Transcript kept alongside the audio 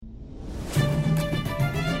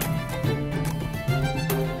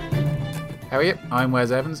How are you? I'm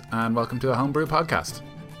Wes Evans, and welcome to a Homebrew podcast.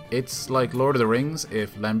 It's like Lord of the Rings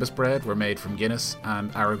if Lembas bread were made from Guinness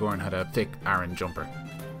and Aragorn had a thick Arryn jumper.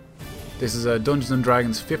 This is a Dungeons &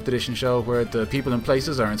 Dragons 5th edition show where the people and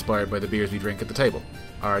places are inspired by the beers we drink at the table.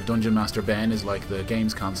 Our Dungeon Master Ben is like the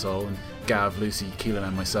games console, and Gav, Lucy, Keelan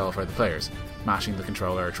and myself are the players, mashing the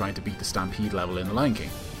controller trying to beat the Stampede level in The Lion King.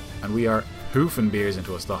 And we are hoofing beers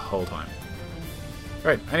into us the whole time.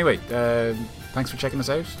 Right, anyway, thanks for checking us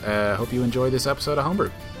out. Hope you enjoy this episode of Homebrew.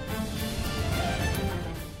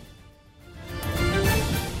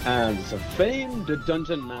 As a famed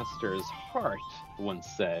Dungeon Master's heart once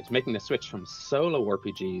said, making the switch from solo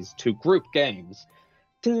RPGs to group games,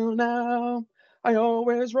 till now, I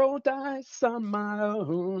always roll dice on my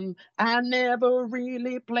own. I never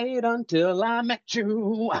really played until I met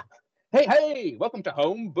you. Hey, welcome to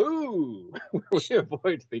Homebrew, where we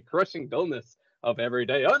avoid the crushing dullness of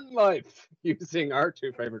everyday unlife using our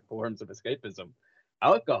two favorite forms of escapism,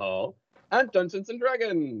 alcohol and Dungeons and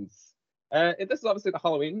Dragons. This is obviously the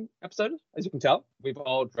Halloween episode. As you can tell, we've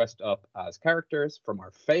all dressed up as characters from our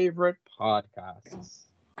favorite podcasts.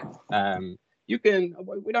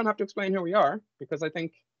 We don't have to explain who we are, because I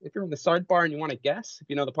think if you're in the sidebar and you want to guess, if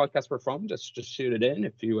you know the podcast we're from, just shoot it in.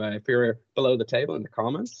 If you're below the table in the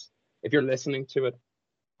comments, if you're listening to it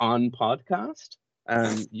on podcast,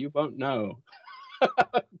 you won't know.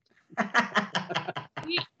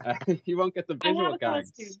 You won't get the visual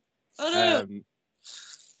gags. Oh no!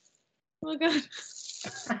 Oh god.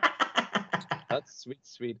 That's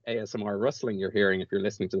sweet ASMR rustling you're hearing if you're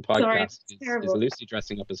listening to the podcast. Sorry, is Lucy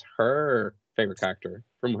dressing up as her favorite character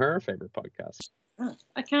from her favorite podcast?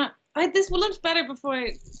 I can't. This will look better before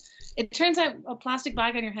it turns out a plastic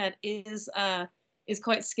bag on your head is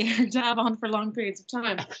quite scary to have on for long periods of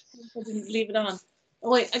time. I didn't leave it on.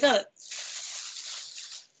 Oh wait, I got it.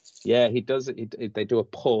 Yeah, he does it. They do a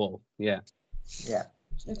poll. Yeah.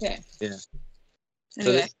 Okay. Yeah.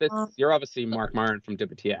 Anyway, So you're obviously Mark Maron from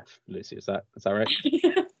WTF, Lucy. Is that right?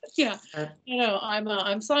 Yeah.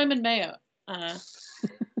 I'm Simon Mayo. Yeah,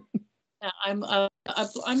 I'm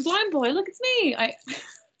Blind Boy. Look, it's me.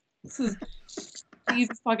 This is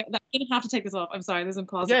Jesus podcast. I'm gonna have to take this off. I'm sorry. There's some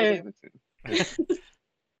cause. Yeah. It's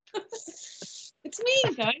me,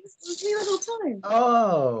 guys. It's me the whole time.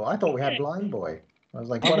 Oh, I thought we had Blind Boy. I was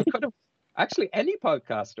like, what? Could have actually any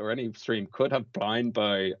podcast or any stream could have Blind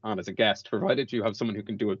Boy on as a guest, provided you have someone who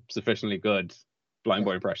can do a sufficiently good Blind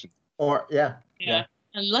Boy impression. Or yeah.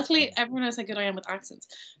 And luckily, everyone knows how good I am with accents.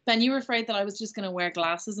 Ben, you were afraid that I was just going to wear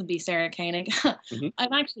glasses and be Sarah Koenig. Mm-hmm.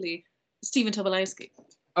 I'm actually Stephen Tobolowsky.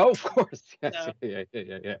 Oh, of course. Yes. So.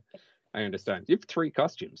 Yeah. I understand. You have 3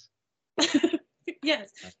 costumes.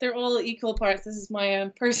 Yes, they're all equal parts. This is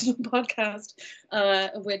my personal podcast,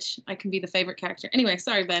 of which I can be the favorite character. Anyway,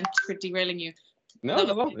 sorry, Ben, for derailing you.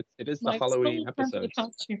 No, it is the Halloween episode.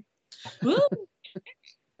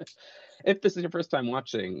 If this is your first time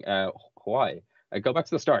watching, why? Go back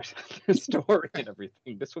to the start. The story and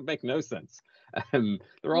everything. This would make no sense.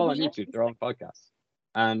 They're all on YouTube. They're all on podcasts.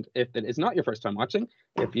 And if it is not your first time watching,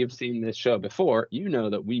 if you've seen this show before, you know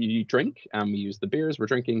that we drink and we use the beers we're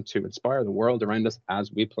drinking to inspire the world around us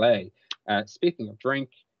as we play. Speaking of drink,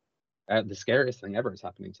 the scariest thing ever is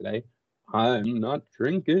happening today. I'm not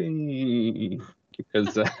drinking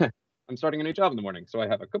because I'm starting a new job in the morning. So I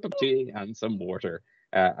have a cup of tea and some water.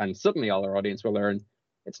 And suddenly all our audience will learn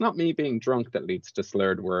it's not me being drunk that leads to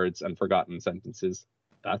slurred words and forgotten sentences.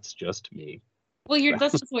 That's just me. Well,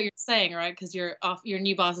 that's just what you're saying, right? Because your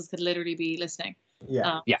new bosses could literally be listening.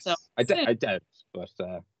 Yeah. Yes, so. I doubt. But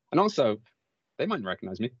and also, they mightn't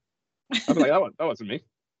recognize me. I'd be like, that wasn't me.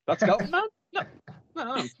 That's Skeleton Man? No,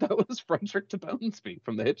 that was Frederick de Bonesby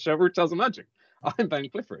from the hit show Root Tells of Magic. I'm Ben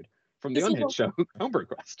Clifford from the unhit show Homebrew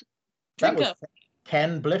Quest. That was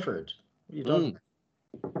Ken Blifford. What you done?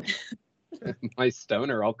 My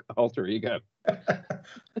stoner alter ego.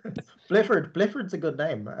 Blifford's a good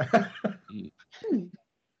name.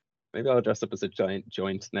 Maybe I'll dress up as a giant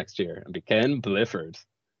joint next year and be Ken Blifford,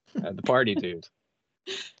 the party dude.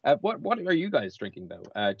 What are you guys drinking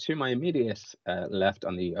though? To my immediate left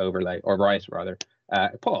on the overlay, or right rather,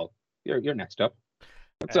 Paul, you're next up.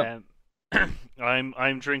 What's up?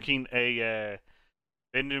 I'm drinking a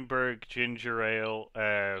Hindenburg ginger ale,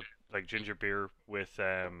 like ginger beer with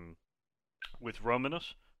rum in it.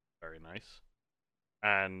 Very nice.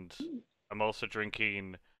 And I'm also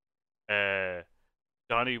drinking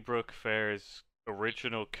Donnybrook Fair's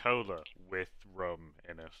original cola with rum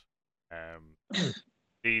in it.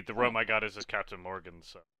 The rum I got is a Captain Morgan,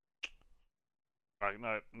 so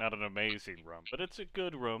not an amazing rum, but it's a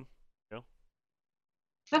good rum. You know?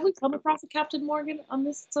 Have we come across a Captain Morgan on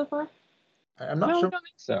this so far? I'm not No, sure. I don't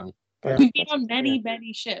think so. Yeah. We've been on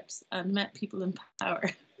many ships and met people in power.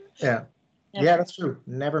 Yeah. Yeah. Yeah, that's true.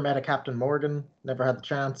 Never met a Captain Morgan. Never had the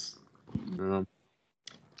chance. I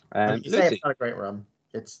mean, you say Lucy. it's not a great rum.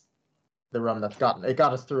 It's the rum that's got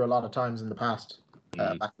us through a lot of times in the past, back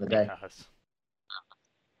in the day. Yes.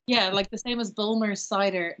 Yeah, like the same as Bulmer's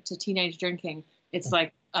cider to teenage drinking. It's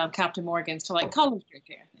like Captain Morgan's to like college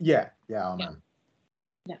drinking. Yeah. Oh Yeah. man.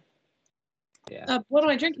 Yeah. What am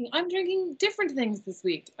I drinking? I'm drinking different things this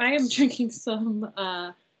week. I am drinking some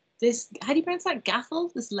this. How do you pronounce that?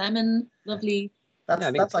 Gaffel. This lemon, lovely. Yeah, I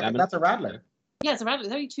think That's it's lemon. that's a Radler. Yeah, it's around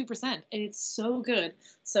 32%, and it's so good.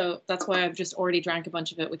 So that's why I've just already drank a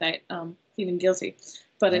bunch of it without feeling guilty.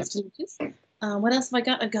 But it's delicious. What else have I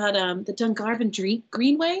got? I've got the Dungarvan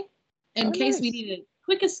Greenway. In case we need a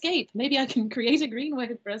quick escape, maybe I can create a greenway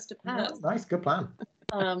for us to pass. Yeah, nice, good plan.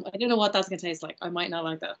 I don't know what that's going to taste like. I might not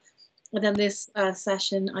like that. And then this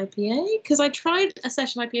Session IPA, because I tried a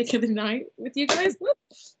Session IPA the other night with you guys,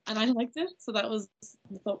 and I liked it. So that was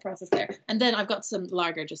the thought process there. And then I've got some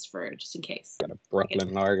lager just in case. Got a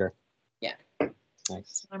Brooklyn lager. Yeah.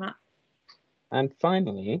 Nice. I'm at. And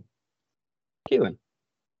finally, Keelan.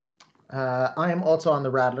 I am also on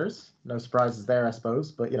the Radlers. No surprises there, I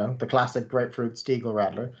suppose. But the classic grapefruit Stiegel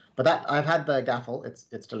Radler. But that I've had the Gaffel.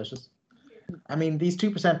 It's delicious. I mean, these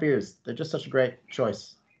 2% beers, they're just such a great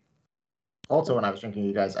choice. Also, when I was drinking,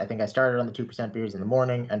 you guys, I think I started on the 2% beers in the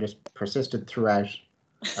morning and just persisted throughout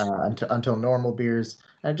until normal beers,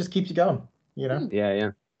 and it just keeps you going. Yeah.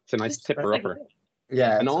 It's a nice tipper-upper.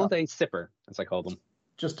 Yeah, an all-day sipper, as I call them.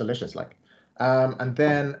 Just delicious, like. And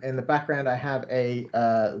then in the background, I have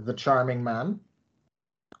the Charming Man,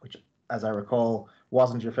 which, as I recall,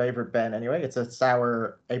 wasn't your favorite, Ben. Anyway, it's a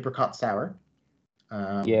sour apricot sour.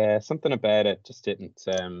 Yeah, something about it just didn't.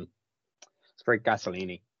 It's very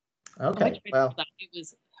gasoline-y. Okay, well, it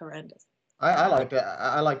was horrendous. I liked it.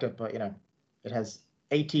 I liked it, but it has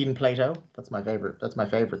 18 Plato. That's my favorite. That's my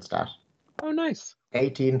favorite stat. Oh, nice.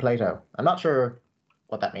 18 Plato. I'm not sure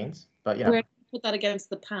what that means, but Where do you put that against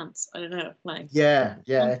the pants? I don't know. Like. Yeah,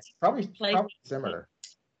 it's probably similar.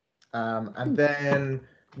 And then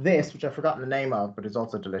this, which I've forgotten the name of, but is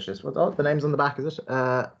also delicious. What's the name's on the back? Is it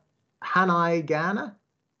Hanai Gana?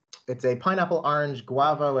 It's a pineapple, orange,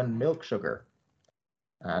 guava, and milk sugar.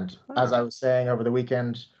 And as I was saying over the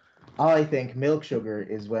weekend, I think milk sugar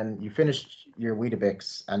is when you finish your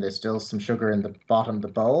Weetabix and there's still some sugar in the bottom of the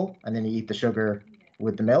bowl, and then you eat the sugar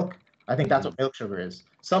with the milk. I think that's what milk sugar is.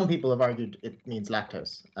 Some people have argued it means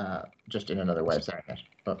lactose, just in another way of saying it.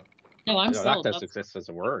 But no, I'm sold. Lactose exists as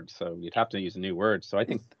a word, so you'd have to use a new word. So I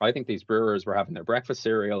think these brewers were having their breakfast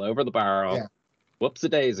cereal over the barrel. Yeah.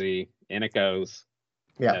 Whoops-a-daisy, in it goes.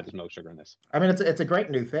 Yeah, there's milk sugar in this. I mean, it's a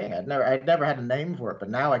great new thing. I'd never had a name for it, but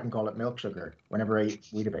now I can call it milk sugar whenever I eat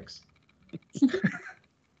Weetabix.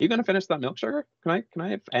 You gonna finish that milk sugar? Can I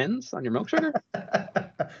have ends on your milk sugar?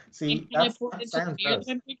 See, that sounds gross.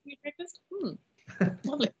 Breakfast?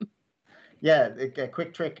 Lovely. Yeah, a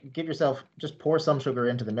quick trick: just pour some sugar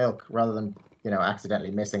into the milk rather than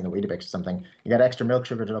accidentally missing the Weetabix or something. You got extra milk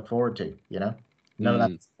sugar to look forward to. None of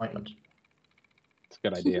that disappointment. It's a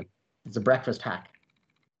good idea. It's a breakfast hack.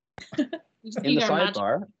 In the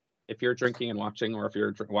sidebar, if you're drinking and watching, or if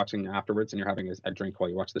you're watching afterwards and you're having a drink while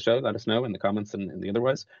you watch the show, let us know in the comments and in the other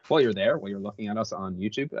ways. While you're there, while you're looking at us on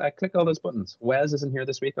YouTube, click all those buttons. Wes isn't here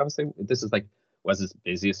this week, obviously. This is like Wes's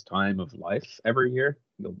busiest time of life every year.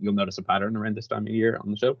 You'll notice a pattern around this time of year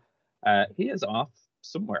on the show. He is off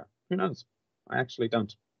somewhere. Who knows? I actually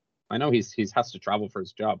don't. I know he has to travel for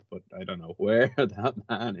his job, but I don't know where that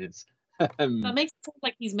man is. That makes it sound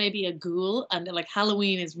like he's maybe a ghoul, and like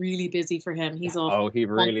Halloween is really busy for him. He's off. Oh, he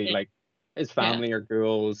really like his family are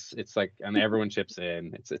ghouls. It's like, and everyone chips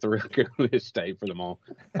in. It's a real ghoulish day for them all.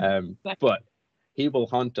 But he will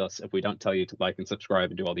haunt us if we don't tell you to like and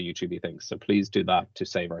subscribe and do all the YouTubey things. So please do that to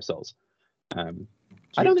save our souls. I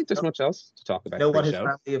don't think there's much else to talk about. You know what his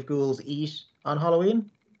family of ghouls eat on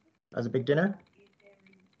Halloween as a big dinner?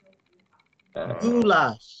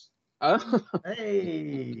 Goulash. Oh.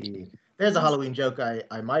 Hey. There's a Halloween joke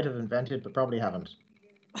I might have invented, but probably haven't.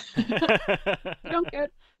 You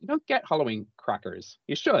don't get Halloween crackers.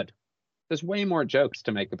 You should. There's way more jokes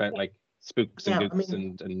to make about like spooks and gooks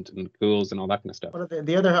and ghouls and all that kind of stuff. Well,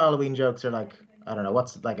 the other Halloween jokes are like, I don't know,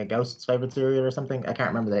 what's like a ghost's favorite cereal or something? I can't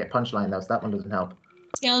remember the punchline though, so that one doesn't help.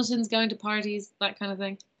 Skeletons going to parties, that kind of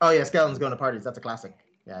thing. Oh yeah, skeletons going to parties. That's a classic.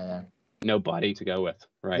 Yeah. No body to go with,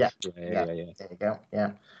 right? Yeah. There you go.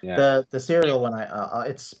 Yeah. The cereal one,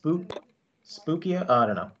 it's spooky. I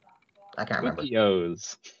don't know. I can't remember.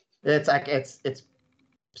 Spookios. It's like it's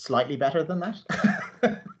slightly better than that.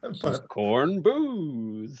 But corn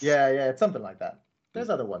booze. Yeah, it's something like that. There's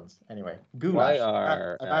other ones. Anyway, Why goulash.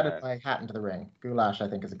 are I've added my hat into the ring. Goulash, I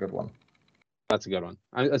think, is a good one. that's a good one.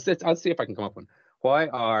 I'll see if I can come up with one. Why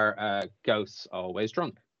are ghosts always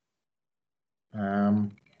drunk? Nope.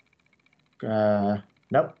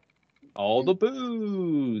 All the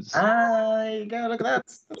booze. You go. Look at that.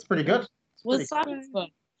 That's pretty good. Was satisfying.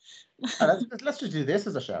 Let's just do this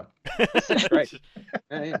as a show. Right.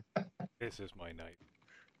 Yeah. This is my night.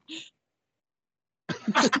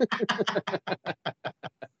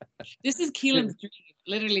 This is Keelan's dream.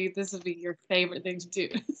 Literally, this would be your favorite thing to do.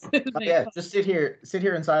 Yeah, just sit here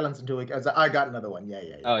in silence until I got another one. Yeah.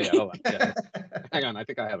 Oh yeah, hold on. Yeah. Hang on, I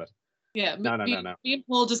think I have it. Yeah, No. me and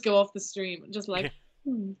Paul just go off the stream, just like.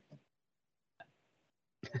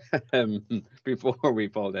 Before we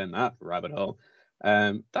fall down that rabbit hole,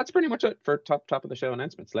 that's pretty much it for top of the show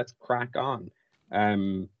announcements. Let's crack on.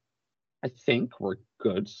 I think we're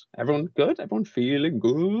good. Everyone good? Everyone feeling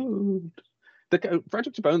good?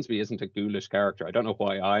 Frederick de Bonesby isn't a ghoulish character. I don't know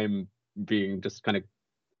why I'm being just kind of,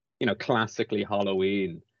 classically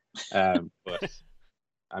Halloween. But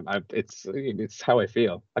it's how I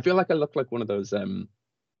feel. I feel like I look like one of those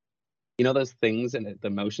those things in the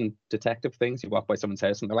motion detective things. You walk by someone's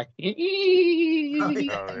house and they're like, yeah.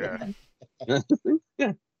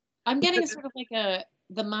 I'm getting sort of like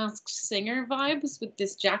the Masked Singer vibes with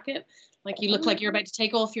this jacket. Like you look like you're about to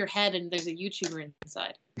take off your head and there's a YouTuber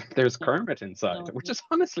inside. There's Kermit inside, which is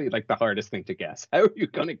honestly like the hardest thing to guess. How are you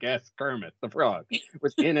going to guess Kermit the Frog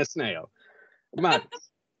was in a snail?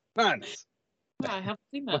 Madness. I haven't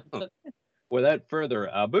seen that. But... Without further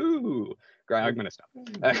ado, I'm going to stop.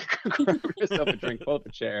 Grab yourself a drink, pull up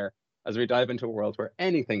a chair as we dive into a world where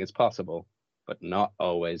anything is possible, but not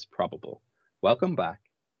always probable. Welcome back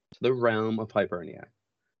to the realm of Hibernia.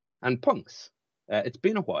 And Punks, it's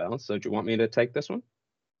been a while, so do you want me to take this one?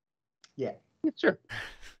 Yeah. Sure.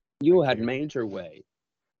 You had made your way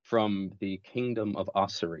from the kingdom of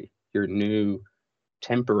Ossory, your new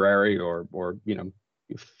temporary or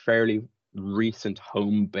fairly recent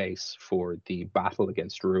home base for the battle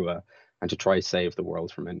against Rua and to try save the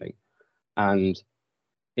world from ending. And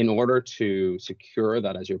in order to secure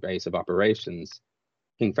that as your base of operations,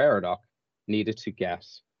 King Faradoc needed to get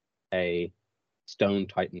a Stone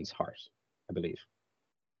Titan's heart, I believe.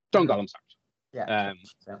 Stone Golem's heart. Yeah.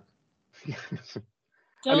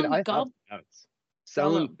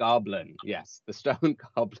 Stone Goblin. Yes, the Stone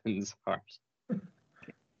Goblin's heart.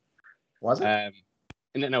 Was it?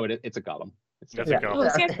 No, it's a golem. It's a golem. Oh,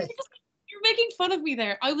 see, you're making fun of me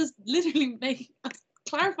there. I was literally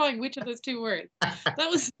clarifying which of those two words. That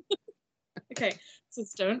was okay. So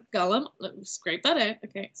Stone Golem. Let me scrape that out.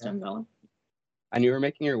 Okay, Stone Golem. And you were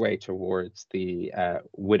making your way towards the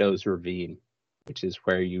Widow's Ravine, which is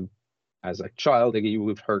where you, as a child, you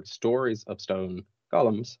would have heard stories of stone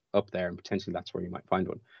golems up there, and potentially that's where you might find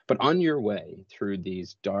one. But on your way through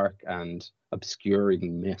these dark and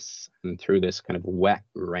obscuring mists and through this kind of wet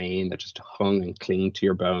rain that just hung and clinged to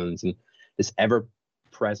your bones and this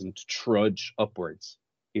ever-present trudge upwards,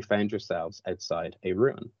 you found yourselves outside a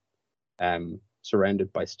ruin,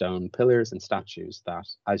 surrounded by stone pillars and statues that,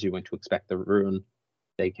 as you went to expect the ruin,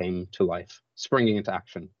 they came to life, springing into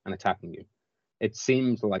action and attacking you. It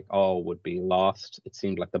seemed like all would be lost. It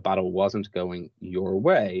seemed like the battle wasn't going your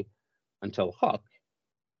way until Huck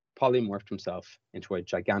polymorphed himself into a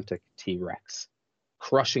gigantic T-Rex,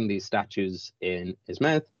 crushing these statues in his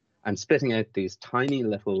mouth and spitting out these tiny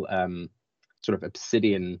little sort of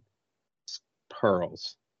obsidian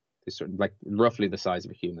pearls. These sort of like roughly the size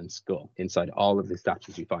of a human skull. Inside all of these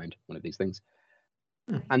statues you find one of these things.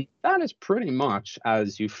 And that is pretty much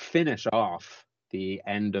as you finish off the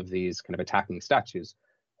end of these kind of attacking statues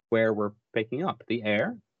where we're picking up. The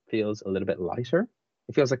air feels a little bit lighter.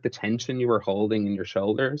 It feels like the tension you were holding in your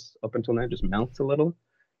shoulders up until now just melts a little.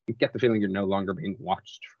 You get the feeling you're no longer being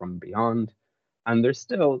watched from beyond. And there's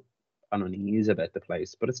still an unease about the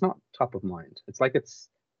place, but it's not top of mind. It's like it's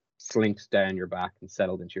slinked down your back and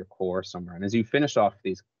settled into your core somewhere. And as you finish off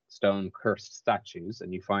these stone cursed statues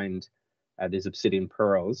and you find these obsidian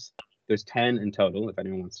pearls, there's 10 in total, if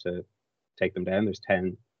anyone wants to take them down. There's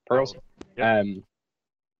 10 pearls. Yeah.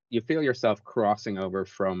 You feel yourself crossing over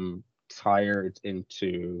from tired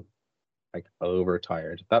into like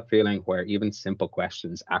overtired. That feeling where even simple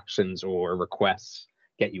questions, actions, or requests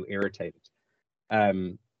get you irritated.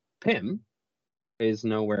 Pim is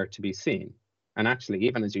nowhere to be seen. And actually,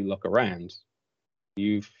 even as you look around,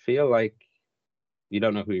 you feel like you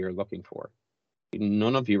don't know who you're looking for.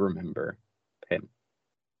 None of you remember Pim.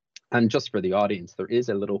 And just for the audience, there is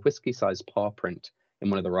a little whiskey-sized paw print in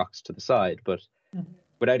one of the rocks to the side, but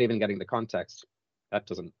without even getting the context, that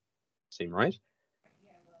doesn't seem right.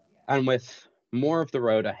 And with more of the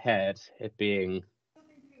road ahead, it being,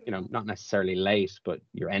 not necessarily late, but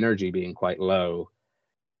your energy being quite low.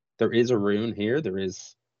 There is a rune here. There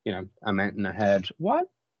is, a mountain ahead.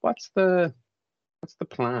 What's the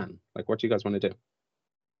plan? Like, what do you guys want to do?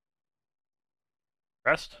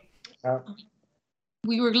 Rest?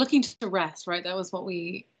 We were looking to rest, right? That was what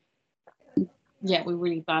we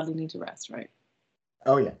really badly need to rest, right?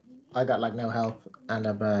 Oh yeah, I got like no health and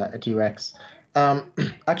I'm a T-Rex.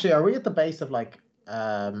 Actually, are we at the base of like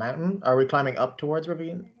mountain? Are we climbing up towards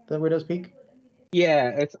the Widow's Peak? Yeah,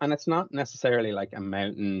 it's not necessarily like a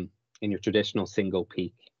mountain in your traditional single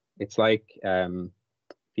peak. It's like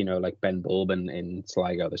like Ben Bulben in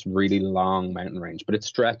Sligo, this really long mountain range, but it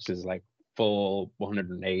stretches like full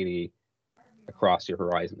 180 across your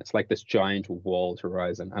horizon. It's like this giant walled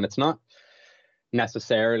horizon, and it's not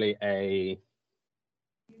necessarily it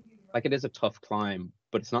is a tough climb,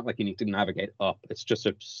 but it's not like you need to navigate up. It's just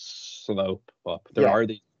a slope up. There are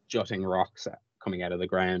these jutting rocks coming out of the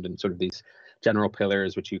ground and sort of these general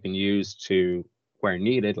pillars which you can use to, where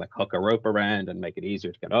needed, like hook a rope around and make it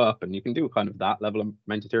easier to get up. And you can do kind of that level of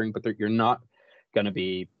mountaineering, but you're not going to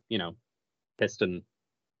be, piston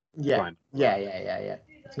climb. Yeah.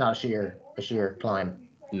 It's not a sheer climb.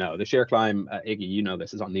 No, the sheer climb, Iggy,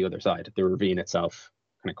 this is on the other side. The ravine itself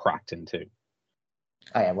kind of cracked in two.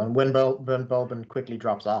 Oh yeah, when Bulben quickly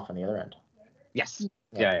drops off on the other end. Yes.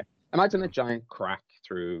 Yeah. Imagine a giant crack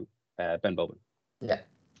through Ben Bulben. Yeah. A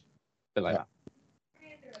bit like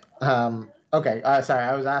that. Okay. Sorry,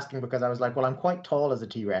 I was asking because I was like, well, I'm quite tall as a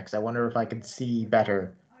T-Rex. I wonder if I could see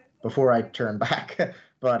better before I turn back.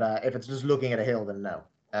 But if it's just looking at a hill, then no.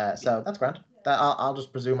 So that's grand. I'll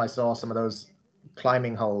just presume I saw some of those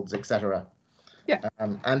climbing holds, etc. Yeah.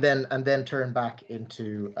 And then turn back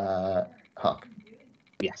into Huck.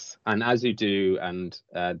 Yes, and as you do, and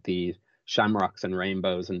the shamrocks and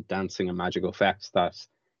rainbows and dancing and magical effects that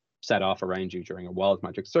set off around you during a wild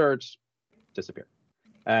magic surge disappear.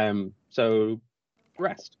 So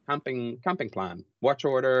rest, camping plan, watch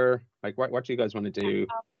order. Like, what do you guys want to do?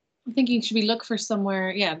 I'm thinking, should we look for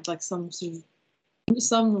somewhere? Yeah, like some sort of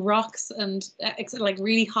some rocks and like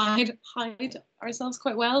really hide ourselves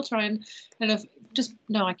quite well. Try and kind of just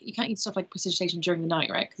you can't eat stuff like precipitation during the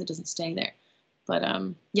night, right? Because it doesn't stay there. But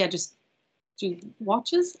just do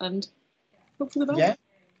watches and hope for the best. Yeah,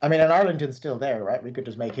 I mean, and Arlington's still there, right? We could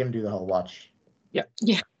just make him do the whole watch. Yeah.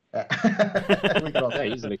 Yeah. We could all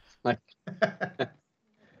say easily. Like.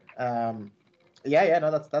 No,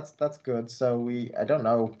 that's good. So I don't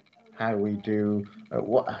know how we do.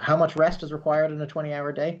 How much rest is required in a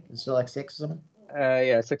 20-hour day? Is it like 6 or something?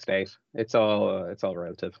 6 to 8. It's all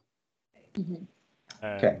relative. Mm-hmm.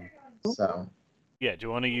 Okay. So. Yeah, do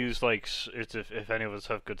you want to use like if any of us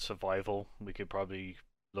have good survival, we could probably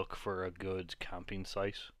look for a good camping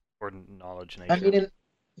site or knowledge nature. I mean,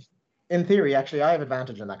 in theory, actually, I have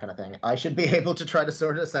advantage in that kind of thing. I should be able to try to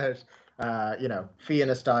sort this out.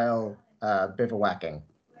 Fianna style bivouacking.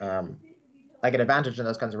 I get advantage in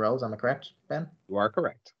those kinds of roles. Am I correct, Ben? You are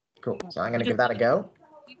correct. Cool. So I'm going to give that a go.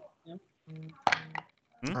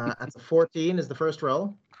 That's a 14 is the first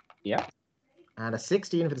roll. Yeah. And a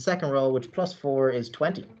 16 for the second roll, which plus 4 is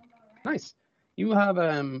 20. Nice. You have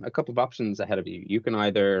a couple of options ahead of you. You can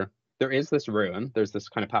there is this ruin. There's this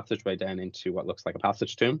kind of passageway down into what looks like a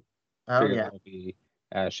passage tomb. Oh, yeah. You'll be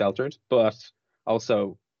sheltered, but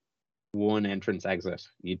also one entrance exit.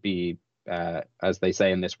 You'd be, as they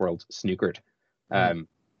say in this world, snookered.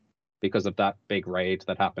 Because of that big raid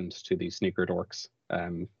that happened to the snookered orcs.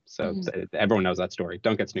 So everyone knows that story.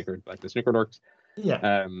 Don't get snookered like the snookered orcs.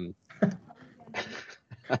 Yeah.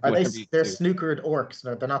 Are they're snookered orcs?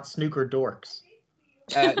 No, they're not snookered dorks.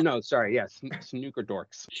 No, sorry. Yes, snooker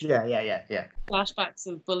dorks. Yeah. Flashbacks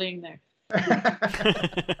of bullying there.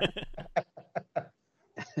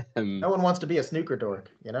 No one wants to be a snooker dork,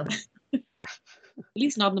 At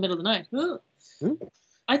least not in the middle of the night.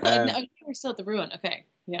 I thought we were still at the ruin. Okay,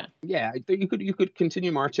 yeah. Yeah, you could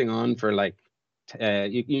continue marching on for like,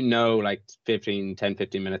 like 10, 15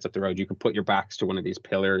 minutes up the road. You could put your backs to one of these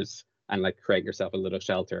pillars and like create yourself a little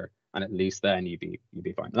shelter, and at least then you'd be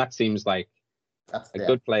fine. That seems like a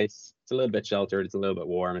good place. It's a little bit sheltered. It's a little bit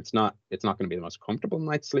warm. It's not going to be the most comfortable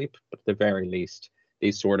night's sleep, but at the very least,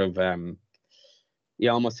 these sort of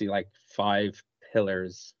you almost see like 5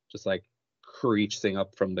 pillars just like creaching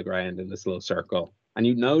up from the ground in this little circle, and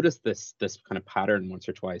you notice this kind of pattern once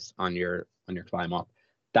or twice on your climb up.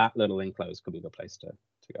 That little enclosed could be the place to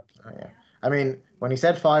go. Oh, yeah. I mean, when he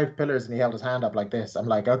said 5 pillars and he held his hand up like this, I'm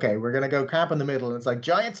like, okay, we're gonna go camp in the middle. And it's like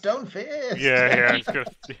giant stone fist. Yeah,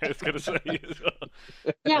 I was gonna say as well.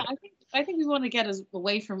 Yeah, I think I think we want to get us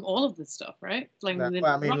away from all of this stuff, right? Like, Well,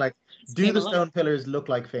 I mean, like, do the stone pillars look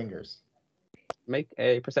like fingers? Make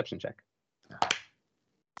a perception check.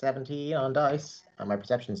 17 on dice, and my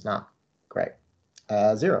perception's not great.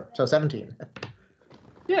 0, so 17.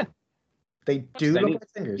 Yeah. They do look like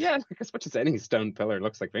fingers. Yeah, as much as any stone pillar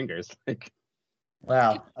looks like fingers. Like,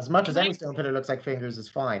 well, as much as any stone pillar looks like fingers is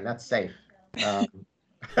fine. That's safe.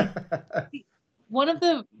 One of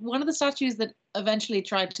the statues that eventually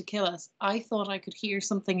tried to kill us, I thought I could hear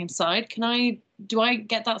something inside. Do I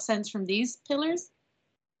get that sense from these pillars?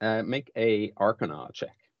 Make a Arcana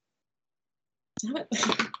check. Damn it.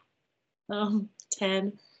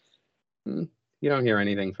 10. You don't hear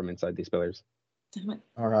anything from inside these pillars. Damn it.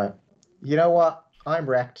 All right. You know what? I'm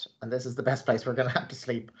wrecked, and this is the best place we're going to have to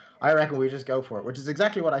sleep. I reckon we just go for it, which is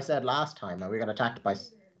exactly what I said last time, and we got attacked by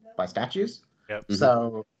statues. Yep.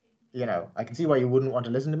 So, you know, I can see why you wouldn't want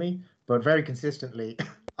to listen to me, but very consistently,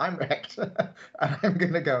 I'm wrecked, and I'm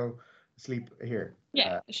going to go sleep here.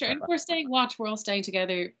 Yeah, sure. And if we're staying watch, we're all staying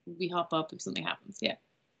together. We hop up if something happens. Yeah.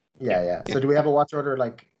 Yeah. So do we have a watch order?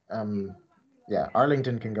 Like,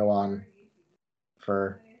 Arlington can go on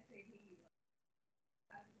for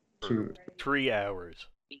 3 hours.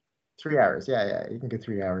 3 hours. Yeah. You can get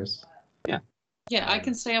 3 hours. Yeah. Yeah, I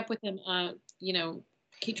can stay up with him.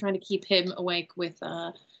 Keep trying to keep him awake with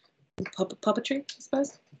puppetry, I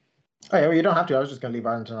suppose. Oh yeah, well, you don't have to. I was just going to leave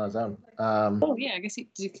Arlington on his own. Oh yeah, I guess he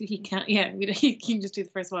can't. Yeah, he can just do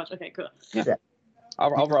the first watch. Okay, cool. Yeah.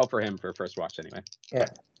 I'll roll for him for first watch anyway. Yeah.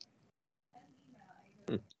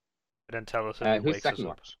 And then tell us if he Who's wakes us second up.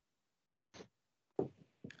 watch?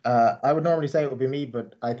 I would normally say it would be me,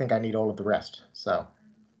 but I think I need all of the rest. So.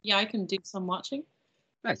 Yeah, I can do some watching.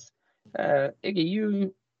 Nice.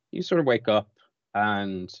 Iggy, you sort of wake up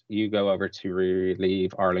and you go over to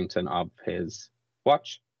relieve Arlington of his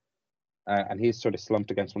watch. And he's sort of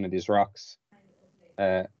slumped against one of these rocks.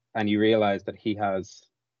 And you realize that he has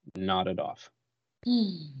nodded off.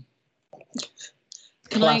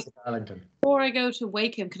 Classic Arlington. Before I go to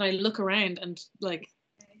wake him, can I look around and, like,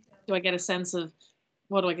 do I get a sense of,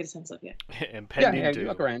 what do I get a sense of? Yeah. Impending You doom.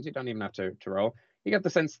 look around. You don't even have to roll. You get the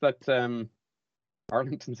sense that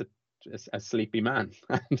Arlington's a sleepy man,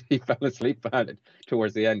 and he fell asleep at it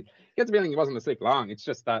towards the end. You get the feeling he wasn't asleep long. It's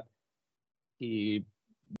just that he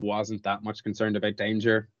wasn't that much concerned about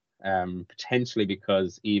danger, potentially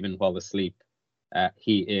because even while asleep,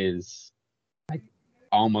 he is like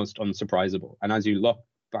almost unsurprisable. And as you look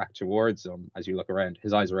back towards him, as you look around,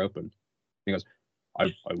 his eyes are open. He goes,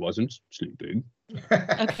 I wasn't sleeping.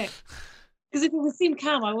 Okay. Because if it seemed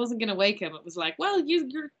calm, I wasn't going to wake him. It was like, well,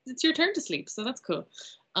 it's your turn to sleep, so that's cool.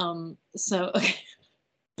 Okay.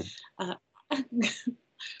 I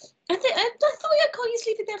thought I caught you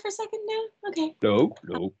sleeping there for a second now. Okay. No.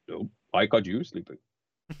 I caught you sleeping.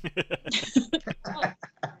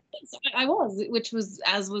 I was, which was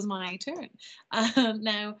as was my turn.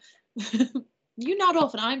 Now, you nod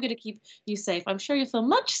off, and I'm going to keep you safe. I'm sure you'll feel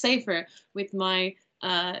much safer with my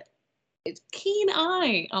keen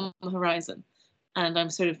eye on the horizon, and I'm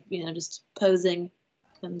sort of just posing,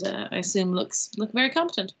 and I assume look very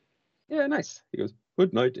competent. Yeah, nice. He goes,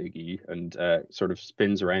 good night, Iggy, and sort of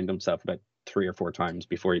spins around himself about 3 or 4 times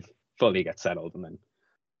before he fully gets settled, and then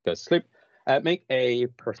goes to sleep. Make a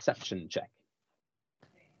perception check.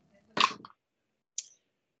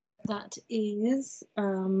 That is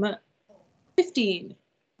 15.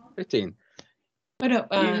 15. Oh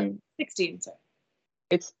no, 16. Sorry.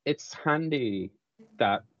 It's handy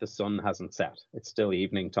that the sun hasn't set. It's still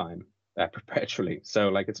evening time perpetually. So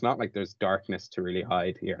like it's not like there's darkness to really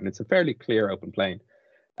hide here, and it's a fairly clear open plain.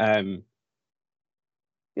 You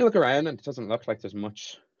look around and it doesn't look like there's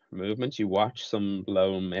much movement. You watch some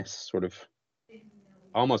low mist, sort of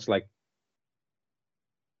almost like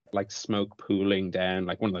smoke pooling down,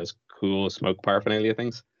 like one of those cool smoke paraphernalia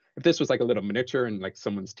things. If this was like a little miniature in like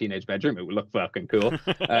someone's teenage bedroom, it would look fucking cool.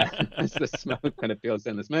 As the smoke kind of feels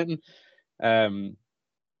down this mountain. And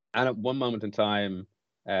at one moment in time,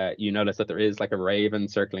 you notice that there is like a raven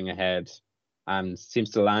circling ahead and seems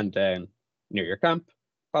to land down near your camp,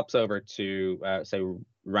 pops over to say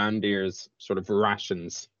Randir's sort of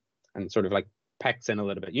rations and sort of like pecks in a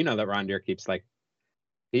little bit. You know that Randir keeps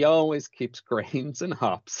he always keeps grains and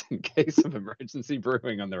hops in case of emergency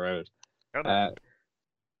brewing on the road.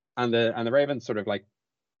 And the raven's sort of like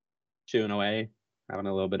chewing away, having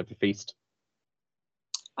a little bit of a feast.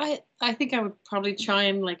 I think I would probably try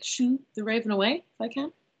and like shoo the raven away if I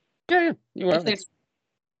can. Yeah, you are.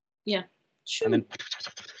 Yeah. Shoo. And then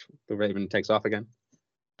the raven takes off again.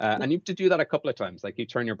 And you have to do that a couple of times. Like you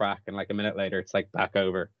turn your back, and like a minute later, it's like back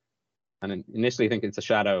over. And then initially you think it's a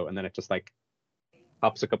shadow, and then it just like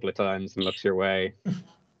hops a couple of times and looks your way,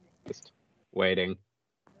 just waiting.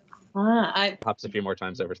 Hops a few more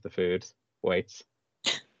times over to the food, waits.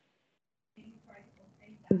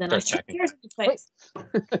 And then Starts I checking. cheers in the place.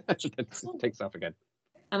 Then takes off again.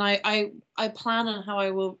 And I plan on how I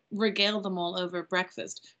will regale them all over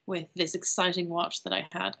breakfast with this exciting watch that I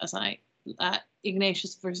had as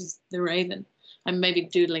Ignatius versus the Raven. I'm maybe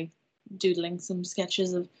doodling some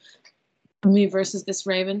sketches of me versus this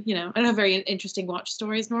Raven. I don't have very interesting watch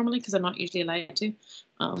stories normally because I'm not usually allowed to,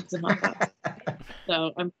 because I'm not that.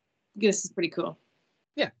 So this is pretty cool.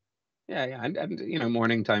 Yeah, and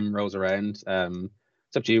morning time rolls around.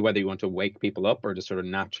 It's up to you whether you want to wake people up or just sort of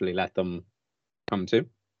naturally let them come to.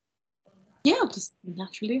 Yeah, I'll just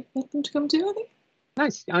naturally let them to come to, I think.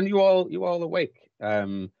 Nice, and you all awake.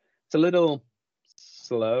 It's a little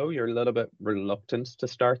slow. You're a little bit reluctant to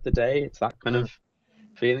start the day. It's that kind of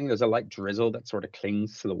feeling. There's a light drizzle that sort of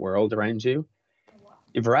clings to the world around you.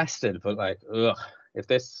 You've rested, but if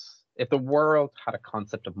the world had a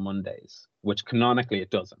concept of Mondays, which canonically it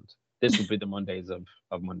doesn't, this would be the Mondays of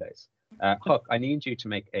Mondays. Huck, I need you to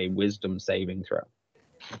make a wisdom saving throw.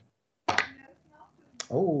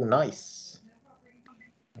 Oh, nice.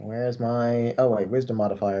 Where's my... Oh, wait, wisdom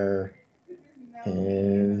modifier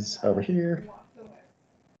is over here.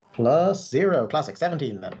 +0. Classic.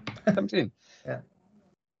 17 then. 17. Yeah.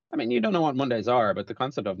 I mean, you don't know what Mondays are, but the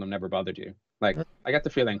concept of them never bothered you. Like, I get the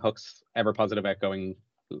feeling Huck's ever positive outgoing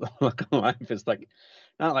look of life is like,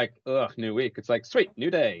 not like, ugh, new week. It's like, sweet, new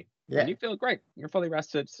day. Yeah. And you feel great. You're fully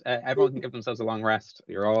rested. Everyone can give themselves a long rest.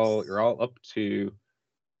 You're all up to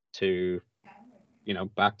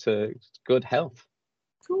back to good health.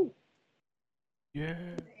 Cool. Yeah.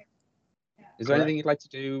 Is there anything you'd like to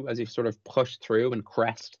do as you sort of push through and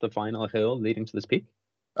crest the final hill leading to this peak?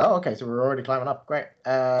 Oh, okay. So we're already climbing up. Great.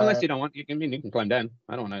 Unless you don't want, you can climb down.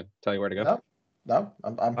 I don't want to tell you where to go. No,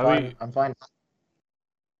 I'm fine. I'm fine.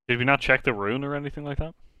 Did we not check the rune or anything like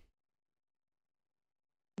that?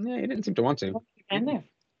 Yeah, you didn't seem to want to. Down there.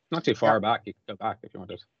 Not too far back. You can go back if you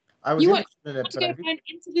wanted. I was You interested in it, want to but go down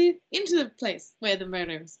into the place where the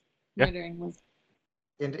murdering was.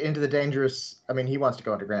 into the dangerous. I mean, he wants to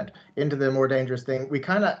go underground. Into the more dangerous thing. We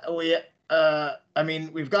kind of. I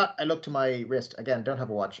mean, we've got. I look to my wrist again. Don't have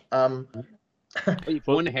a watch. You've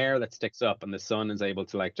one hair that sticks up, and the sun is able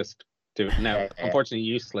to just do it. Now, unfortunately,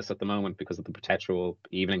 useless at the moment because of the perpetual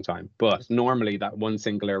evening time. But normally, that one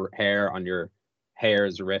singular hair on your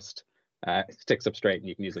hair's wrist sticks up straight, and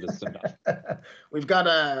you can use it as a sundial. We've got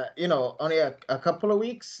only a couple of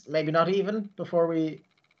weeks, maybe not even, before we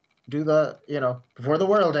do before the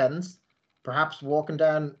world ends. Perhaps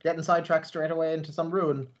getting sidetracked straight away into some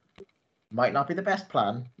ruin might not be the best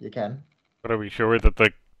plan. You can. But are we sure that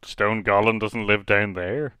the stone golem doesn't live down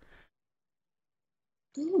there?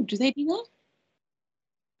 Oh, do they do that?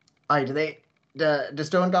 Aye, do they? The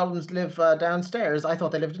stone golems live downstairs? I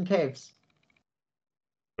thought they lived in caves.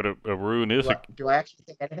 But a rune is Do I actually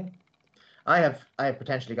think anything? I have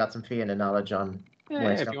potentially got some Fianna knowledge on.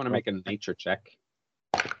 If you want to make a nature check.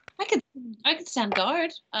 I could stand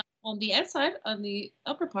guard on the outside, on the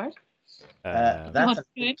upper part. That's an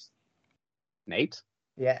 8. An 8?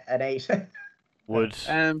 Yeah, an 8. Would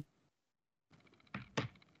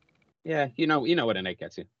yeah, you know what an 8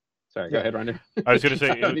 gets you. Sorry, go ahead, Randy. I was going to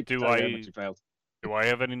say, do I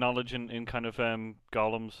have any knowledge in kind of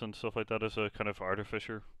golems and stuff like that as a kind of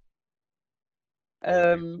artificer?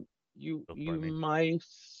 You might.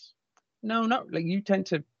 No, not like you tend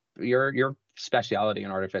to. Your speciality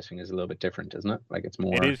in artificing is a little bit different, isn't it? Like it's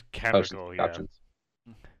more. It is chemical, yeah.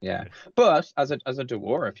 Yeah, but as a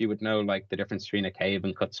dwarf, you would know like the difference between a cave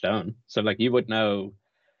and cut stone. So like you would know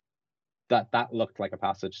that looked like a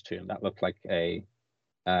passage tomb. That looked like a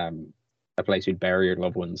place you'd bury your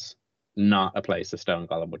loved ones, not a place a stone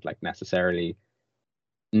golem would like necessarily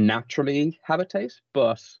naturally habitate.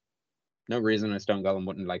 But no reason a stone golem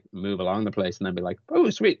wouldn't like move along the place and then be like, oh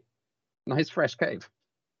sweet, nice fresh cave.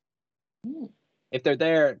 If they're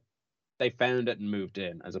there, they found it and moved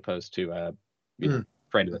in, as opposed to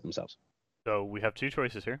afraid of it themselves. So we have two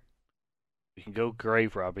choices here. We can go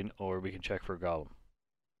grave robbing, or we can check for a golem.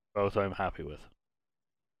 Both I'm happy with.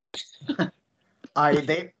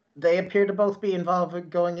 They appear to both be involved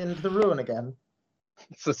with going into the ruin again.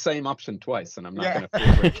 It's the same option twice, and I'm not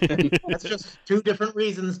going to. That's just two different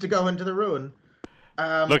reasons to go into the ruin.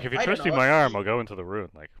 Look, if you trust me, my arm, I'll go into the ruin.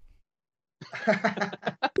 Like.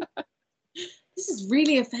 This is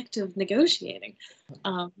really effective negotiating.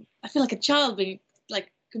 I feel like a child being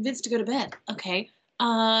like convinced to go to bed. Okay.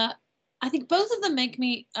 I think both of them make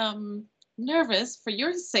me nervous for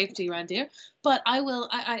your safety, Randir. But I will.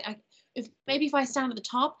 if I stand at the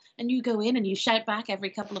top and you go in and you shout back every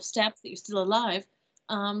couple of steps that you're still alive,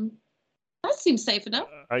 that seems safe enough.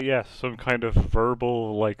 Yes, some kind of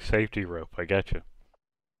verbal like safety rope. I get you.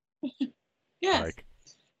 Yes. Like,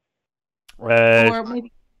 or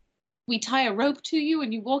maybe we tie a rope to you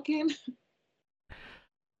and you walk in.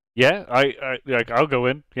 Yeah, I'll go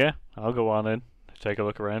in. Yeah, I'll go on in. Take a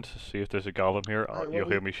look around, see if there's a golem here. You'll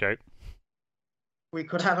hear me shout. We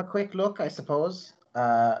could have a quick look, I suppose,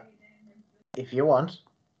 if you want.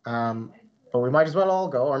 But we might as well all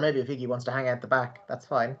go, or maybe if Iggy wants to hang out the back, that's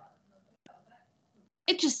fine.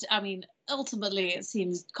 It just, I mean, ultimately it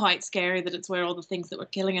seems quite scary that it's where all the things that were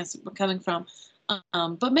killing us were coming from.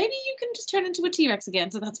 But maybe you can just turn into a T-Rex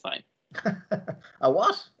again, so that's fine. A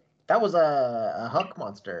what? That was a Huck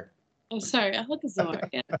monster. Oh, sorry, a Hookasaur.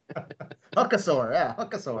 Yeah. Hookasaur, yeah,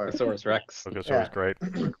 Hookasaur. Hookasaurus Rex. Hookasaur's great.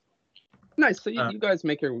 Nice. So you guys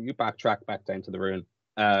you backtrack back down to the ruin.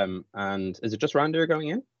 And is it just Randy going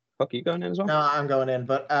in? Huck, you going in as well? No, I'm going in,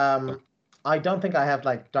 but I don't think I have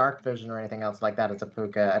like dark vision or anything else like that. It's a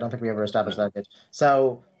puka. I don't think we ever established that bit.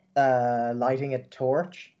 So, lighting a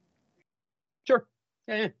torch. Sure.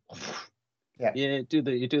 Yeah. You do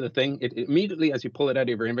the thing. It immediately as you pull it out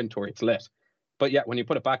of your inventory, it's lit. But yeah, when you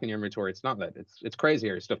put it back in your inventory, it's not lit. It's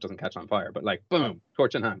crazier. Your stuff doesn't catch on fire. But like, boom,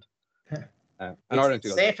 torch in hand. It's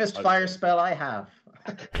the safest fire spell I have.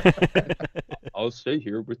 I'll stay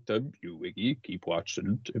here with you, Iggy. Keep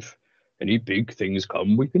watching. If any big things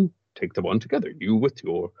come, we can take them on together. You with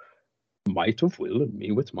your might of will, and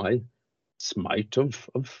me with my smite of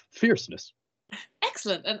fierceness.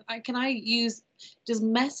 Excellent. And can I use? Does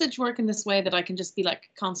message work in this way that I can just be like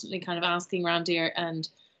constantly kind of asking Randir and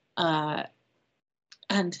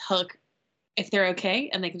Huck if they're okay,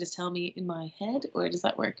 and they can just tell me in my head, or does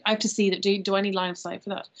that work? I have to see that. Do I need line of sight for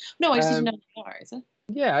that? No, I just need to know what they are. Is it?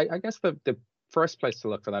 Yeah, I guess the first place to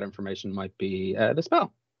look for that information might be the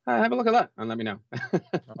spell. Have a look at that and let me know.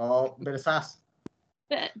 Oh, bit of sass.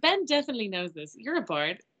 Ben definitely knows this. You're a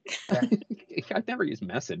bard. Yeah. I've never used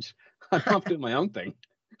message. I'm off doing my own thing.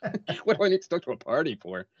 What do I need stuck to a party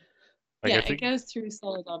for? It goes through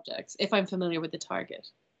solid objects if I'm familiar with the target.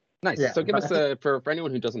 Nice. Yeah, so give us for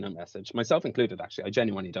anyone who doesn't know message, myself included. Actually, I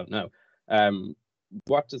genuinely don't know. How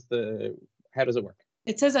does it work?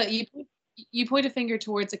 It says that you point a finger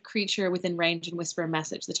towards a creature within range and whisper a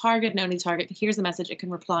message. The target and only the target hears the message. It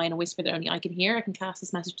can reply in a whisper that only I can hear. I can cast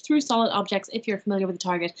this message through solid objects if you're familiar with the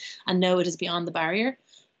target and know it is beyond the barrier.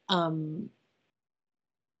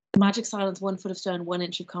 Magic silence, 1 foot of stone, 1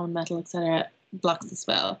 inch of common metal, etc. blocks the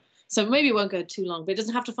spell. So maybe it won't go too long, but it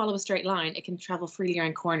doesn't have to follow a straight line. It can travel freely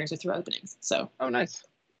around corners or through openings. So. Oh, nice.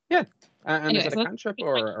 Yeah. And is it a cantrip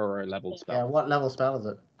or a level spell? Yeah. What level spell is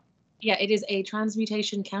it? Yeah, it is a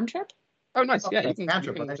transmutation cantrip. Oh, nice. Yeah, you can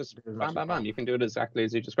just bam. You can do it exactly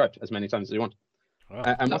as you described, as many times as you want.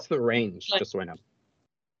 Wow. And what's the range, just so I know?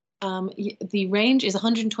 The range is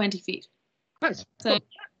 120 feet. Nice. So don't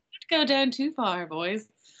go down too far, boys.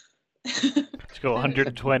 Let's go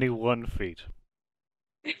 121 feet.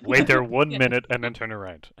 Wait there 1 minute and then turn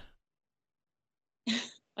around.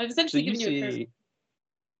 I've essentially given you a curse.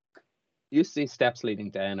 You see steps leading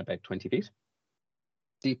down about 20 feet,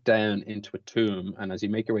 deep down into a tomb, and as you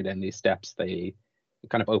make your way down these steps, it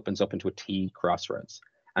kind of opens up into a T crossroads.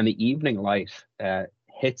 And the evening light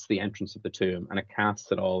hits the entrance of the tomb, and it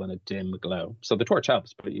casts it all in a dim glow. So the torch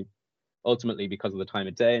helps, but ultimately, because of the time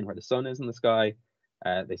of day and where the sun is in the sky,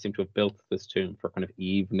 they seem to have built this tomb for kind of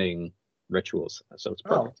evening rituals. So it's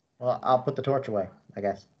perfect. Oh, well, I'll put the torch away, I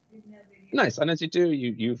guess. Nice. And as you do,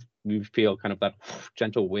 you feel kind of that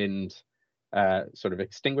gentle wind sort of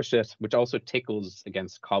extinguish it, which also tickles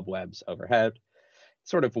against cobwebs overhead.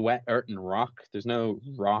 Sort of wet earth and rock. There's no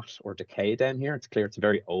rot or decay down here. It's clear it's a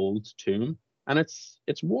very old tomb, and it's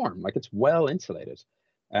warm, like it's well insulated.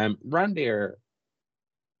 Randir,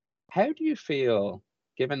 how do you feel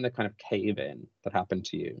given the kind of cave-in that happened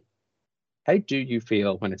to you? How do you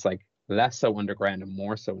feel when it's like less so underground and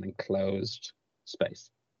more so an enclosed space?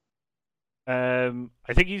 I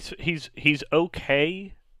think he's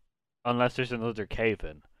okay unless there's another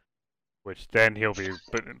cave-in, which then he'll be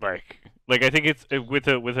like I think it's with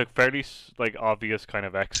a fairly like obvious kind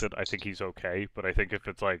of exit. I think he's okay, but I think if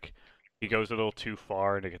it's like he goes a little too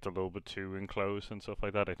far and it gets a little bit too enclosed and stuff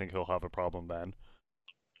like that, I think he'll have a problem then.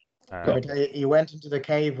 You went into the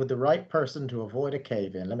cave with the right person to avoid a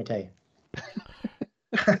cave-in. Let me tell you.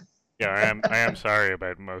 Yeah, I am sorry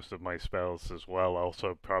about most of my spells as well.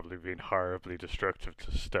 Also, probably being horribly destructive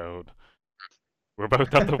to stone. We're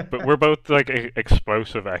both like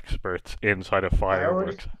explosive experts inside of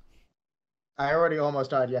fireworks. I already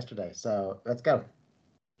almost died yesterday, so let's go.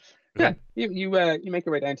 Yeah, you make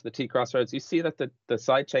your way down to the T crossroads. You see that the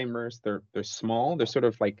side chambers they're small. They're sort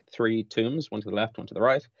of like 3 tombs, one to the left, one to the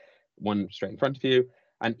right, one straight in front of you,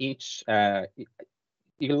 and each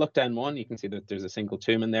you can look down one. You can see that there's a single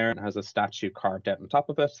tomb in there and it has a statue carved out on top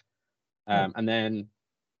of it. And then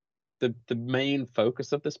the main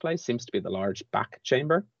focus of this place seems to be the large back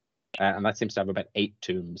chamber, and that seems to have about 8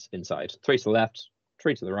 tombs inside. 3 to the left,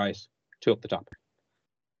 3 to the right, 2 up the top.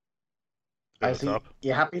 I see.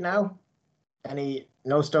 You happy now?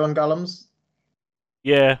 No stone golems?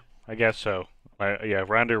 Yeah, I guess so. Yeah,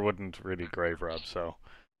 Rander wouldn't really grave rob, so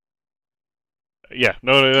yeah,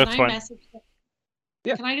 no, that's fine.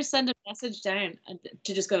 Yeah. Can I just send a message down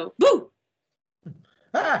to just go boo?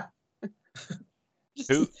 Ah! just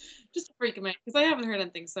to freak him out because I haven't heard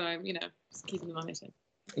anything, so I'm just keeping him on my side.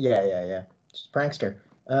 Yeah. Just prankster.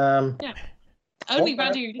 Yeah.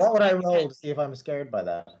 What would I roll to see if I'm scared by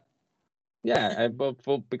that? Yeah, but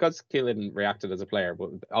because Keelan reacted as a player, but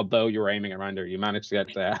although you were aiming around her, you managed to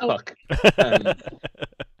get the hook.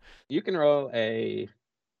 You can roll a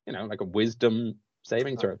wisdom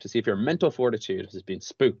saving throw to see if your mental fortitude has been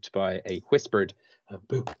spooked by a whispered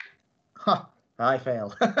boo. Huh, I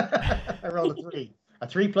fail. I rolled a 3. A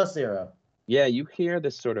 3 plus 0. Yeah, you hear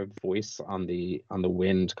this sort of voice on the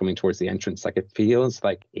wind coming towards the entrance. Like it feels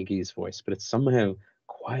like Iggy's voice, but it's somehow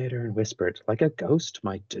quieter and whispered, like a ghost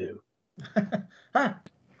might do. Huh.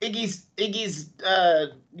 Iggy's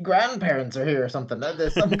grandparents are here or something.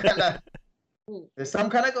 There's some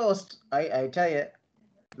kind of ghost. I tell you.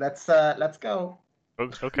 Let's go.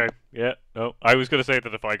 Okay. Yeah. No, I was gonna say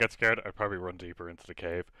that if I get scared, I'd probably run deeper into the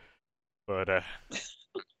cave. But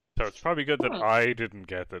so it's probably good that I didn't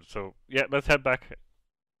get that. So yeah, let's head back.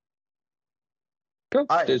 Cool.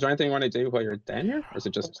 Is there anything you want to do while you're down here, or is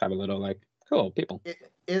it just have a little cool people?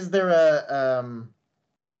 Is there a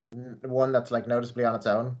one that's noticeably on its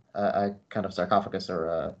own, a kind of sarcophagus or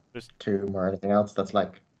a tomb or anything else that's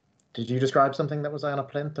did you describe something that was on a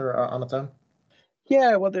plinth or on its own?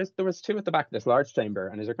 Yeah, well, there was 2 at the back of this large chamber,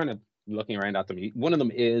 and as you're kind of looking around at them, one of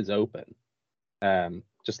them is open,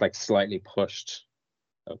 just slightly pushed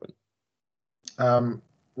open.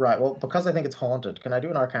 Right. Well, because I think it's haunted, can I do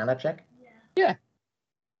an Arcana check? Yeah.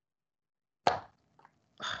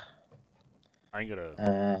 I'm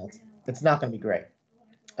gonna. It's not gonna be great.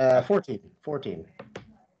 14.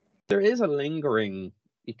 There is a lingering.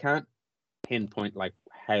 You can't pinpoint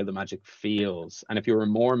how the magic feels, and if you were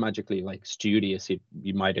more magically studious,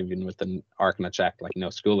 you might have been with an Arcana check,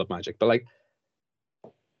 School of Magic, but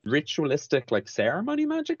ritualistic ceremony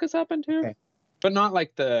magic has happened here. Okay. But not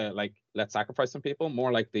the let's sacrifice some people,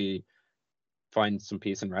 more the find some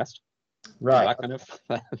peace and rest, right? That kind of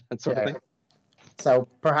that sort of thing. So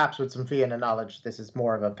perhaps with some Fianna knowledge, this is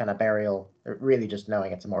more of a kind of burial, really just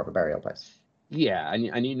knowing it's more of a burial place. Yeah,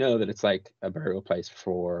 and you know that it's a burial place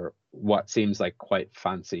for what seems quite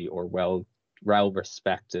fancy or well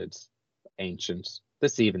respected ancient.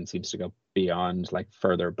 This even seems to go beyond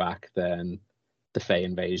further back than the Fey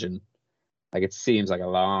invasion. It seems a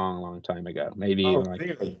long time ago. Maybe even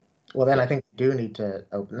really? Well, then I think we do need to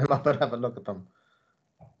open them up and have a look at them.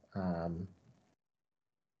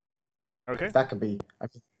 Okay. That could be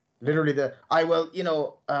literally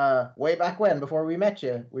way back when, before we met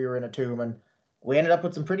you, we were in a tomb and we ended up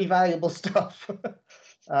with some pretty valuable stuff.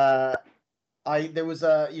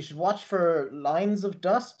 You should watch for lines of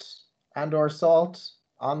dust and or salt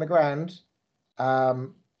on the ground.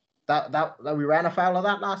 That we ran afoul of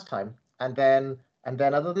that last time, and then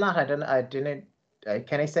other than that, I didn't.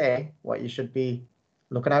 Can I say what you should be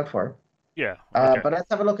looking out for? Yeah. Okay. But let's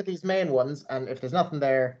have a look at these main ones, and if there's nothing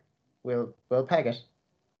there, we'll peg it.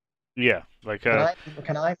 Yeah.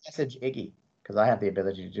 Can I message Iggy, because I have the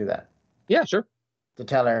ability to do that? Yeah, sure. To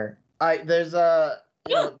tell her there's a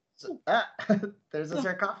there's a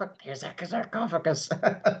sarcophagus. There's a sarcophagus.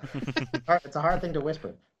 It's a hard thing to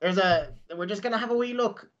whisper. We're just gonna have a wee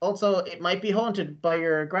look. Also, it might be haunted by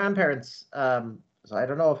your grandparents. So I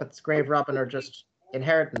don't know if it's grave robbing or just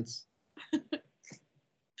inheritance.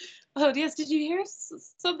 Oh yes, did you hear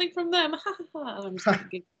something from them? I'm just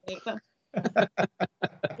thinking about them.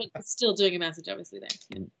 But still doing a message, obviously.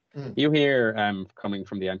 Then you hear coming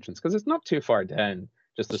from the entrance, because it's not too far down.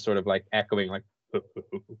 Just a sort of echoing they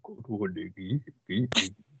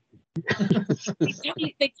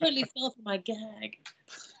totally fell for my gag.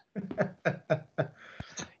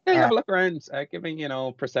 Yeah, have a look around, giving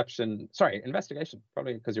investigation,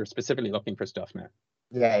 probably because you're specifically looking for stuff now.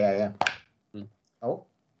 Yeah. Oh,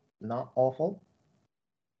 not awful.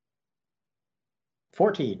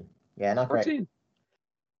 14. Yeah, not 14.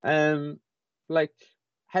 great.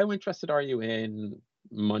 How interested are you in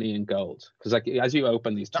money and gold? Because like as you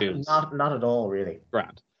open these tombs, not at all, really.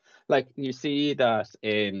 grand. Like you see that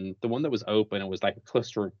in the one that was open, it was like a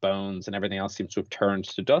cluster of bones, and everything else seems to have turned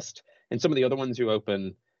to dust. In some of the other ones you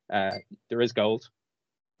open, there is gold.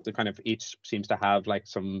 The kind of each seems to have like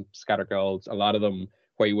some scattered golds. A lot of them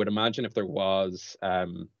where you would imagine if there was a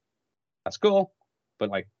skull, but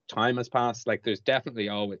like time has passed. Like there's definitely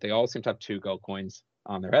they all seem to have 2 gold coins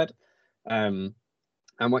on their head. And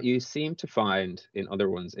what you seem to find in other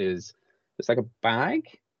ones is it's like a bag.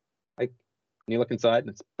 Like when you look inside, and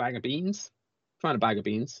it's a bag of beans. Find a bag of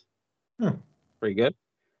beans. Pretty good.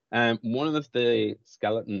 One of the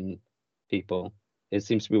skeleton people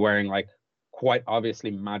seems to be wearing like quite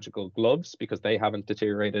obviously magical gloves because they haven't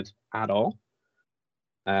deteriorated at all.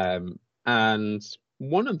 And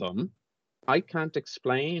one of them, I can't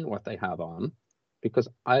explain what they have on because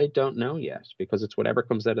I don't know yet, because it's whatever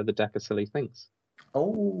comes out of the deck of silly things.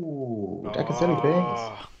 Oh, deck of silly things.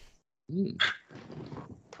 Mm.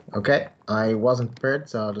 Okay, I wasn't prepared,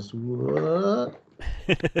 so I'll just...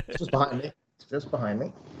 It's just behind me. It's just behind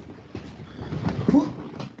me.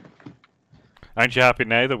 Aren't you happy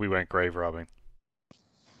now that we went grave robbing?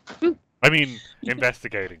 I mean,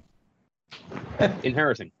 investigating.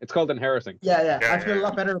 Inheriting. It's called inheriting. Yeah. I feel a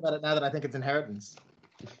lot better about it now that I think it's inheritance.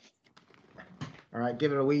 All right,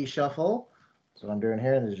 give it a wee shuffle. That's what I'm doing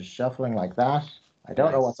here. There's just shuffling like that. I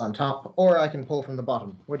don't know what's on top, or I can pull from the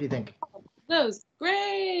bottom. What do you think? Those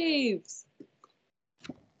graves.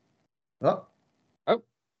 Oh. Oh,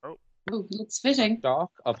 looks fitting.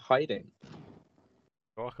 Chalk of hiding.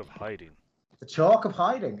 Chalk of hiding. The chalk of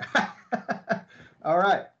hiding. All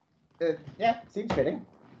right. Yeah, seems fitting.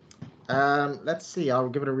 Let's see. I'll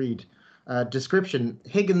give it a read. Description.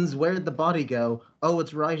 Higgins, where'd the body go? Oh,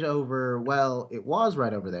 it's right over... Well, it was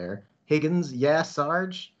right over there. Higgins, yeah,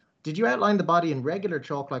 Sarge. Did you outline the body in regular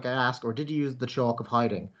chalk like I asked, or did you use the chalk of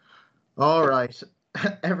hiding? All right.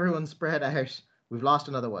 Everyone spread out. We've lost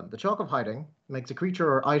another one. The chalk of hiding makes a creature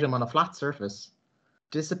or item on a flat surface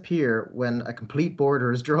disappear when a complete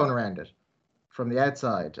border is drawn around it from the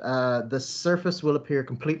outside. The surface will appear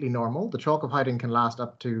completely normal. The chalk of hiding can last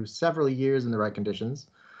up to several years in the right conditions,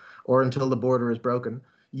 or until the border is broken,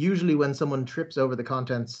 usually when someone trips over the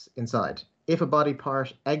contents inside. If a body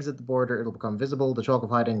part exits the border, it'll become visible. The chalk of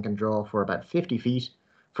hiding can draw for about 50 feet.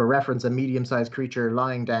 For reference, a medium-sized creature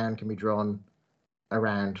lying down can be drawn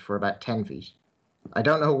around for about 10 feet. I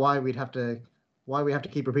don't know why we have to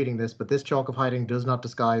keep repeating this, but this chalk of hiding does not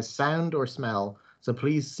disguise sound or smell, so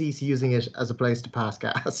please cease using it as a place to pass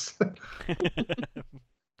gas.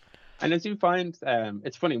 And as you find,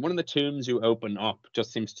 it's funny, one of the tombs you open up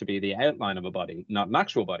just seems to be the outline of a body, not an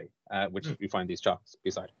actual body, which you find these chalks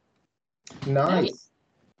beside. Nice.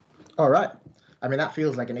 All right. I mean, that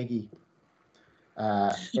feels like an Iggy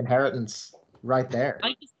inheritance right there.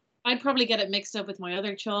 I'd probably get it mixed up with my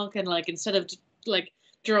other chalk, and like instead of like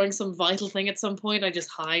drawing some vital thing at some point, I just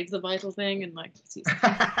hide the vital thing and like.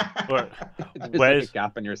 There's like a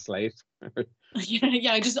gap in your slate.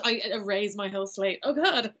 yeah. I erase my whole slate. Oh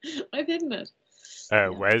God, I've hidden it.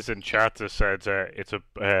 Wes in chat just said it's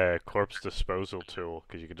a corpse disposal tool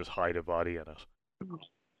because you can just hide a body in it.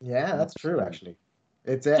 Yeah, that's true. Actually,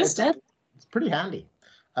 it's pretty handy.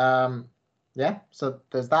 Yeah. So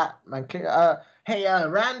there's that. Hey,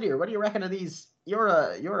 Randy, what do you reckon of these? You're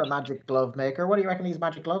a magic glove maker. What do you reckon these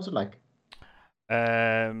magic gloves are like?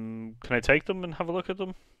 Can I take them and have a look at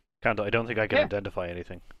them? Can't I? Don't think I can identify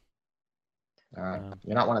anything. All right,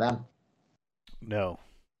 you're not one of them. No.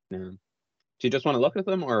 Do you just want to look at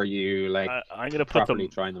them, or are you like I'm gonna put them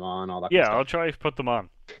trying them on? All that. Yeah, I'll try to put them on.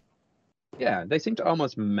 Yeah, they seem to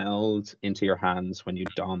almost meld into your hands when you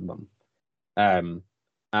don them,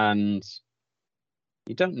 and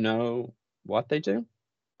you don't know what they do,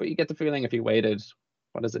 but you get the feeling if you waited,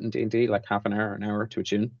 what is it in D&D, like half an hour to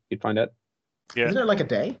attune, you'd find out. Yeah. Isn't it like a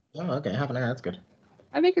day? Oh, okay, half an hour. That's good.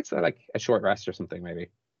 I think it's like a short rest or something, maybe.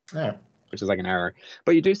 Yeah. Which is like an hour.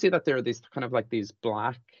 But you do see that there are these kind of like these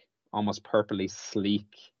black, almost purpley sleek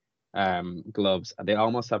gloves. They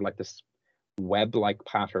almost have like this web-like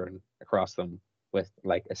pattern across them with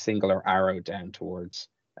like a singular arrow down towards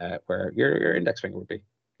where your index finger would be.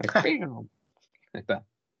 Like, bam, like that.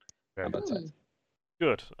 On both sides.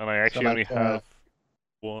 Good. And I actually only have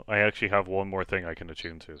one. I actually have one more thing I can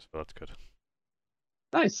attune to, so that's good.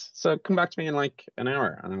 Nice. So come back to me in like an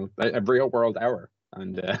hour, and a real world hour,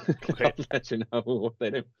 and Okay. I'll let you know what they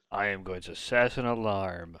do. I am going to set an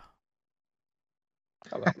alarm.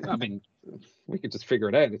 I mean, we could just figure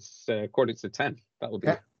it out. It's 9:45. That would be.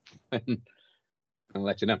 I'll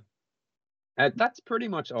let you know. That's pretty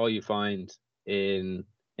much all you find in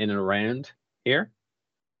and around here.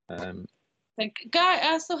 Okay.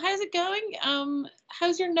 Guy, so how's it going?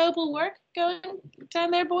 How's your noble work going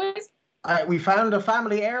down there, boys? We found a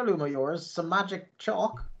family heirloom of yours, some magic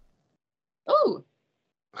chalk. Oh,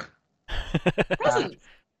 presents.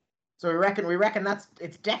 So we reckon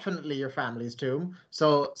it's definitely your family's tomb.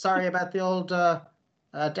 So sorry about the old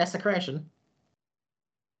desecration.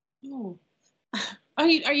 Oh, are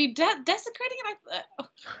you desecrating it?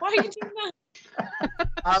 Why are you doing that?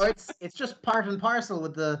 Oh, it's just part and parcel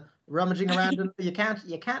with the rummaging around. You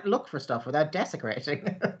can't look for stuff without desecrating.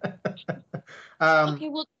 Okay,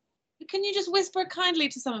 well, can you just whisper kindly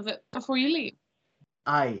to some of it before you leave?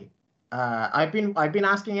 I've been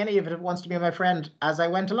asking any of it who wants to be my friend as I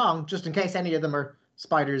went along, just in case any of them are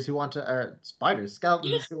skeletons who want to.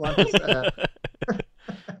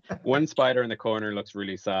 One spider in the corner looks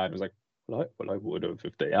really sad. It was like, well, I would have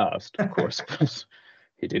if they asked, of course, but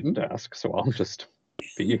he didn't ask, so I'll just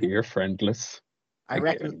be here, friendless. I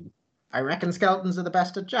reckon skeletons are the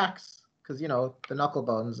best at jacks because the knuckle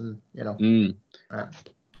bones and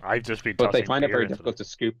I've just been. But they find it very difficult to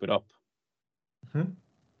scoop it up.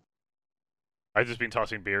 I've just been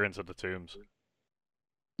tossing beer into the tombs.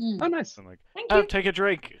 Oh, nice. I'm like, Thank you. Take a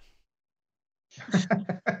drink.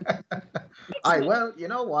 Well, you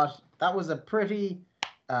know what? That was a pretty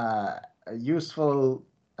useful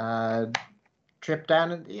trip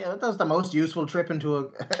down, and that was the most useful trip into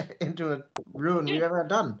a ruin we've ever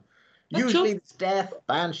done. Usually it's death,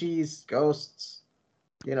 banshees, ghosts.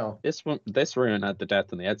 This ruin had the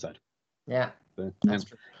death on the outside. Yeah, that's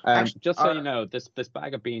true. Just so you know, this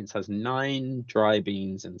bag of beans has 9 dry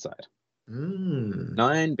beans inside.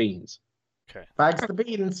 9 beans. Okay. Bags the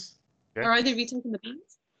beans. Okay. Are either of you taking the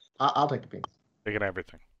beans? I'll take the beans. Taking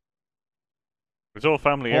everything. It's all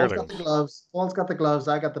family heirlooms. Paul's got the gloves. Paul's got the gloves.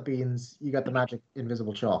 I got the beans. You got the magic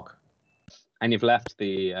invisible chalk. And you've left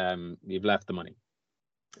the money.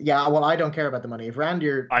 Yeah, well, I don't care about the money. If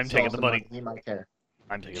Randir, I'm taking the money. He might care.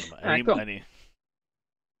 I'm taking the money. Any money.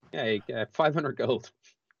 Yeah, you get 500 gold.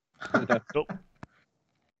 Cool.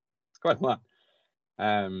 It's quite a lot.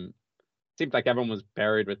 Seemed like everyone was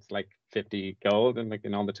buried with like 50 gold and like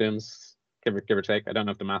in all the tombs, give or take. I don't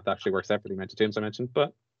know if the math actually works out for the amount of tombs I mentioned,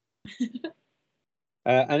 but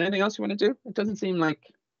and anything else you want to do? It doesn't seem like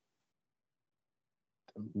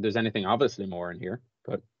there's anything obviously more in here,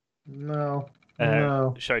 but no.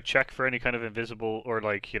 Should I check for any kind of invisible or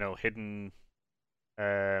like hidden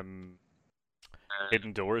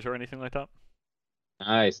doors or anything like that?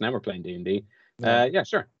 Nice. Now we're playing D&D. Yeah,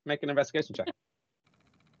 sure. Make an investigation check.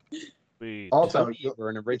 Also, you're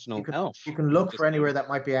an original elf. You can look for anywhere that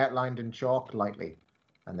might be outlined in chalk lightly,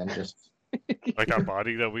 and then just like that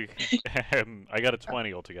body that we. I got a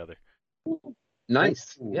 20 altogether.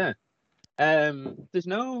 Nice. Ooh. Yeah. There's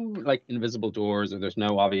no like invisible doors, or there's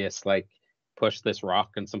no obvious like push this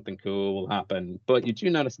rock and something cool will happen. But you do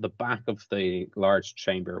notice at the back of the large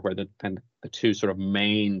chamber where the 2 sort of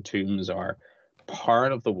main tombs are,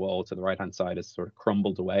 part of the wall to the right hand side is sort of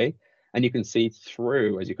crumbled away. And you can see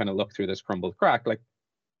through, as you kind of look through this crumbled crack, like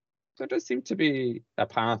there does seem to be a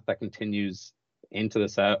path that continues into the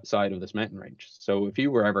side of this mountain range. So if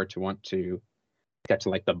you were ever to want to get to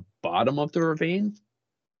like the bottom of the ravine,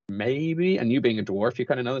 maybe, and you being a dwarf, you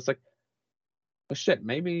kind of know it's like, oh shit,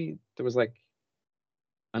 maybe there was like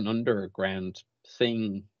an underground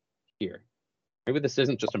thing here. Maybe this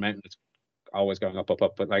isn't just a mountain that's always going up,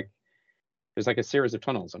 but like there's like a series of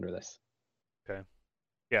tunnels under this. Okay.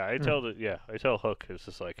 Yeah, I tell Hook, it's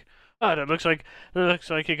just like, that looks like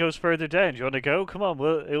it goes further down. Do you want to go? Come on,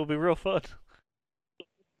 it'll be real fun.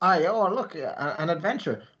 Look, an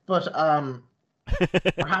adventure. But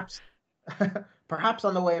perhaps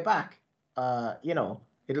on the way back,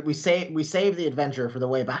 we save the adventure for the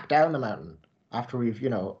way back down the mountain after we've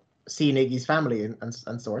seen Iggy's family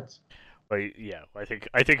and sorts. But yeah, I think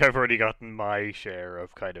I've already gotten my share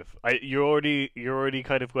of kind of. You already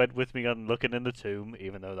kind of went with me on looking in the tomb,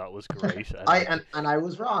 even though that was great. And I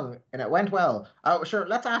was wrong, and it went well. Sure,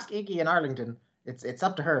 let's ask Iggy in Arlington. It's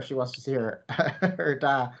up to her if she wants to see her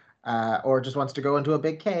dad, or just wants to go into a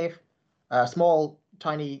big cave, a small,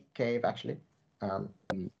 tiny cave actually.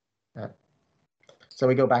 So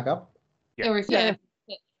we go back up. Yeah.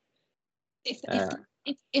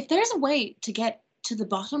 If there's a way to get to the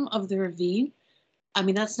bottom of the ravine, I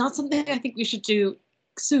mean, that's not something I think we should do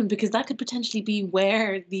soon, because that could potentially be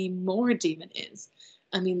where the Moor demon is.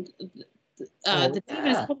 I mean, the demon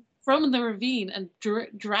is coming from the ravine and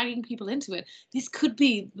dragging people into it. This could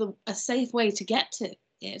be a safe way to get to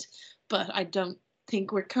it, but I don't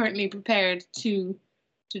think we're currently prepared to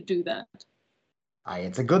do that.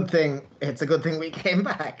 It's a good thing. It's a good thing we came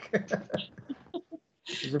back.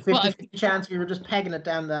 There's a 50-50 chance we were just pegging it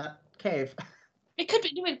down that cave. It could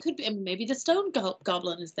be. No, it could be. Maybe the stone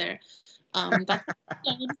goblin is there. That's like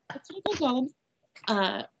a golem.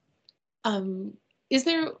 Is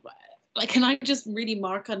there? Like, can I just really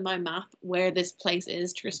mark on my map where this place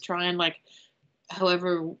is? Just try and like,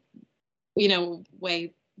 however,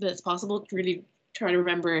 way that's possible. To really try to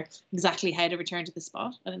remember exactly how to return to the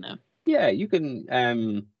spot. I don't know. Yeah, you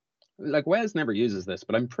can. Like Wes never uses this,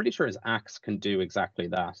 but I'm pretty sure his axe can do exactly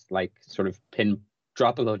that. Like sort of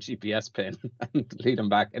drop a little GPS pin and lead him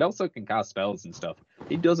back. It also can cast spells and stuff.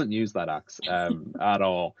 He doesn't use that axe at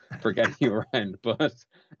all for getting you around. But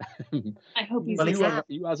I hope he's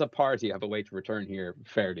you as a party have a way to return here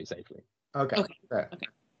fairly safely. Okay. Okay.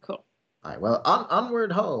 Cool. All right. Well,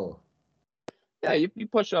 onward ho. Yeah, you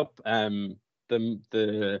push up. That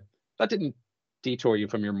didn't detour you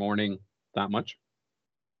from your morning that much.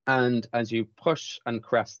 And as you push and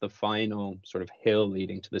crest the final sort of hill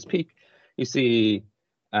leading to this peak, you see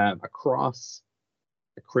across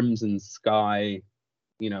the crimson sky,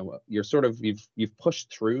 you're sort of you've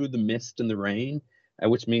pushed through the mist and the rain,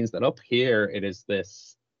 which means that up here it is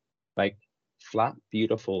this like flat,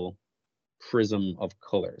 beautiful prism of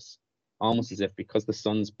colors, almost as if because the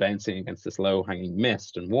sun's bouncing against this low-hanging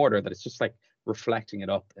mist and water, that it's just like reflecting it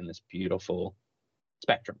up in this beautiful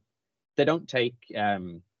spectrum. They don't take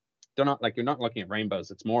they're not like, you're not looking at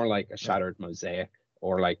rainbows. It's more like a shattered mosaic,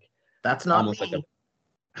 or like that's not almost me.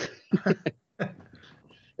 Like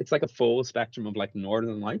it's like a full spectrum of like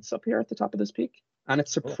northern lights up here at the top of this peak, and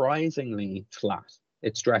it's surprisingly flat.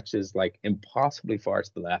 It stretches like impossibly far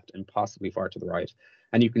to the left, impossibly far to the right,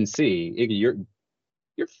 and you can see Iggy,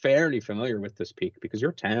 you're fairly familiar with this peak because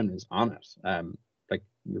your town is on it. Like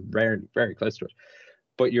you're very, very close to it,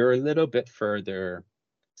 but you're a little bit further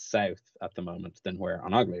south at the moment than where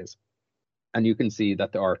Onogly is, and you can see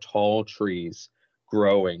that there are tall trees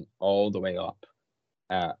growing all the way up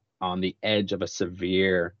on the edge of a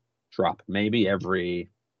severe drop. Maybe every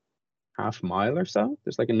half mile or so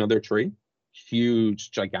there's like another tree,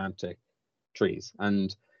 huge gigantic trees.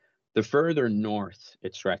 And the further north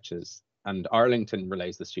it stretches, and Arlington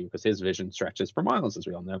relays this to you because his vision stretches for miles, as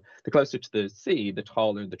we all know, the closer to the sea the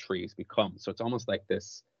taller the trees become. So it's almost like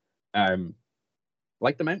this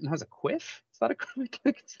like the mountain has a quiff. Is that a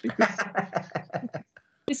correct?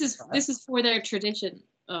 This is for their tradition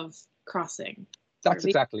of crossing. That's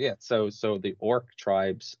exactly it. So the orc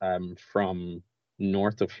tribes from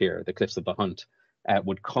north of here, the Cliffs of the Hunt,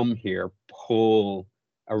 would come here, pull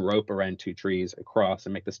a rope around two trees across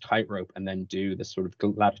and make this tightrope, and then do this sort of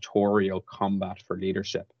gladiatorial combat for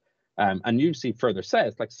leadership. And you see further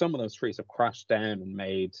south, like some of those trees have crashed down and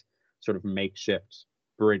made sort of makeshift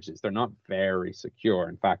bridges. They're not very secure.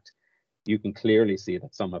 In fact, you can clearly see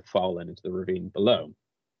that some have fallen into the ravine below.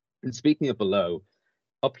 And speaking of below,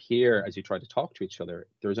 up here, as you try to talk to each other,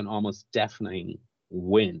 there's an almost deafening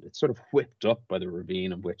wind. It's sort of whipped up by the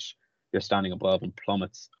ravine of which you're standing above and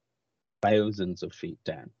plummets thousands of feet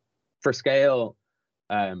down. For scale,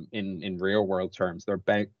 in real world terms, they're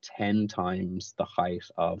about 10 times the height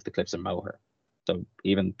of the cliffs of Moher. So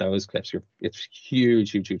even those cliffs, it's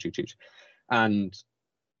huge, huge, huge, huge, huge. And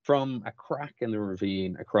from a crack in the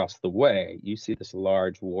ravine across the way, you see this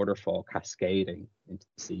large waterfall cascading into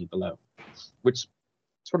the sea below, which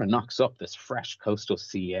sort of knocks up this fresh coastal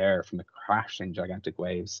sea air from the crashing gigantic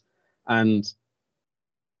waves. And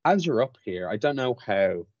as you're up here, I don't know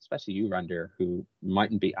how, especially you, Randir, who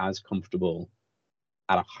mightn't be as comfortable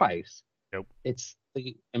at a height. Nope. It's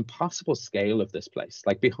the impossible scale of this place.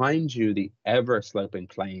 Like behind you, the ever sloping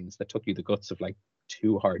plains that took you the guts of like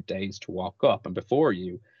 2 hard days to walk up, and before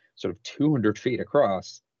you, sort of 200 feet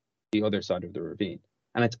across the other side of the ravine.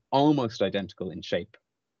 And it's almost identical in shape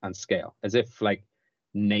and scale, as if like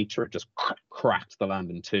nature just cracked the land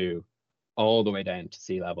in two all the way down to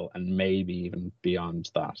sea level, and maybe even beyond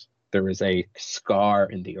that. There is a scar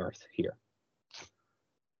in the earth here.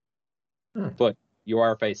 But you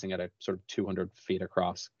are facing at a sort of 200 feet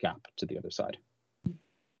across gap to the other side.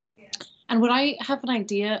 And would I have an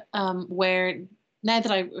idea where, now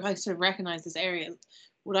that I sort of recognize this area,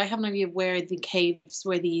 would I have an idea of where the caves,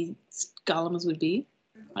 where the golems would be?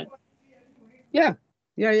 Like... Yeah.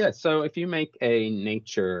 So if you make a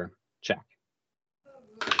nature check.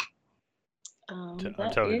 I'm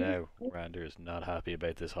telling you now, Randir is not happy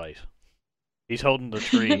about this height. He's holding the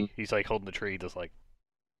tree. He's like holding the tree, just like.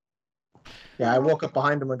 Yeah, I walk up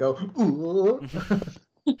behind him and go, ooh.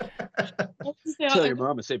 Tell your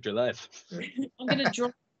mom I saved your life. I'm gonna draw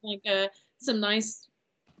like some nice,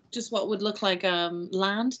 just what would look like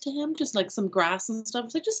land to him, just like some grass and stuff.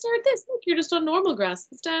 It's like, just stare at this. Look, you're just on normal grass.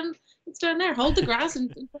 It's down there. Hold the grass and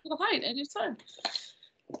look at the height, and it's fine.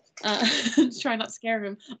 Try not to scare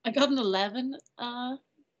him. I got an 11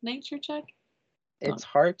 nature check. It's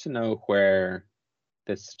hard to know where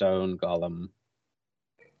this stone golem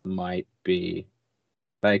might be.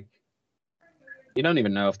 Like, you don't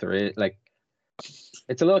even know if there is, like,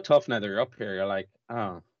 it's a little tough now that you're up here. You're like,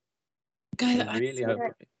 oh, Guy, I really hope.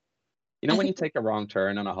 You know when you take a wrong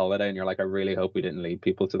turn on a holiday and you're like, I really hope we didn't lead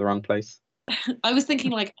people to the wrong place? I was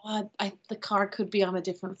thinking like, the car could be on a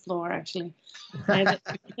different floor actually. I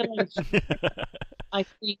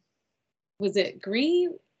think, was it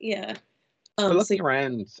green? Yeah. But looking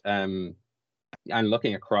around and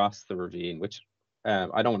looking across the ravine, which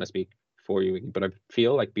I don't want to speak for you, but I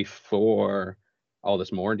feel like before all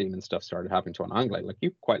this more demon stuff started happening to Anglais, like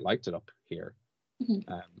you quite liked it up here.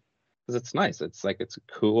 Because it's nice. It's like it's a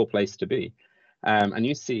cool place to be. And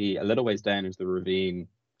you see a little ways down is the ravine,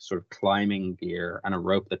 sort of climbing gear and a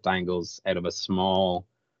rope that dangles out of a small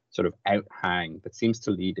sort of outhang that seems to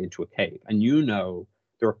lead into a cave. And you know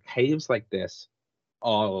there are caves like this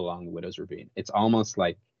all along Widow's Ravine. It's almost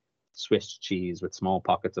like Swiss cheese with small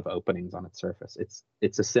pockets of openings on its surface.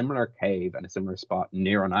 It's a similar cave and a similar spot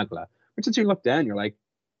near Onagla, which as you look down, you're like,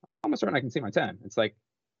 almost certain I can see my town. It's like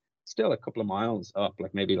still a couple of miles up,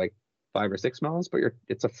 like maybe like 5 or 6 miles, but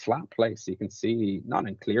it's a flat place. So you can see, not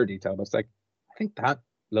in clear detail, but it's like, I think that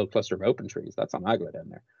little cluster of open trees, that's Onagla down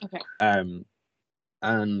there. Okay.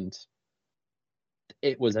 And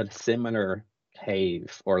it was a similar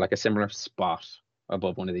cave or like a similar spot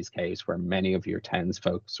above one of these caves where many of your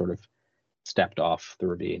townsfolk sort of stepped off the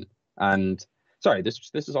ravine. And sorry, this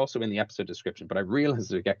is also in the episode description, but I realized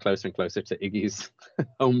as we get closer and closer to Iggy's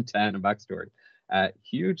hometown and backstory,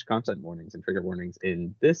 huge content warnings and trigger warnings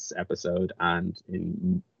in this episode and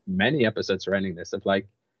in many episodes surrounding this of like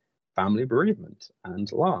family bereavement and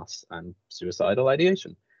loss and suicidal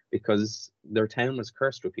ideation, because their town was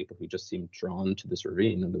cursed with people who just seemed drawn to this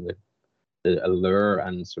ravine under the allure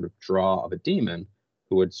and sort of draw of a demon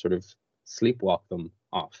who would sort of sleepwalk them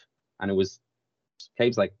off. And it was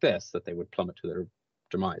caves like this that they would plummet to their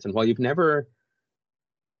demise. And while you've never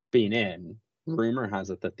been in, rumor has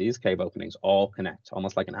it that these cave openings all connect,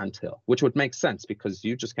 almost like an anthill, which would make sense because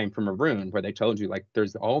you just came from a rune where they told you like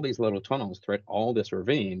there's all these little tunnels throughout all this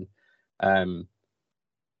ravine,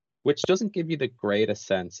 which doesn't give you the greatest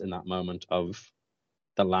sense in that moment of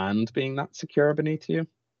the land being that secure beneath you.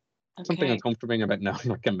 Okay. Something uncomfortable about knowing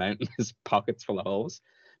like a mountain is pockets full of holes.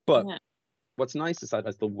 But what's nice is that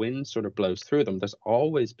as the wind sort of blows through them, there's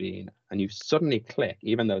always been, and you suddenly click,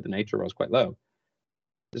 even though the nature was quite low,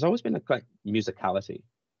 there's always been a like musicality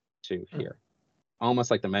to here. Almost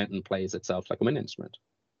like the mountain plays itself like a wind instrument.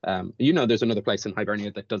 You know, there's another place in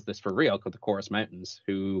Hibernia that does this for real called the Chorus Mountains,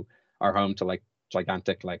 who are home to like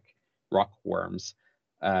gigantic like rock worms.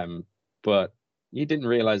 But you didn't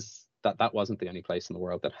realize that that wasn't the only place in the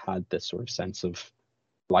world that had this sort of sense of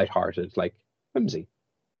lighthearted, like whimsy.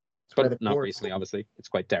 But not recently, obviously. It's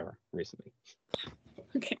quite dour recently.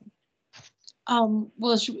 Okay.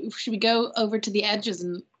 Well, should we go over to the edges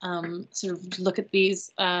and sort of look at these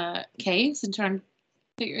caves and try and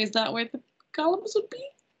figure, is that where the golems would be?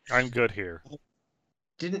 I'm good here.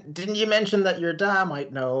 Didn't you mention that your dad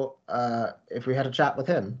might know if we had a chat with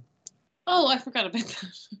him? Oh, I forgot about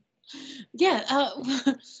that. Yeah,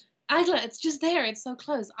 Agla, it's just there. It's so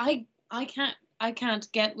close. I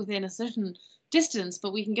can't get within a certain distance,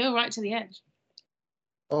 but we can go right to the edge.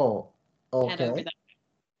 Oh, okay. Head over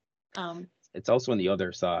that. It's also on the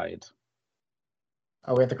other side.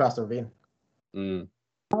 Oh, we have to cross the ravine.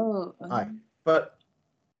 Oh. Aye. But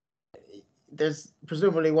there's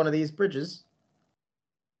presumably one of these bridges.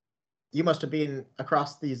 You must have been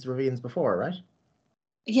across these ravines before, right?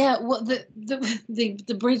 Yeah, well,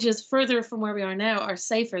 the bridges further from where we are now are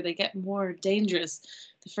safer. They get more dangerous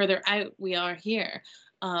the further out we are here.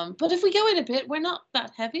 But if we go in a bit, we're not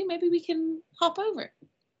that heavy. Maybe we can hop over.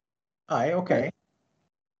 Aye, okay.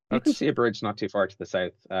 You can see a bridge not too far to the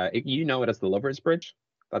south. You know it as the Lover's Bridge.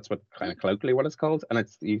 That's what kind of colloquially what it's called. And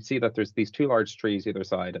you see that there's these two large trees either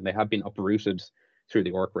side, and they have been uprooted through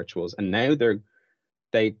the orc rituals. And now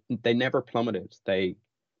they never plummeted.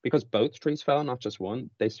 Because both trees fell, not just one,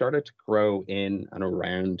 they started to grow in and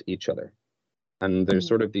around each other. And there's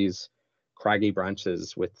sort of these craggy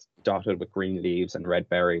branches dotted with green leaves and red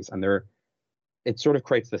berries. And it sort of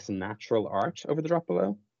creates this natural arch over the drop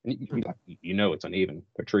below. And you know it's uneven,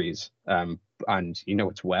 they're trees. And you know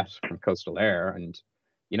it's wet from coastal air. And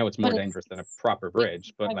you know it's more dangerous than a proper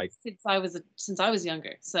bridge. But like since I was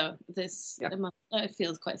younger. So it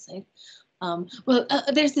feels quite safe. Well,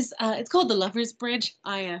 there's this. It's called the Lover's Bridge.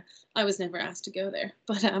 I was never asked to go there,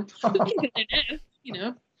 but we can go there now. You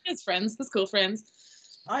know, as friends, as cool friends.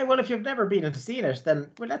 Well, if you've never been and seen it, then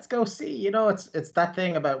well, let's go see. You know, it's that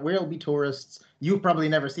thing about we'll be tourists. You've probably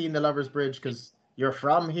never seen the Lovers Bridge because you're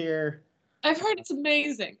from here. I've heard it's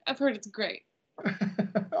amazing. I've heard it's great.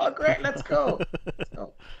 Oh, great! Let's go. Let's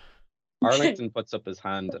go. Arlington puts up his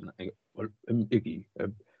hand and I go, well, Iggy,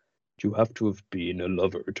 you have to have been a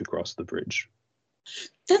lover to cross the bridge.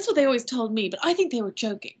 That's what they always told me, but I think they were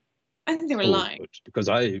joking. I think they were lying. But because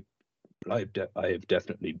I have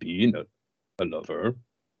definitely been a lover.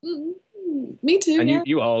 Mm-hmm. Me too. And yeah.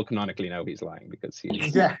 you all canonically know he's lying because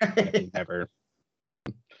he's never.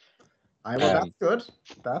 Well, that's good.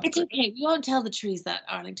 It's okay. We won't tell the trees that,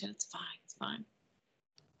 Arlington. It's fine. It's fine.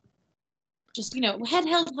 Just, head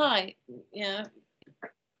held high. Yeah.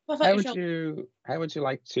 How would you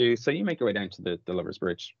like to? So you make your way down to the Lovers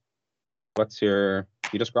Bridge. What's you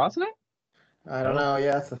just crossing it? I don't know.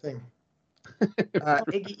 Yeah, that's the thing.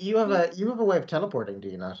 Iggy, you have a way of teleporting, do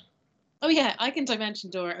you not? Oh yeah, I can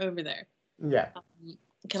dimension door over there. Yeah.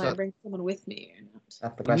 Can I bring someone with me or not?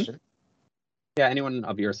 That's the question. Yeah, anyone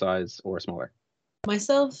of your size or smaller.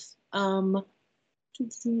 Myself. Oh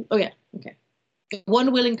yeah. Okay.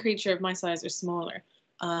 One willing creature of my size or smaller.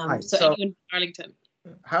 So anyone Arlington.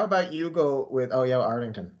 How about you go with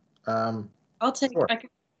Arlington? I'll take. Sure.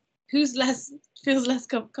 Who's feels less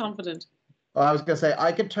confident? Oh, I was gonna say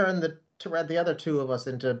I could turn the other two of us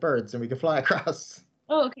into birds and we could fly across.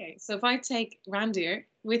 Oh, okay. So if I take Randir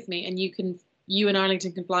with me and you and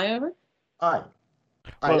Arlington can fly over? Aye.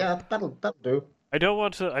 Yeah, that'll do. I don't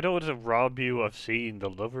want to rob you of seeing the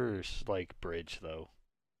Lovers bridge though.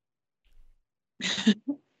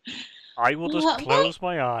 I will just close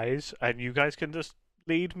my eyes and you guys can just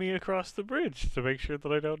lead me across the bridge to make sure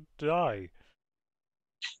that I don't die.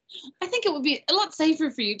 I think it would be a lot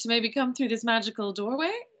safer for you to maybe come through this magical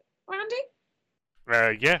doorway, Randy.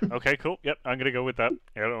 Yeah. Okay. Cool. Yep. I'm gonna go with that.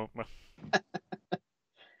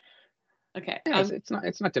 Okay. Yeah,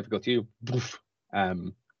 it's not difficult. You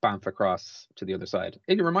bamf across to the other side.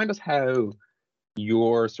 Iggy, remind us how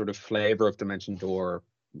your sort of flavor of Dimension Door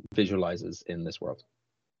visualizes in this world.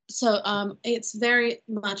 So it's very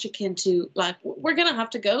much akin to we're gonna have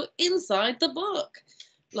to go inside the book.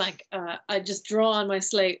 I just draw on my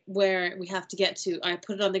slate where we have to get to. I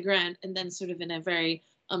put it on the ground and then sort of in a very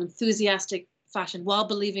enthusiastic fashion, while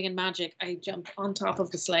believing in magic, I jump on top of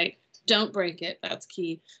the slate. Don't break it. That's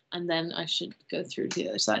key. And then I should go through to the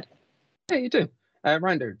other side. Yeah, you do.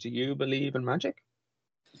 Rynder, do you believe in magic?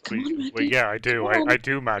 Come on, Randy. Well, yeah, I do. I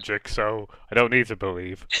do magic, so I don't need to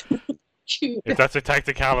believe. If that's a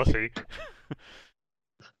technicality.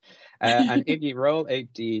 And Iggy, roll a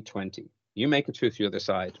d20. You make it to the other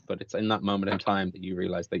side, but it's in that moment in time that you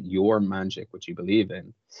realize that your magic, which you believe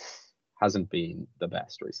in, hasn't been the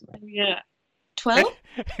best recently. Yeah. 12?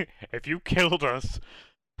 If you killed us.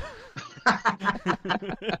 Yeah,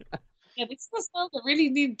 this is the spell that really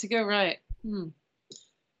need to go right.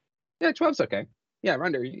 Yeah, 12's okay. Yeah,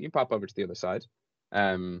 Rynder, you pop over to the other side.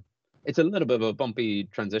 It's a little bit of a bumpy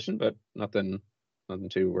transition, but nothing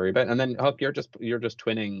to worry about. And then Huck, you're just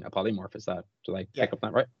twinning a polymorph, is that to pick up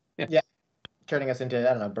that, right? Yeah. Turning us into, I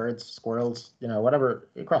don't know, birds, squirrels, whatever,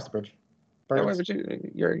 across the bridge. Birds. Why would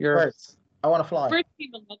you're birds. I want to fly. Birds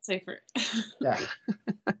seem a lot safer. Yeah.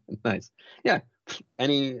 Nice. Yeah.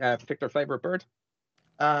 Any particular flavor of bird?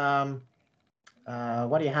 What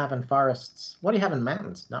do you have in forests? What do you have in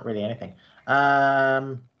mountains? Not really anything.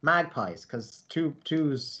 Magpies, because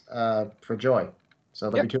two's for joy. So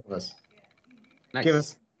there'll be two of us. Nice. Give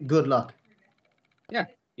us good luck. Yeah.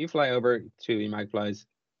 You fly over to the magpies,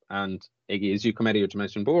 and Iggy, as you come out of your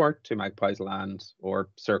dimension board, two magpies land or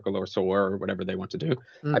circle or soar or whatever they want to do.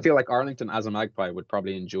 I feel like Arlington as a magpie would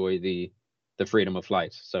probably enjoy the freedom of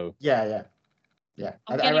flight. So yeah.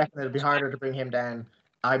 I reckon it'd be harder to bring him down.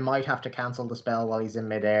 I might have to cancel the spell while he's in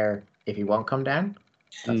midair if he won't come down.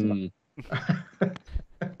 I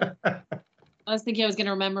was thinking I was going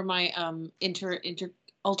to remember my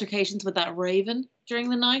altercations with that raven during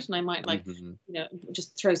the night, and I might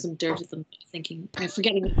just throw some dirt at them, thinking,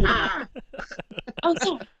 forgetting. Oh,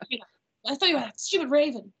 sorry. I thought you had a stupid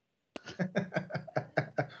raven.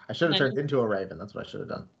 I should have turned into a raven. That's what I should have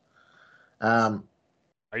done.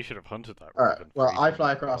 I should have hunted that raven. All right. Well, I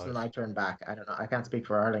fly across and I turn back. I don't know. I can't speak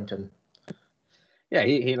for Arlington. Yeah,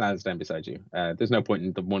 he lands down beside you. There's no point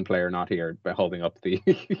in the one player not here by holding up the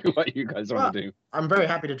what you guys want to do. I'm very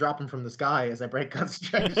happy to drop him from the sky as I break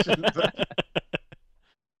concentration.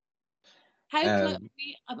 How close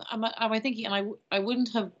am I thinking? And I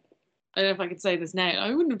wouldn't have. I don't know if I could say this now.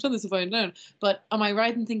 I wouldn't have done this if I had known. But am I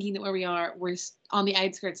right in thinking that where we are, we're on the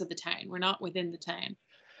outskirts of the town? We're not within the town.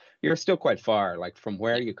 you're still quite far, like from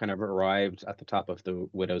where you kind of arrived at the top of the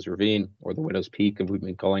Widow's Ravine, or the Widow's Peak, as we've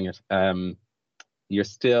been calling it. You're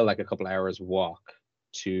still like a couple hours walk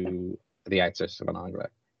to the outskirts of Anagla.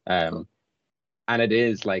 Cool. And it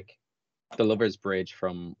is like the Lover's Bridge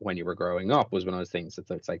from when you were growing up was one of those things.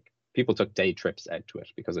 It's like people took day trips out to it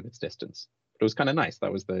because of its distance. But it was kind of nice.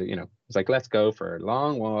 That was it's like, let's go for a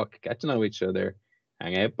long walk, get to know each other,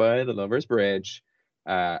 hang out by the Lover's Bridge.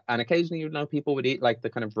 And occasionally, people would eat like the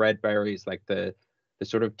kind of red berries, like the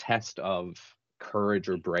sort of test of courage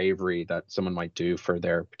or bravery that someone might do for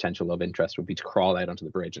their potential love interest would be to crawl out onto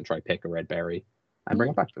the bridge and try pick a red berry and bring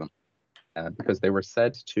it back to them, because they were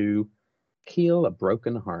said to heal a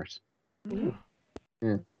broken heart. Ooh.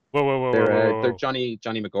 Yeah. Whoa. They're Johnny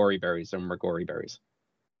McGorry berries and McGorry berries.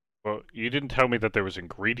 Well, you didn't tell me that there was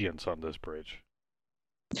ingredients on this bridge.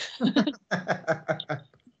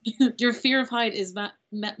 Your fear of height is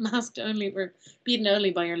masked only, or beaten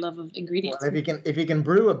only by your love of ingredients. Well, if you can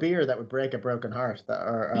brew a beer that would break a broken heart,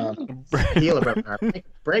 or heal a broken heart,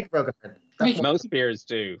 break a broken heart. Most beers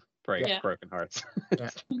do break Yeah. broken hearts. Yeah.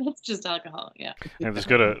 That's just alcohol, yeah.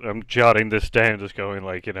 I'm jotting this down, just going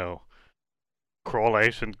like, crawl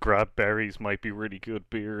out and grab berries might be really good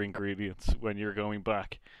beer ingredients when you're going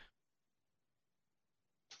back.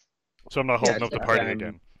 So I'm not holding up the party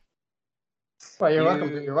again. Well,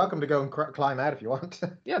 you're welcome to go and climb out if you want.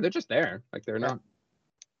 Yeah, they're just there. Like, they're not.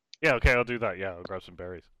 Yeah, okay, I'll do that. Yeah, I'll grab some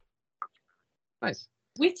berries. Nice.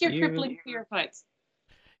 With your crippling fear of heights.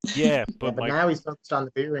 Yeah, but now he's focused on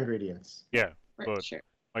the beer ingredients. Yeah, Right, but sure.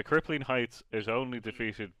 my crippling heights is only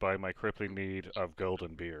defeated by my crippling need of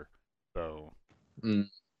golden beer. So.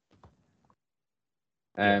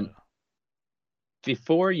 Yeah.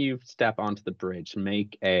 Before you step onto the bridge,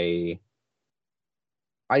 make a.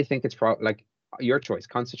 I think it's probably like your choice,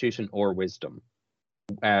 Constitution or Wisdom.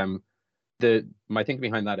 My thinking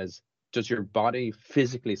behind that is, does your body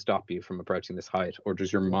physically stop you from approaching this height, or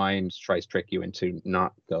does your mind try to trick you into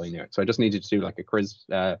not going there? So I just need you to do like a quiz,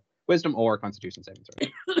 Wisdom or Constitution saving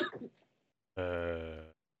throw.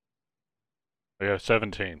 Yeah,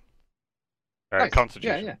 17. Nice.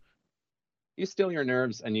 Constitution. Yeah. You still your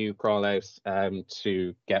nerves and you crawl out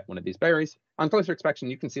to get one of these berries. On closer inspection,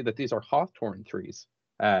 you can see that these are hawthorn trees.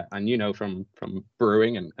 And from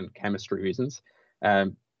brewing and chemistry reasons,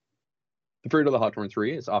 the fruit of the hawthorn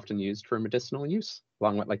tree is often used for medicinal use,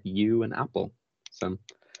 along with like yew and apple. So,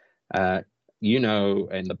 in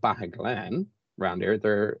the Baha Glen around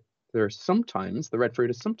here, there's sometimes the red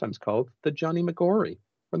fruit is sometimes called the Johnny McGorry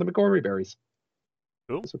or the McGorry berries.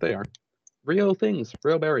 Cool. That's what they are. Real things,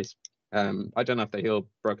 real berries. I don't know if they heal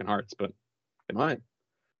broken hearts, but they might.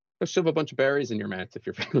 Just shove a bunch of berries in your mouth if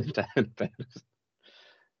you're feeling down about it.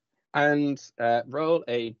 And roll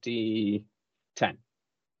a d10.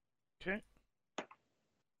 Okay.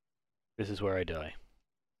 This is where I die.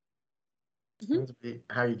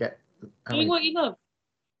 How you get. Doing what you love.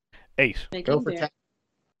 8. Go for 10.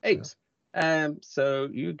 8. So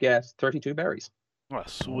you get 32 berries. Oh,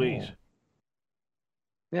 sweet.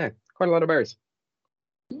 Yeah, quite a lot of berries.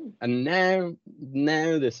 Mm. And now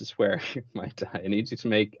this is where you might die. I need you to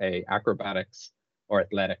make a acrobatics or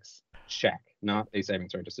athletics check, not a saving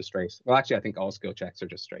throw, just a straight. Well, actually, I think all skill checks are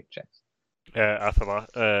just straight checks.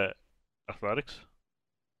 Athletics?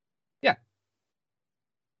 Yeah.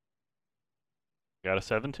 Got a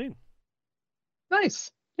 17. Nice.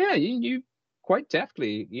 Yeah, you quite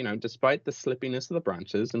deftly, despite the slippiness of the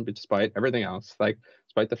branches and despite everything else, like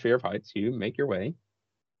despite the fear of heights, you make your way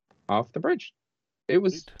off the bridge. It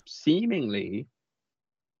was seemingly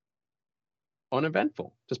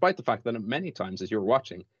uneventful, despite the fact that many times as you were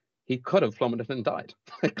watching, he could have plummeted and died.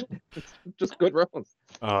 Just good rolls.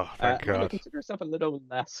 Oh, thank God. Consider yourself a little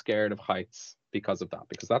less scared of heights because of that,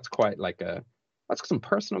 because that's quite that's some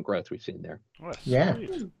personal growth we've seen there. Oh, Yeah.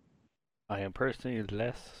 sweet. I am personally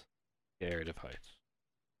less scared of heights.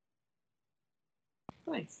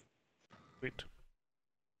 Nice. Sweet.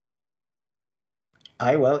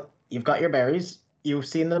 Well, you've got your berries. You've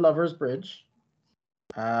seen the Lover's Bridge.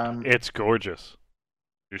 It's gorgeous.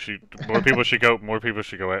 More people should go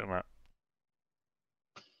out on that.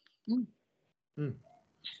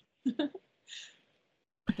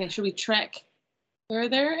 Okay, should we trek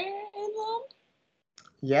further inland?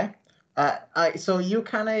 Yeah. So you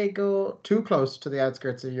kind go too close to the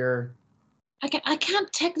outskirts of your. I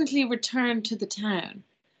can't technically return to the town,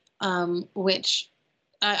 which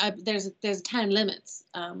there's town limits,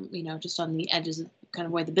 just on the edges of kind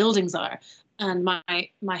of where the buildings are, and my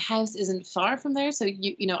house isn't far from there, so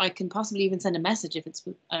I can possibly even send a message if it's,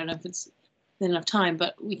 I don't know if it's enough time,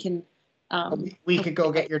 but we can. We could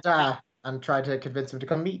go get your dad and try to convince him to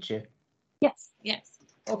come meet you. Yes.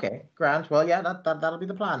 Okay, Grant. Well, yeah, that'll be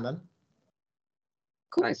the plan then.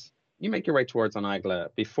 Cool. Nice. You make your way towards Onagla.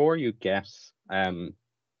 Before you get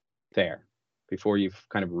there, before you've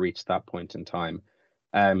kind of reached that point in time,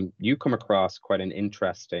 you come across quite an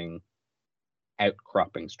interesting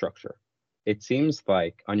outcropping structure. It seems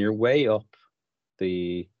like on your way up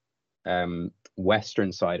the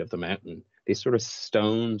western side of the mountain, these sort of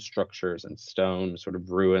stone structures and stone sort of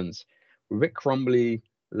ruins, a bit crumbly,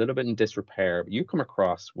 a little bit in disrepair, but you come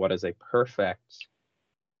across what is a perfect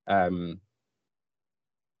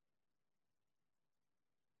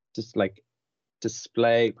just like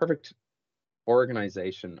perfect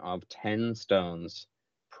organization of 10 stones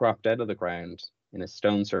propped out of the ground in a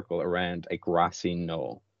stone circle around a grassy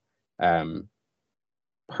knoll,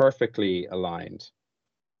 perfectly aligned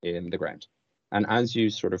in the ground. And as you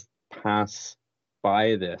sort of pass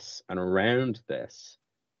by this and around this,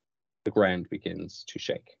 the ground begins to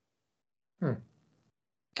shake. And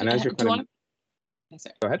as you're kind of...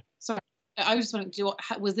 Go ahead. Sorry, I was just wondering,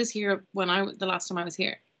 was this here when the last time I was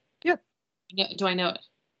here? Yeah. Do I know it?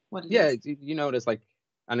 What it is? Yeah, you know it as like,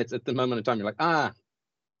 and it's at the moment in time you're like,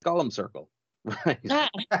 Gollum circle, right?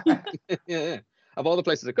 Yeah. Of all the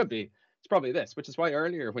places it could be, it's probably this, which is why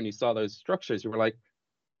earlier when you saw those structures, you were like,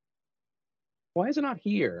 why is it not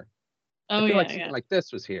here? Oh, I feel like something like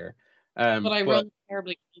this was here. But I rolled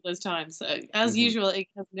terribly all those times. So, as usual, it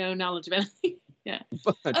has no knowledge of anything. Yeah.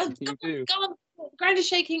 But you do. Gollum, the ground is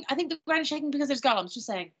shaking. I think the ground is shaking because there's golems. Just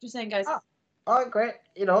saying, guys. Oh, great.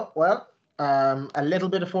 Well, a little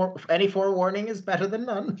bit of any forewarning is better than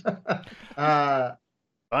none.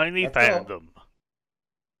 Finally found them.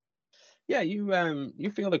 Yeah,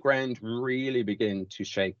 you feel the ground really begin to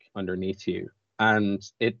shake underneath you, and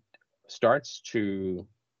it starts to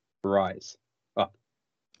rise up.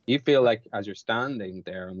 You feel like as you're standing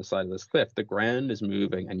there on the side of this cliff, the ground is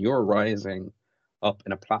moving and you're rising up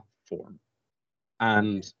in a platform.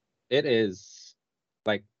 And it is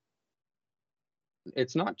like,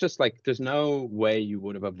 it's not just like, there's no way you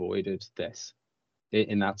would have avoided this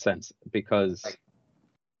in that sense, because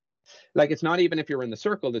like, it's not even if you're in the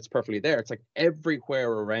circle that's perfectly there. It's like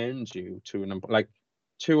everywhere around you like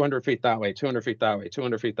 200 feet that way, 200 feet that way,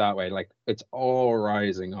 200 feet that way. Like it's all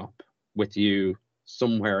rising up with you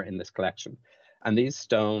somewhere in this collection. And these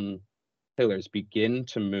stone pillars begin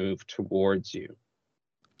to move towards you.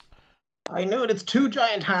 I know it. It's two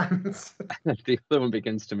giant hands. The other one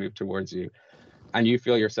begins to move towards you. And you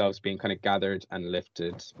feel yourselves being kind of gathered and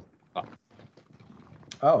lifted up.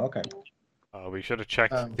 Oh, okay. We should have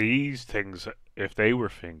checked these things if they were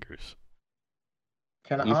fingers.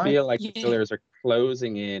 You feel like the pillars are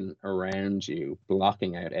closing in around you,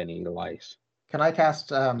 blocking out any light. Can I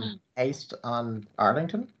cast haste on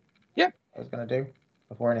Arlington? Yeah. I was going to do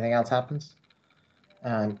before anything else happens.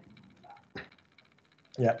 Yeah,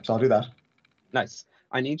 so I'll do that. Nice.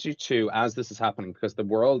 I need you to, as this is happening, because the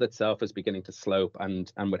world itself is beginning to slope,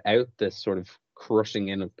 and without this sort of crushing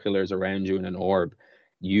in of pillars around you in an orb,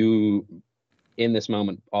 you, in this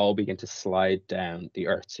moment, all begin to slide down the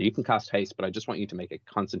earth. So you can cast haste, but I just want you to make a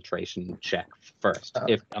concentration check first.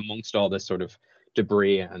 If amongst all this sort of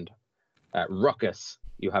debris and ruckus,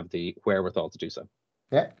 you have the wherewithal to do so.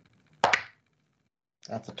 Yeah.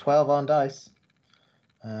 That's a 12 on dice.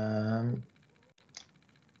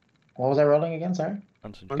 What was I rolling again? Sorry.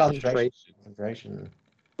 Concentration.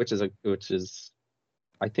 Which is,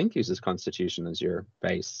 I think, uses Constitution as your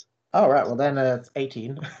base. Oh right. Well then it's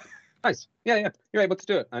 18. Nice. Yeah. You're able to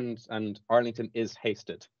do it, and Arlington is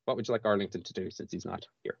hasted. What would you like Arlington to do since he's not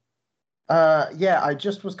here? Yeah, I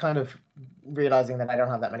just was kind of realizing that I don't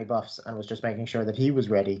have that many buffs and was just making sure that he was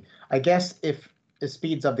ready. I guess if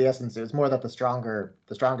speed's of the essence, it was more that the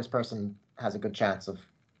strongest person has a good chance of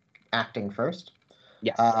acting first.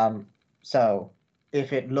 Yeah. So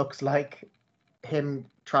if it looks like him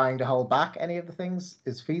trying to hold back any of the things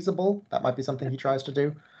is feasible, that might be something he tries to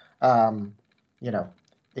do.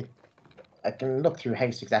 I can look through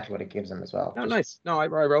haste exactly what it gives him as well. Oh, nice. No, I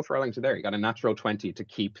rolled for Arlington there. You got a natural 20 to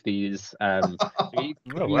keep these. He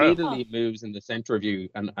immediately moves in the center of you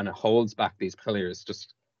and holds back these pillars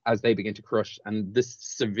just as they begin to crush. And this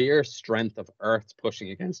severe strength of earth pushing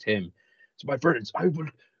against him. So, my friends,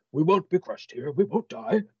 we won't be crushed here. We won't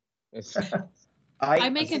die. I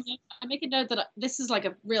make a note that this is like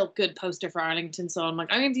a real good poster for Arlington, so I'm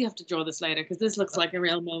like, I maybe have to draw this later because this looks like a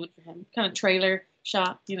real moment for him. Kind of trailer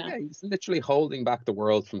shot, Yeah, he's literally holding back the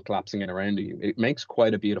world from collapsing in around you. It makes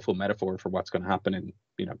quite a beautiful metaphor for what's going to happen in,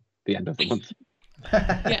 the end of the month.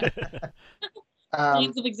 Yeah.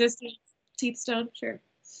 Needs of existence, teeth stone, sure.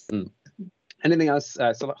 Anything else?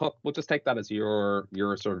 So Huck, we'll just take that as your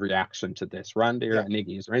sort of reaction to this. Randy or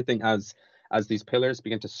Niggy, is there anything as as these pillars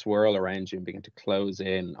begin to swirl around you and begin to close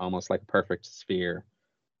in almost like a perfect sphere.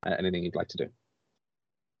 Anything you'd like to do?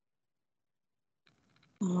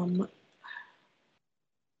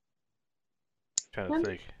 Trying to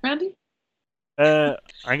think. Randy? I'm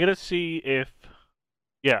gonna see if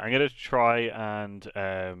I'm gonna try and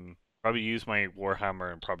probably use my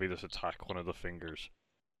warhammer and probably just attack one of the fingers.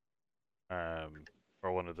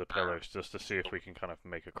 Or one of the pillars, just to see if we can kind of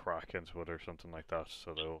make a crack into it or something like that,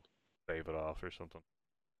 so they'll save it off or something.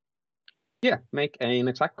 Yeah, make an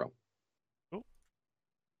attack roll. Cool.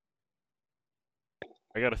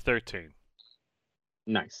 I got a 13.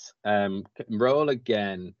 Nice. Roll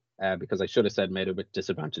again, because I should have said made it with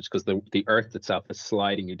disadvantage, because the earth itself is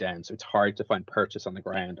sliding you down, so it's hard to find purchase on the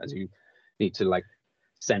ground as you need to like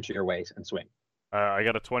center your weight and swing. I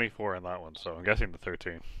got a 24 on that one, so I'm guessing the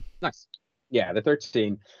 13. Nice. Yeah, the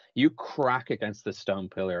 13, you crack against the stone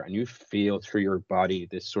pillar and you feel through your body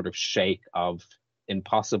this sort of shake of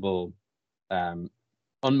impossible,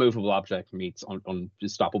 unmovable object meets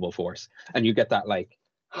unstoppable force. And you get that like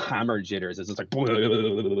hammer jitters. It's just like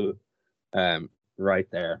right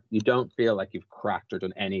there. You don't feel like you've cracked or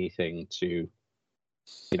done anything to,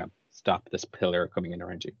 stop this pillar coming in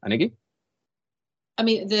around you. Anigi? I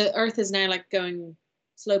mean, the earth is now like going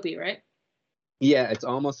slopey, right? Yeah, it's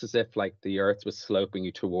almost as if like the earth was sloping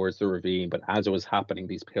you towards the ravine, but as it was happening,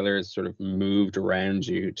 these pillars sort of moved around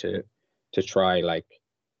you to try like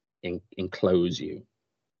enclose you.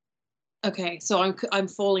 Okay, so I'm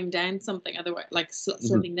falling down something otherwise, like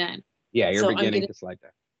slipping down. Yeah, you're So beginning to slide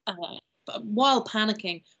down. But while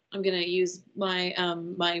panicking, I'm gonna use my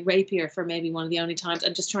my rapier for maybe one of the only times,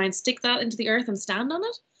 and just try and stick that into the earth and stand on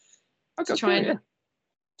it. Okay, to try and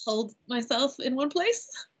hold myself in one place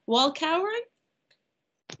while cowering.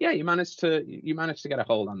 Yeah, you managed to get a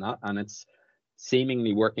hold on that, and it's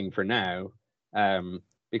seemingly working for now,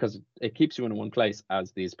 because it keeps you in one place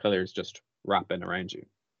as these pillars just wrap in around you.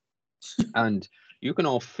 And you can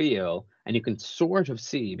all feel, and you can sort of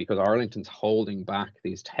see, because Arlington's holding back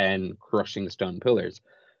these 10 crushing stone pillars,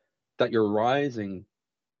 that you're rising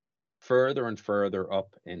further and further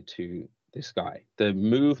up into the sky. The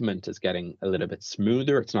movement is getting a little bit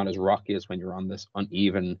smoother. It's not as rocky as when you're on this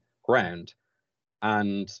uneven ground.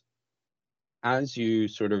 And as you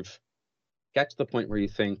sort of get to the point where you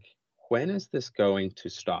think, when is this going to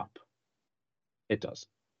stop? It does.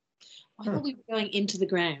 I thought we were going into the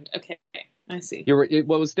ground. Okay, I see. Well, it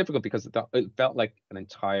was difficult because it felt like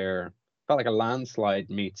a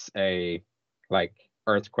landslide meets a like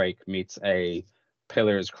earthquake meets a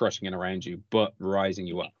pillars crushing in around you, but rising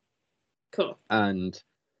you up. Cool. And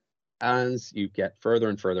as you get further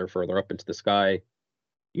and further up into the sky,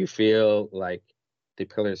 you feel like the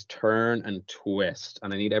pillars turn and twist,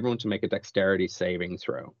 and I need everyone to make a dexterity saving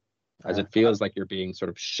throw, as it feels like you're being sort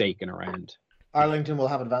of shaken around. Arlington will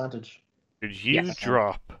have advantage. Did you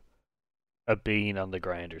drop a bean on the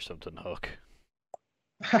ground or something, Hook?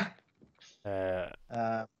 Get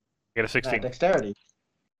a 16. Dexterity.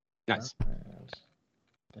 Nice.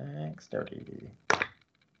 Dexterity.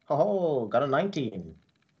 Oh, got a 19.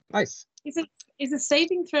 Nice. Is a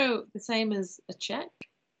saving throw the same as a check?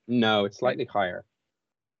 No, it's slightly higher.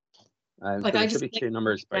 Like there should be two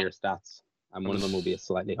numbers by your stats, and one of them will be a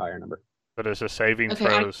slightly higher number. But there's a saving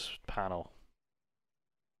throws panel.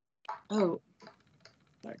 Oh.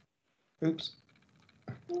 Oops.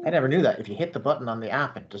 I never knew that. If you hit the button on the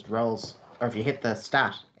app, it just rolls. Or if you hit the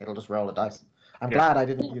stat, it'll just roll a dice. I'm glad I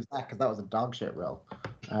didn't use that, because that was a dog shit roll.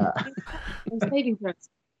 Saving throws.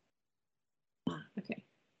 Okay.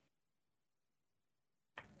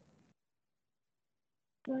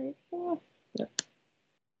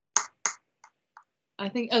 I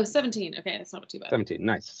think 17. Okay, that's not too bad. 17,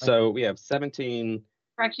 nice. So we have 17.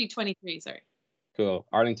 Or actually 23, sorry. Cool.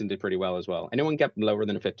 Arlington did pretty well as well. Anyone get lower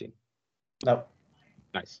than a 15? No.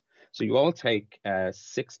 Nice. So you all take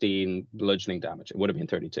 16 bludgeoning damage. It would have been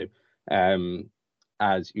 32.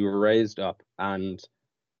 As you were raised up and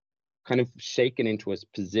kind of shaken into a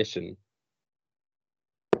position.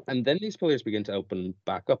 And then these pillars begin to open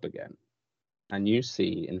back up again. And you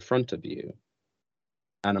see in front of you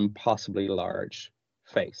an impossibly large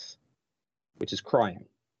face, which is crying.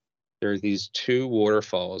 There are these two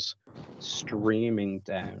waterfalls streaming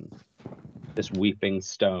down this weeping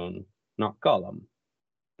stone, not golem,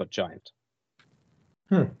 but giant.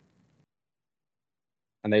 And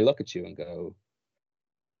they look at you and go,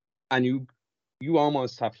 and you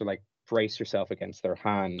almost have to like brace yourself against their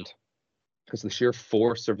hand, because the sheer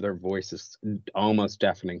force of their voice is almost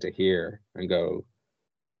deafening to hear, and go,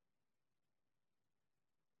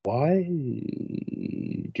 why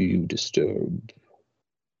do you disturb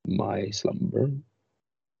my slumber?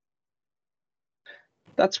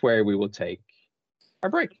 that's where we will take our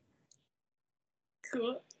break.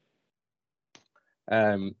 Cool.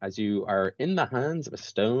 As you are in the hands of a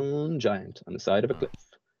stone giant on the side of a cliff,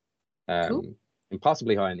 Cool.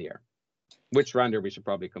 impossibly high in the air. Which Rander we should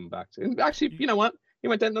probably come back to. Actually, you know what? You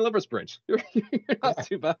went down the Lovers Bridge. You're not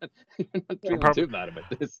too bad. You're not feeling too bad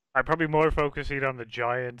about this. I'm probably more focusing on the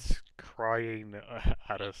giants crying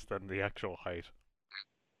at us than the actual height.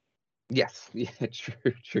 Yes, yeah,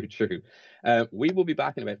 true. We will be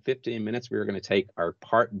back in about 15 minutes. We are going to take our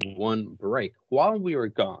part 1 break. While we are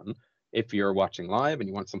gone, if you're watching live and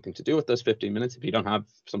you want something to do with those 15 minutes, if you don't have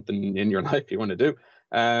something in your life you want to do,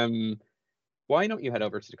 why don't you head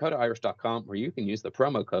over to dakotairish.com where you can use the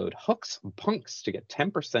promo code HooksPunks to get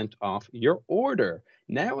 10% off your order.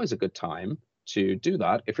 Now is a good time to do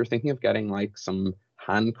that if you're thinking of getting like some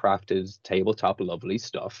handcrafted tabletop lovely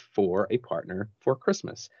stuff for a partner for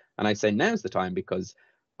Christmas. And I say now's the time because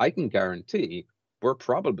I can guarantee we're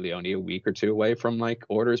probably only a week or 2 away from like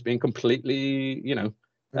orders being completely,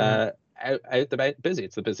 out the busy.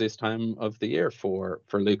 It's the busiest time of the year for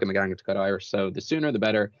Luke and the gang at Dakota Irish. So the sooner the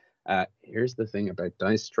better. Here's the thing about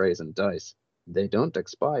dice trays and dice. They don't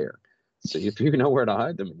expire. So if you know where to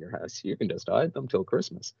hide them in your house, you can just hide them till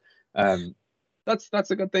Christmas.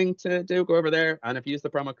 That's a good thing to do. Go over there. And if you use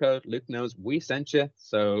the promo code, Luke knows we sent you.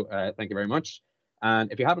 So thank you very much.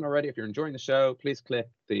 And if you haven't already, if you're enjoying the show, please click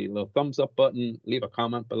the little thumbs up button. Leave a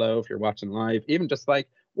comment below if you're watching live. Even just like,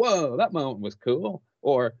 whoa, that moment was cool.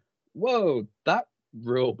 Or, whoa, that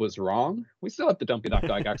rule was wrong. We still have the Don't Be That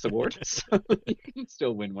Guy Gax award, so you can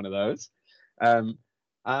still win one of those. And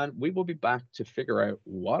we will be back to figure out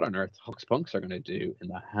what on earth Hooks Punks are going to do in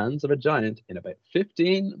the hands of a giant in about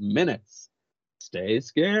 15 minutes. Stay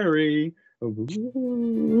scary.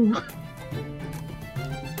 Ooh.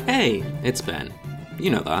 Hey, it's Ben. You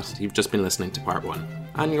know that, you've just been listening to part 1,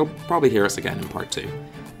 and you'll probably hear us again in part 2.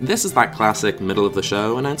 This is that classic middle of the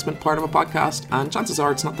show announcement part of a podcast, and chances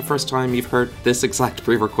are it's not the first time you've heard this exact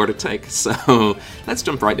pre-recorded take, so let's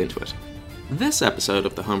jump right into it. This episode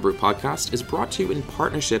of the Homebrew Podcast is brought to you in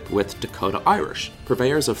partnership with Dakota Irish,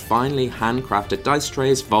 purveyors of finely handcrafted dice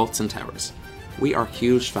trays, vaults and towers. We are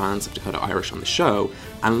huge fans of Dakota Irish on the show,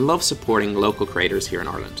 and love supporting local creators here in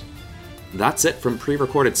Ireland. That's it from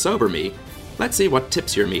pre-recorded Sober Me. Let's see what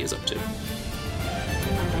Tipsier Me is up to.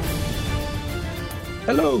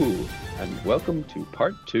 Hello, and welcome to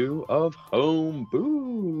part 2 of Homebrew,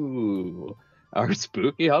 our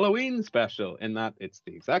spooky Halloween special, in that it's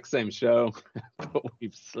the exact same show, but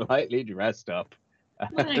we've slightly dressed up.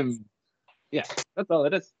 Nice. Yeah, that's all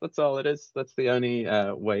it is. That's the only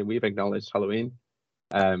way we've acknowledged Halloween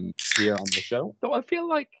here on the show. Though I feel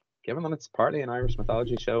like, given that it's partly an Irish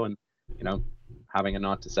mythology show and, having a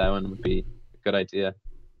nod to Samhain would be a good idea.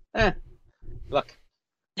 Look.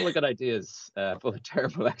 Full of good ideas, full of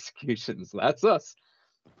terrible executions. That's us.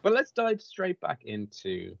 But let's dive straight back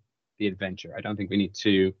into the adventure. I don't think we need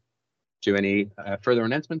to do any further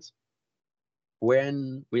announcements.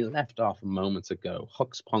 When we left off moments ago,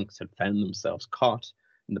 Hooks Punks had found themselves caught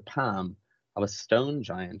in the palm of a stone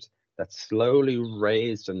giant that slowly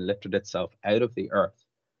raised and lifted itself out of the earth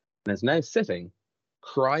and is now sitting,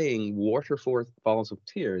 crying waterfalls of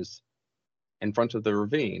tears in front of the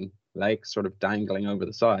ravine, like sort of dangling over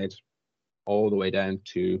the side, all the way down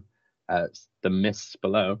to the mists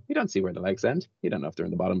below. You don't see where the legs end. You don't know if they're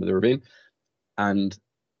in the bottom of the ravine. And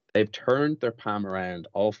they've turned their palm around,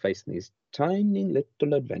 all facing these tiny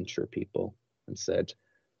little adventure people, and said,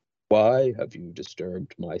 "Why have you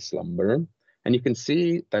disturbed my slumber?" And you can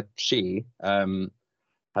see that she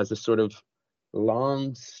has this sort of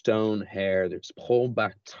long stone hair that's pulled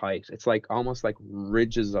back tight. It's like almost like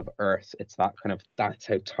ridges of earth. It's that's how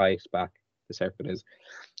tight back this haircut is.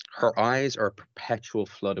 Her eyes are a perpetual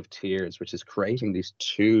flood of tears, which is creating these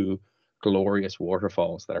 2 glorious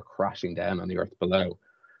waterfalls that are crashing down on the earth below.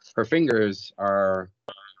 Her fingers are,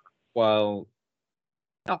 while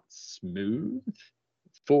not smooth,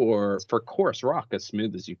 for coarse rock, as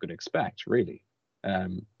smooth as you could expect, really.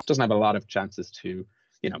 Doesn't have a lot of chances to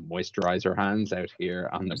moisturize her hands out here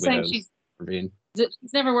on the Widow's ravine.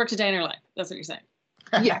 She's never worked a day in her life. That's what you're saying.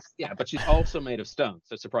 Yes, yeah, but she's also made of stone,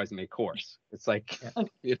 so surprisingly coarse. It's like,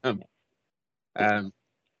 and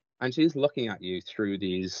she's looking at you through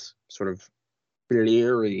these sort of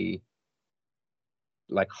bleary,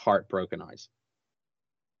 like heartbroken eyes.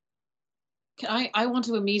 I want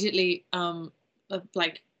to immediately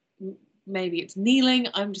maybe it's kneeling.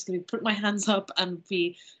 I'm just going to put my hands up and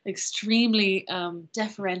be extremely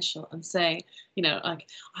deferential and say,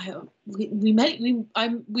 we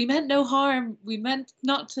meant no harm. We meant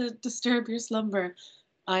not to disturb your slumber.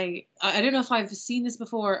 I don't know if I've seen this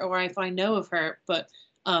before or if I know of her, but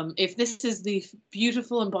If this is the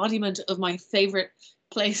beautiful embodiment of my favorite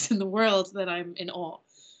place in the world, then I'm in awe.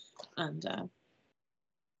 And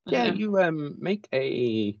Yeah, you make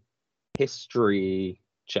a history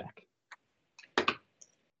check.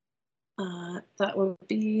 That would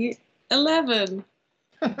be 11.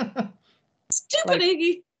 Stupid Like-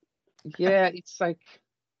 Iggy. Yeah, it's like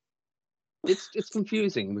it's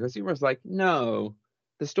confusing because he was like, no,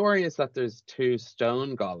 the story is that there's 2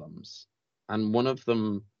 stone golems, and one of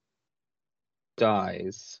them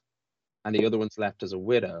dies, and the other one's left as a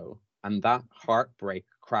widow, and that heartbreak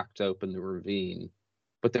cracked open the ravine.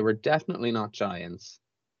 But they were definitely not giants.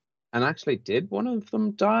 And actually, did one of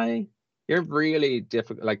them die? You're really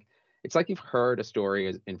difficult. Like, it's like you've heard a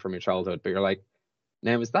story from your childhood, but you're like,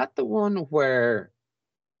 now, is that the one where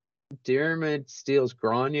Diarmid steals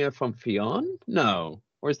Grania from Fionn? No.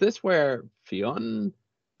 Or is this where Fionn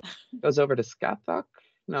goes over to Scathach?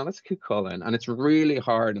 No, that's Cuchulainn. And it's really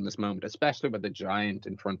hard in this moment, especially with the giant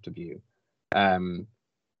in front of you,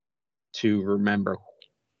 to remember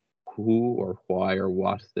who or why or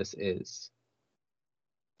what this is.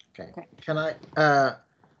 Okay. Can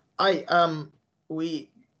we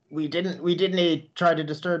didn't try to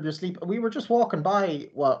disturb your sleep. We were just walking by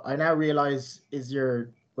what I now realize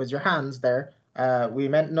was your hands there. We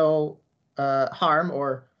meant no harm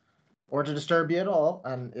or to disturb you at all.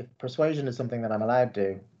 And if persuasion is something that I'm allowed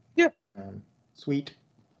to, yeah, sweet.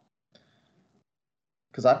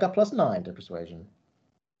 Because I've got +9 to persuasion.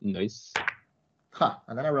 Nice. Ha!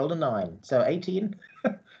 And then I rolled a 9, so 18.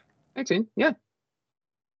 18, yeah.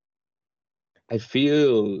 I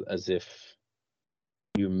feel as if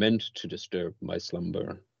you meant to disturb my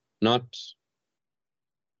slumber, not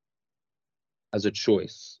as a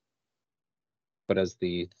choice, but as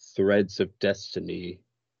the threads of destiny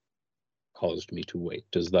caused me to wait.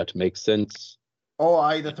 Does that make sense?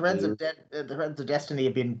 Oh, the threads of destiny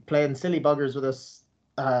have been playing silly buggers with us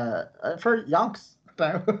for yonks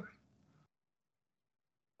now.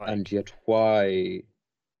 And yet, why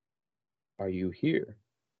are you here?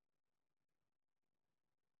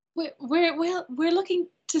 We're looking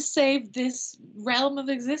to save this realm of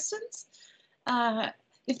existence.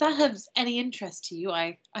 If that has any interest to you,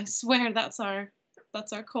 I swear that's our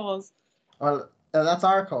cause. Well, that's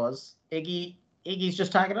our cause. Iggy's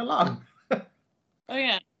just tagging along. Oh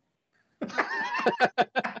yeah.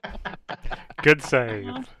 Good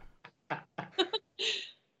save.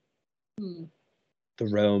 The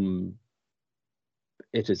realm,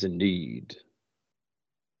 it is in need.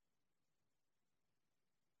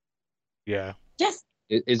 Yeah. Yes.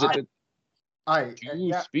 Is it? Do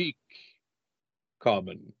you speak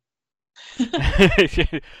common? It's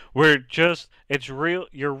real.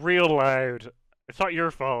 You're real loud. It's not your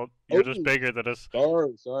fault. You're just bigger than us.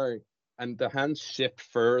 Sorry. And the hands shift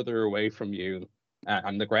further away from you,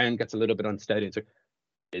 and the ground gets a little bit unsteady. It's like,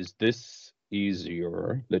 is this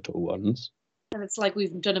easier, little ones? And it's like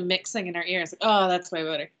we've done a mixing in our ears. Like, oh, that's way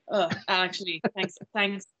better. Oh, actually, thanks for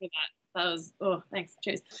that. That was thanks.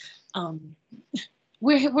 Cheers.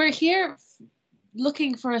 We're here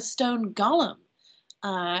looking for a stone golem.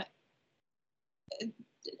 Do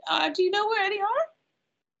you know where any are?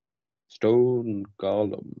 Stone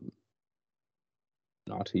golem.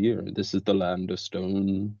 Not here. This is the land of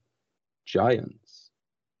stone giants.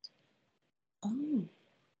 Oh.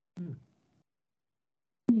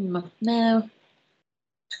 No.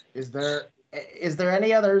 Is there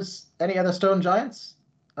any other stone giants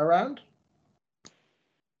around?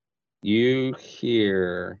 You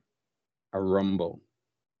hear a rumble,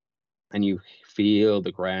 and you feel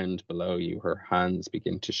the ground below you. Her hands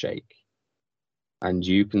begin to shake, and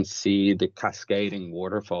you can see the cascading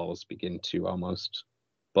waterfalls begin to almost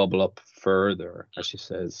bubble up further as she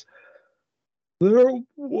says, "There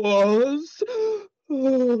was."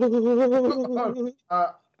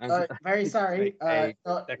 Very sorry.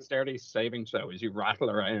 Dexterity saving throw as you rattle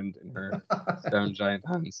around in her stone giant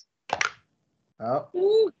hands. Oh.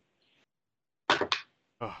 Ooh.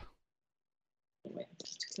 Oh. Wait,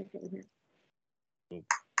 just click over here.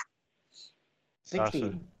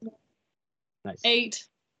 16. Nice. 8.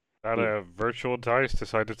 That a virtual dice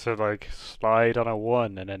decided to like slide on a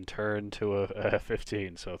 1 and then turn to a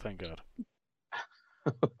 15. So thank God.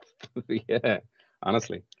 Yeah,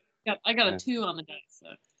 honestly. I got a 2 on the dice. So.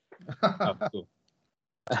 Oh, cool.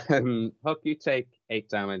 Huck, you take 8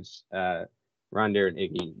 damage. Randir and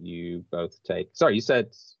Iggy, you both take. Sorry, you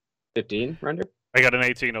said 15, Randir? I got an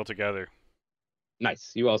 18 altogether.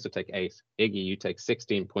 Nice. You also take 8. Iggy, you take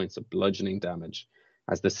 16 points of bludgeoning damage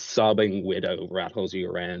as the sobbing widow rattles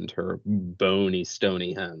you around her bony,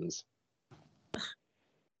 stony hands.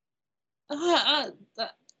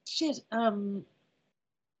 Shit.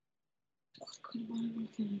 What am I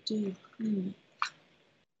gonna do?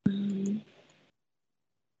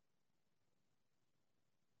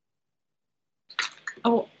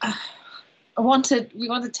 Oh, we want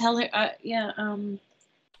to tell her.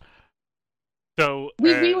 So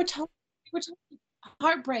we were told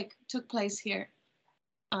heartbreak took place here.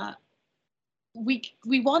 We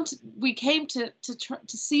came to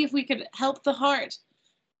see if we could help the heart.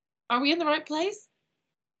 Are we in the right place?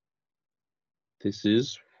 This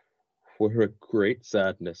is where a great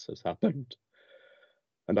sadness has happened,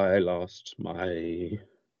 and I lost my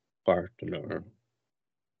partner.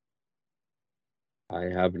 I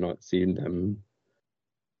have not seen them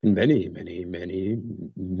in many, many, many,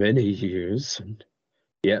 many years, and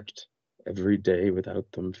yet every day without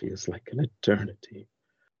them feels like an eternity.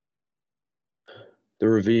 The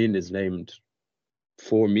ravine is named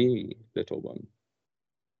for me, little one.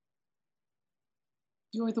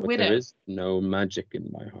 You're the But widow. there is no magic in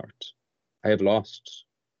my heart. I have lost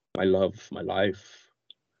my love, my life,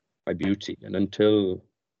 my beauty, and until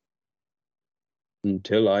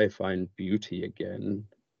I find beauty again,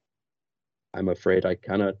 I'm afraid I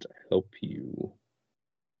cannot help you.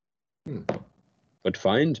 But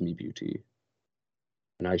find me beauty,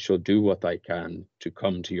 and I shall do what I can to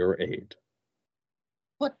come to your aid.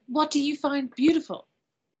 What do you find beautiful?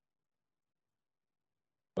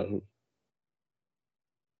 Well,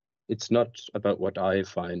 it's not about what I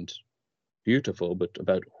find beautiful, but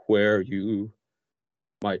about where you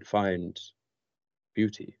might find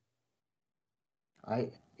beauty.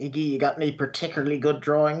 Iggy, you got any particularly good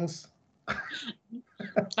drawings?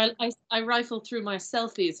 I rifle through my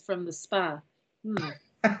selfies from the spa.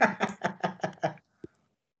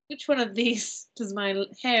 Which one of these does my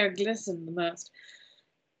hair glisten the most?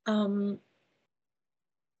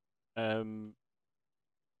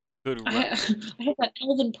 Good. I have that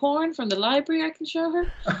elven porn from the library I can show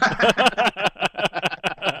her.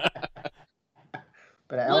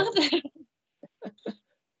 But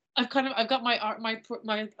I've got my art, my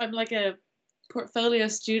I'm like a portfolio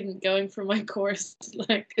student going for my course.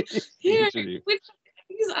 Like, here, which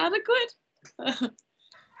is adequate?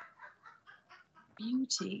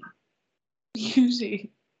 Beauty.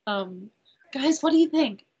 Guys, what do you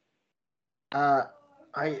think? I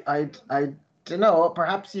don't know.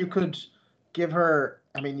 Perhaps you could give her.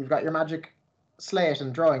 I mean, you've got your magic slate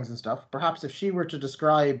and drawings and stuff. Perhaps if she were to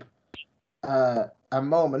describe a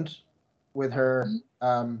moment with her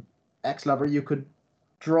ex-lover, you could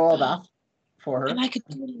draw that for her. And I could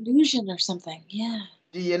do an illusion or something. Yeah.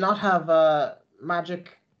 Do you not have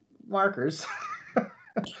magic markers?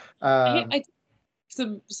 I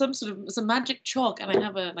some magic chalk, and I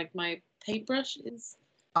have my paintbrush is.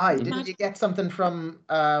 Didn't you get something from?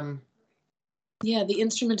 Yeah, the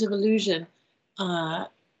instrument of illusion.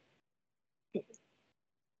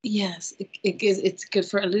 Yes, it's good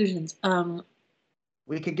for illusions.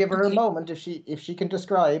 We could give her a moment if she can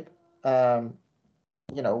describe.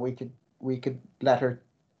 We could let her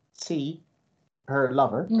see her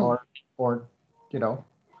lover, or.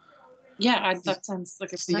 Yeah, that sounds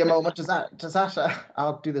like a. See a moment. Does that?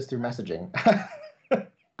 I'll do this through messaging.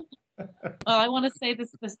 Well, I want to say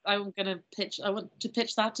this. I'm gonna pitch. I want to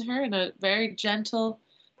pitch that to her in a very gentle,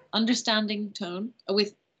 understanding tone,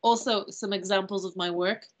 with also some examples of my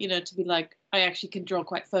work. To be like, I actually can draw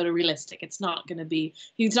quite photorealistic. It's not gonna be.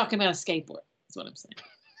 He's talking about a skateboard. That's what I'm saying.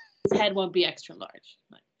 His head won't be extra large.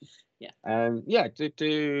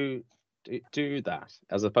 Do that,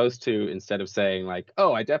 as opposed to, instead of saying like,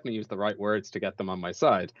 oh, I definitely used the right words to get them on my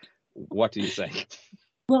side. What do you say?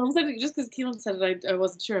 Well, just because Keelan said it, I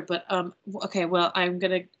wasn't sure. But okay. Well, I'm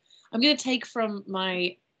gonna take from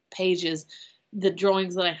my pages the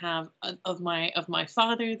drawings that I have of my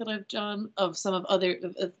father that I've done, of some of other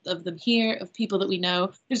of them here, of people that we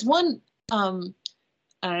know. There's one. I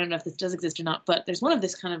don't know if this does exist or not, but there's one of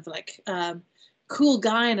this kind of like cool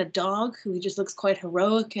guy and a dog who just looks quite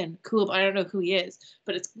heroic and cool. But I don't know who he is,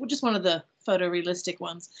 but it's just one of the photorealistic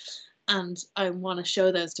ones, and I want to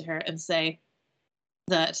show those to her and say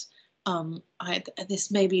that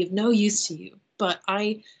this may be of no use to you, but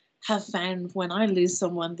I have found when I lose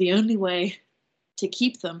someone, the only way to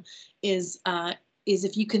keep them is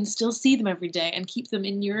if you can still see them every day and keep them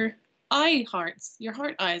in your heart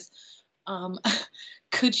eyes.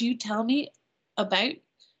 Could you tell me about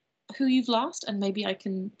who you've lost, and maybe I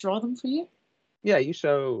can draw them for you? Yeah, you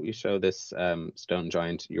show this stone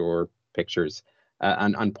giant your pictures,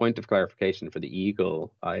 and on point of clarification for the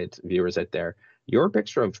eagle-eyed viewers out there, your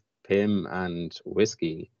picture of Pim and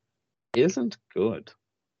Whiskey isn't good.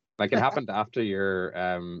 Like, it happened after your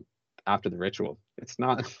after the ritual. It's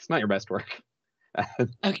not your best work.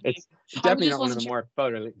 Okay. It's definitely not one of the more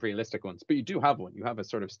photorealistic ones, but you do have one. You have a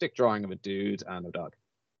sort of stick drawing of a dude and a dog.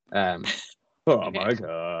 Oh my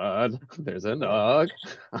god, there's a dog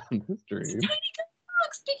on the stream.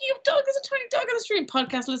 Speaking of dog, there's a tiny dog on the stream.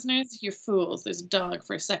 Podcast listeners, you're fools. There's a dog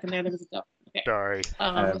for a second there. There was a dog. Okay. Sorry.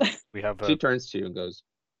 We have. She turns to you and goes,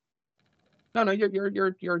 "No,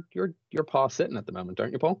 you're Paul sitting at the moment,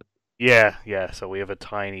 aren't you, Paul?" Yeah. So we have a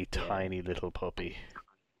tiny little puppy,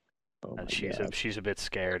 and she's a bit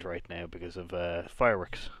scared right now because of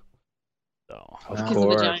fireworks. So of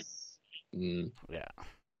course, yeah.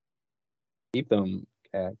 Keep them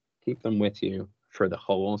with you for the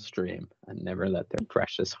whole stream and never let their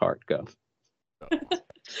precious heart go.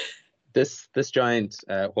 This giant,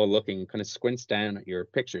 while looking, kind of squints down at your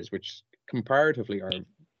pictures, which comparatively are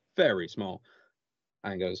very small,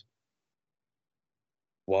 and goes,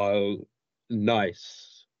 "While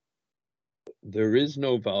nice, there is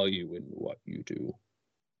no value in what you do.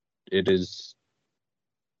 It is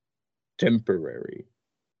temporary.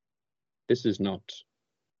 This is not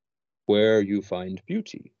where you find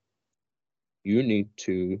beauty. You need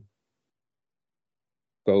to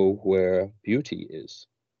go where beauty is."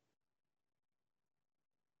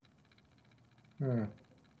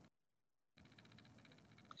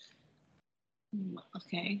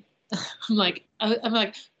 Okay. I'm like,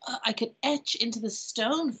 I could etch into the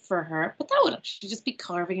stone for her, but that would actually just be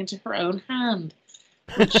carving into her own hand,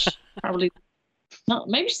 which probably not.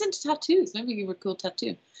 Maybe she's into tattoos. Maybe give her a cool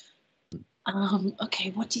tattoo. Okay,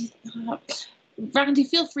 what do you think? Randy,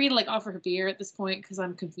 feel free to offer her beer at this point because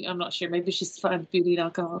I'm confused. I'm not sure. Maybe she's found beauty in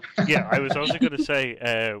alcohol. Yeah, I was also going to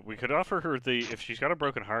say we could offer her if she's got a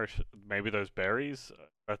broken heart, maybe those berries.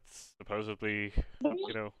 That's supposedly,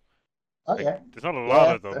 Oh yeah. There's not a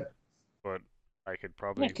lot of them, but I could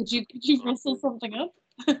probably. Yeah, could you rustle something up?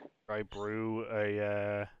 Try brew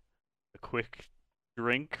a quick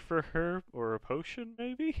drink for her or a potion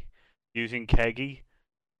maybe using keggy.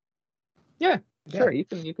 Yeah. Sure, you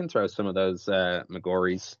can throw some of those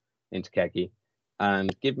Magoris into keggy,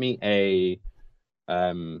 and give me a.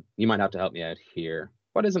 You might have to help me out here.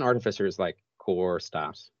 What is an artificer's core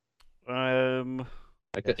stat?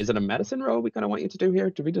 Is it a medicine roll we kind of want you to do here?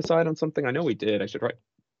 Did we decide on something? I know we did.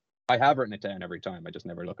 I have written it down every time. I just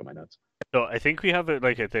never look at my notes. So I think we have it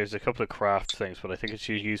there's a couple of craft things, but I think it's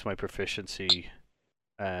use my proficiency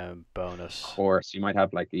bonus. Of course, you might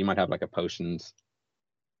have a potions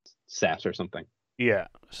set or something. Yeah,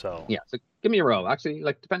 so give me a roll. Actually,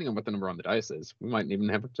 depending on what the number on the dice is, we might even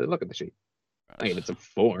have to look at the sheet. I mean, it's a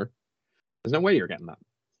 4. There's no way you're getting that.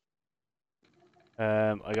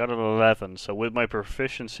 I got an 11, so with my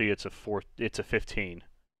proficiency, it's a 15.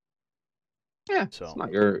 Yeah, so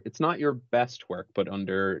it's not your best work, but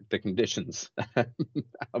under the conditions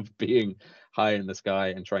of being high in the sky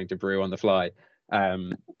and trying to brew on the fly,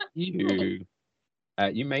 you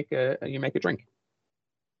make a drink.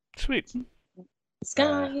 Sweet.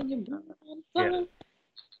 Sky in your blood. Yeah.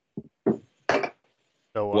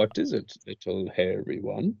 So, what is it, little hairy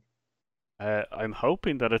one? I'm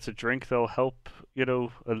hoping that it's a drink that'll help,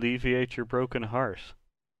 alleviate your broken heart.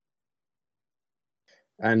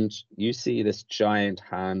 And you see this giant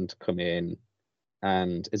hand come in,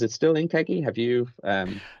 and is it still in keggy? Have you?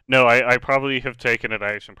 No, I probably have taken it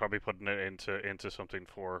out and probably putting it into something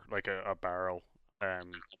for a barrel, or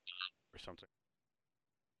something.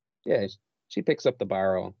 Yeah, she picks up the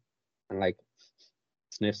barrel and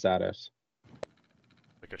sniffs at it.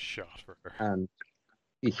 Like a shot for her. And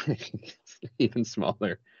even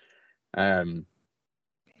smaller.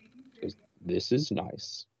 This is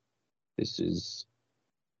nice. This is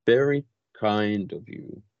very kind of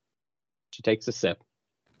you. She takes a sip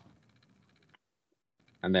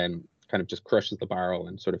and then kind of just crushes the barrel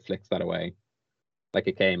and sort of flicks that away. Like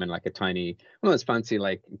it came in a tiny, one of those fancy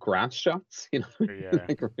grass shots,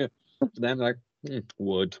 Yeah. Then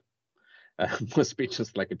wood. Must be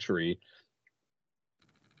just like a tree.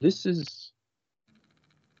 This is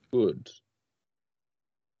good.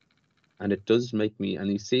 And it does make me,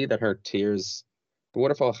 and you see that her tears, the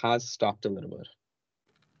waterfall has stopped a little bit.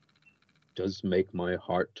 It does make my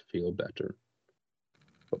heart feel better.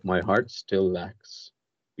 But my heart still lacks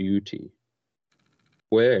beauty.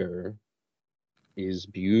 Where is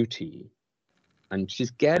beauty? And she's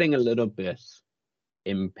getting a little bit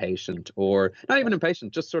impatient, or not even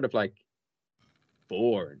impatient, just sort of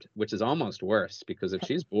bored, which is almost worse, because if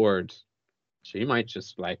she's bored, she might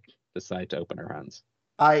just decide to open her hands.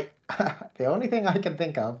 The only thing I can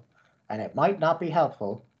think of, and it might not be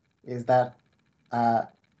helpful, is that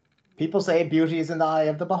people say beauty is in the eye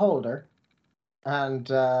of the beholder, and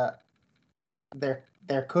there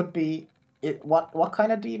could be it. What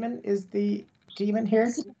kind of demon is the demon here?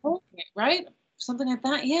 Is it a beholder, right? Something like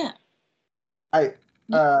that, yeah.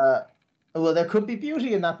 Well, there could be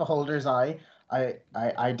beauty in that beholder's eye.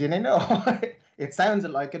 I didn't know. It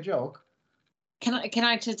sounded like a joke. Can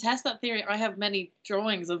I to test that theory? I have many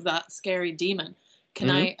drawings of that scary demon. Can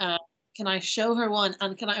I show her one?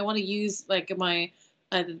 And I want to use like my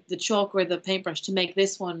the chalk or the paintbrush to make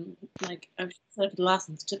this one like I've said the last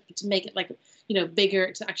one to make it like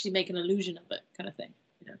bigger, to actually make an illusion of it, kind of thing.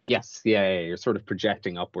 Yes, yeah, you're sort of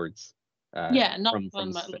projecting upwards. Not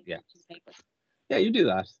on my paper. Yeah, you do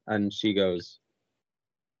that, and she goes,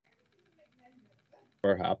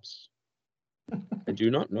 "Perhaps. I do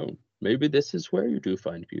not know. Maybe this is where you do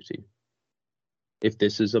find beauty. If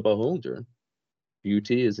this is a beholder,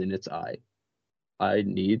 beauty is in its eye. I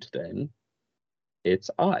need then its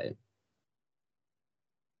eye."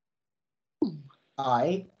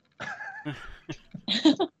 Eye.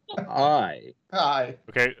 Eye. Eye.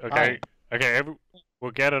 Okay.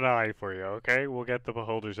 We'll get an eye for you. Okay, we'll get the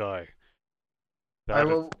beholder's eye.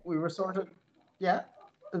 We were sort of, yeah.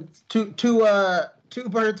 It's two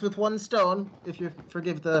birds with one stone, if you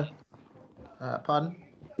forgive the pun.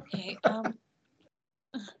 Okay.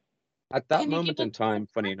 At that moment in time,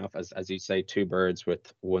 funny enough, as you say, two birds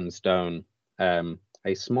with one stone,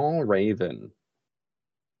 a small raven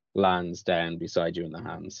lands down beside you in the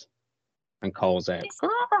hands and calls out,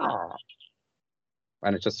 "Caw!"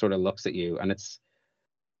 And it just sort of looks at you, and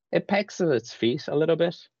it pecks at its feet a little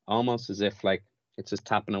bit, almost as if like it's just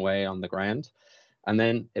tapping away on the ground. And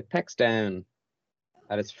then it pecks down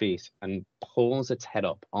at its feet and pulls its head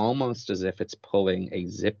up, almost as if it's pulling a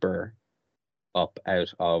zipper up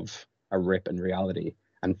out of a rip in reality.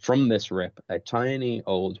 And from this rip, a tiny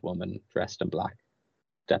old woman dressed in black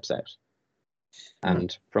steps out.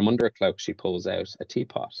 And from under a cloak, she pulls out a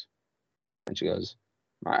teapot. And she goes,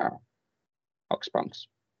 "Wow, Hoxpunks.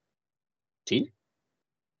 Tea?"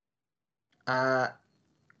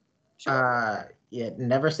 Yeah,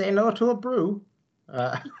 never say no to a brew.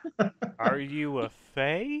 Are you a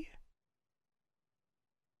fae?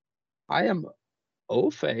 I am au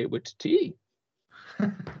fait with tea.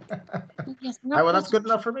 Yes, well, that's good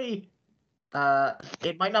enough for me.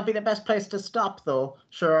 It might not be the best place to stop, though.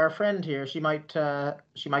 Sure, our friend here, she might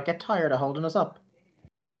get tired of holding us up.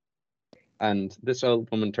 And this old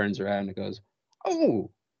woman turns around and goes,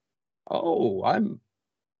 "Oh, I'm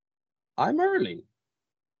early.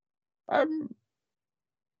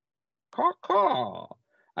 Caw,"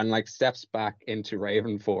 and like steps back into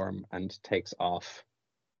raven form and takes off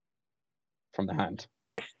from the hand.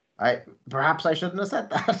 Perhaps I shouldn't have said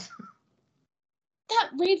that. That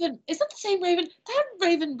raven, is that the same raven? That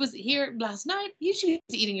raven was here last night. Usually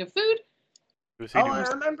was eating your food. I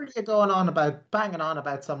remember you banging on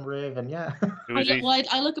about some raven, yeah. I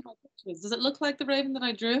look at my pictures. Does it look like the raven that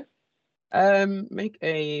I drew? Make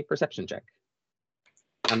a perception check.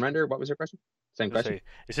 And Render, what was your question? Same question.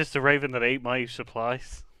 Is this the raven that ate my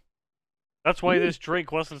supplies? That's why this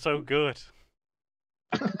drink wasn't so good.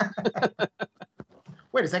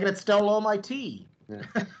 Wait a second, it stole all my tea. Yeah.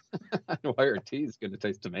 Why your tea is going to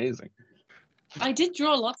taste amazing. I did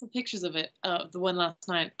draw lots of pictures of it, the one last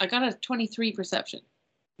night. I got a 23 perception.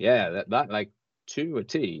 Yeah, that like to a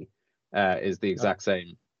T is the exact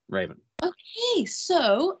same raven. Okay,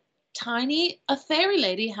 so Tiny, a fairy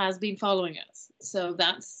lady, has been following us. So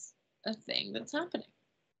that's a thing that's happening.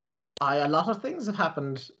 A lot of things have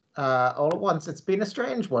happened all at once. It's been a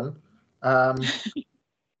strange one. Well,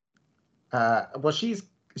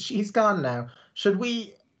 she's gone now. Should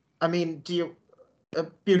we? I mean, do you?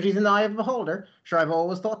 Beauty's in the eye of the beholder. Sure, I've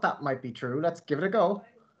always thought that might be true. Let's give it a go.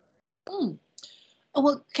 Oh,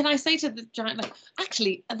 well, can I say to the giant, like,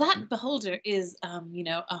 actually, that beholder is, a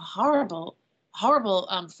horrible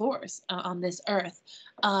force on this earth.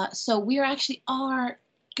 So we are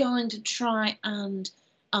going to try and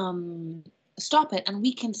stop it, and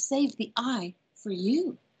we can save the eye for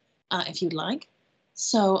you, if you'd like.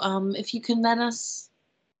 So if you can let us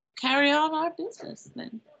carry on our business,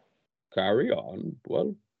 then. Carry on?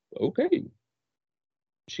 Well, okay.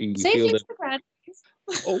 She Save feels extra bread, please.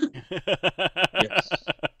 Oh, yes.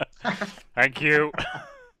 Thank you.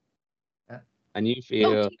 And you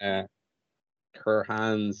feel her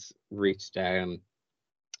hands reach down,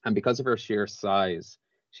 and because of her sheer size,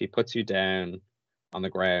 she puts you down on the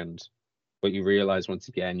ground, but you realize once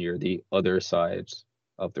again you're the other side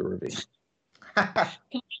of the ravine. Can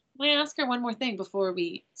I ask her one more thing before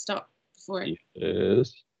we stop?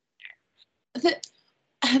 Yes.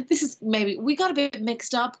 This is maybe we got a bit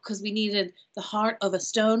mixed up because we needed the heart of a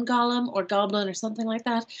stone golem or goblin or something like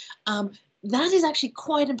that. That is actually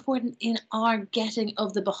quite important in our getting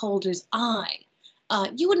of the beholder's eye.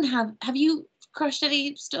 You wouldn't have you crushed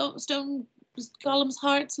any stone golems'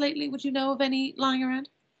 hearts lately? Would you know of any lying around?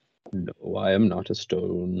 No, I am not a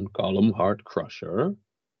stone golem heart crusher.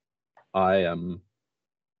 I am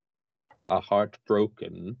a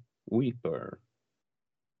heartbroken weeper.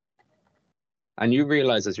 And you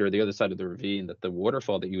realize as you're at the other side of the ravine that the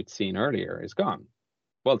waterfall that you had seen earlier is gone.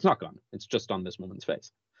 Well, it's not gone. It's just on this woman's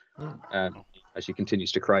face. As she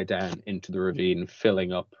continues to cry down into the ravine,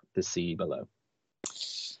 filling up the sea below.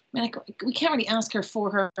 I mean, we can't really ask her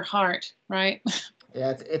for her heart, right?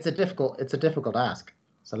 Yeah, it's a difficult ask.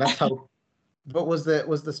 So let's hope. But was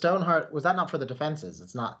the stone heart, was that not for the defenses?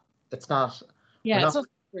 It's not. Yeah, it's not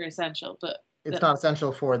very essential, but it's not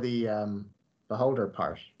essential for the beholder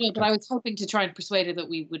part. Yeah, but I was hoping to try and persuade her that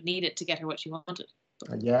we would need it to get her what she wanted.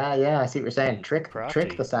 Yeah, I see what you're saying. Trick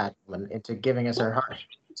the sad woman into giving us her heart.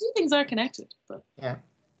 Two things are connected, but yeah.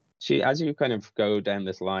 She, as you kind of go down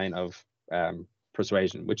this line of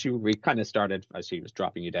persuasion, which we kind of started as she was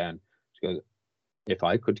dropping you down, she goes, "If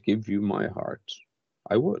I could give you my heart,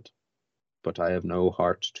 I would, but I have no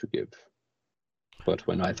heart to give. But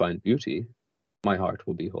when I find beauty, my heart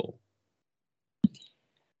will be whole.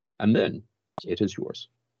 And then it is yours."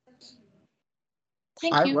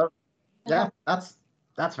 Thank you. Yeah,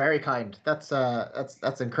 that's very kind. That's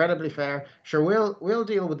incredibly fair. Sure, we'll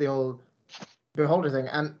deal with the old beholder thing.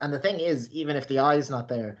 And the thing is, even if the eye's not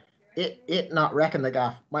there, it not wrecking the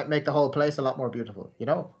gaff might make the whole place a lot more beautiful. You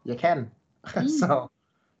know, you can. So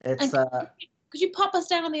it's. Could you pop us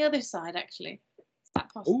down on the other side? Actually, is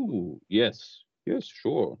that possible? Oh yes,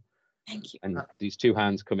 sure. Thank you. And these two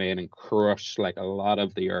hands come in and crush like a lot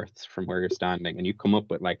of the earth from where you're standing, and you come up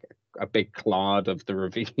with like a big clod of the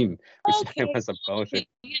ravine, which now has a boat. Yeah,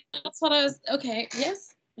 that's what I was. Okay,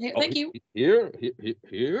 yes. Thank you. Here.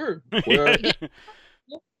 Where?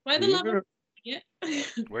 By the level. Yeah.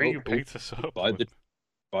 Where you picked us up? By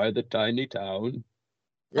the tiny town.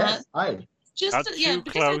 Yes, just not too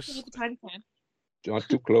close. The tiny town. Not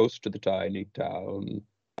too close to the tiny town.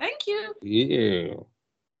 Thank you. Yeah.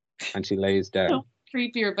 And she lays down.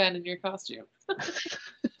 Creepier Ben in your costume.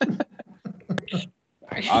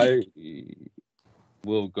 I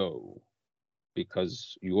will go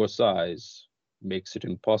because your size makes it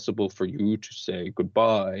impossible for you to say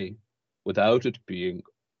goodbye without it being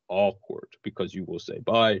awkward, because you will say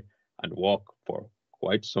bye and walk for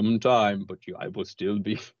quite some time, but I will still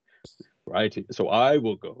be right. So I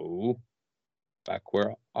will go back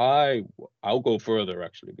where I'll go further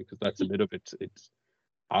actually, because that's a bit of it.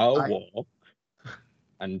 I'll walk,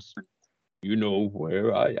 and you know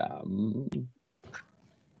where I am.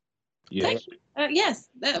 Yes. Yes,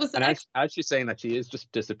 that was. And as she's saying that, she is just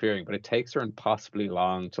disappearing, but it takes her impossibly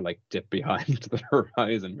long to like dip behind the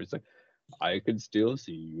horizon. It's like, I can still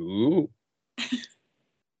see you.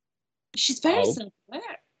 She's very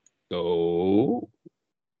self-aware. Go.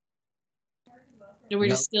 No, we're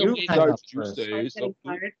just still waiting. You say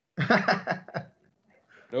something.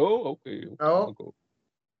 No, okay. I'll go.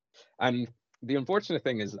 And the unfortunate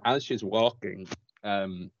thing is, as she's walking,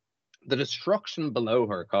 the destruction below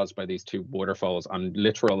her caused by these two waterfalls on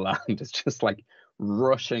literal land is just like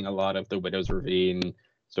rushing a lot of the Widow's Ravine,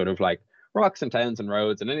 sort of like rocks and towns and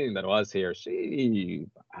roads and anything that was here. She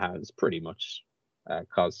has pretty much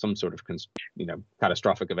caused some sort of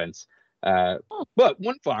catastrophic events. But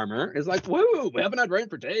one farmer is like, "Whoa, we haven't had rain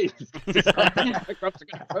for days. Crops are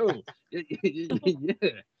gonna grow." Yeah.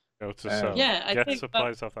 Go to sell. I think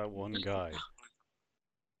supplies off that one guy.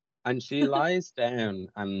 And she lies down,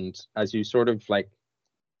 and as you sort of like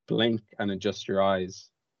blink and adjust your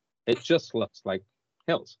eyes, it just looks like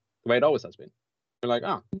hills, the way it always has been. You're like,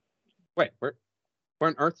 oh, wait, where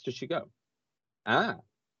on earth did she go?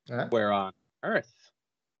 Where on earth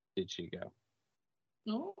did she go?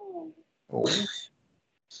 Oh.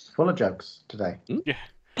 Full of jokes today. Yeah.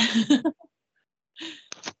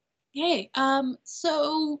 Yay.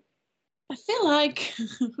 So I feel like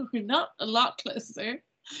we're not a lot closer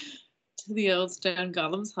to the old stone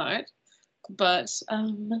golem's heart, but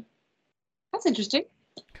that's interesting.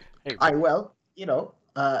 Hey, I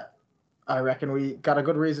reckon we got a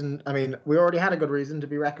good reason. I mean, we already had a good reason to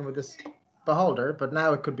be reckoned with this beholder, but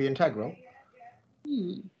now it could be integral.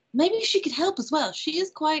 Maybe she could help as well. She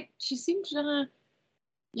seems quite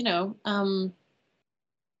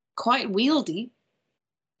wieldy.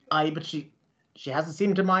 But she hasn't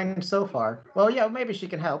seemed to mind so far. Well, yeah, maybe she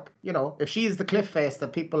can help. You know, if she's the cliff face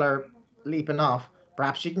that people are leaping off,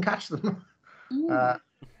 perhaps she can catch them.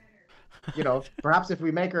 Perhaps if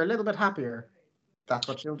we make her a little bit happier, that's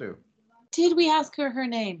what she'll do. Did we ask her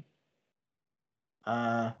name?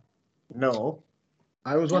 No.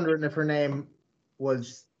 I was wondering if her name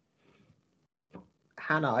was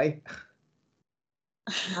Hanai.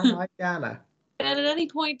 Hannah Gana. And at any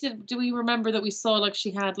point, do we remember that we saw like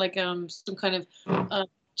she had like some kind of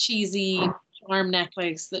cheesy charm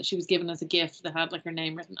necklace that she was given as a gift that had like her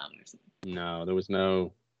name written on it or something? No, there was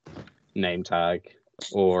no name tag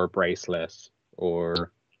or bracelet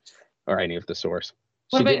or any of the sort.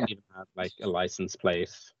 She didn't even have like a license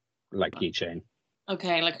plate, like keychain.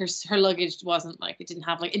 Okay, like her luggage wasn't like, it didn't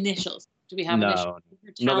have like initials. Do we have initials?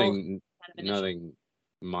 Nothing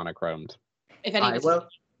monochromed. If any,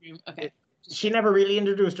 okay. She never really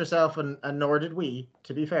introduced herself, and nor did we,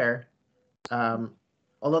 to be fair.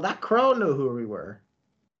 Although that crow knew who we were.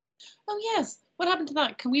 Oh yes, what happened to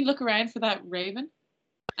that? Can we look around for that raven?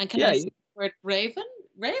 And can I see the word raven?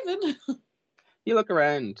 Raven. You look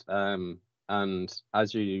around, and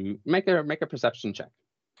as you make a perception check.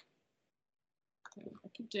 I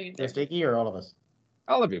keep doing it. Yes, Vicky, or all of us?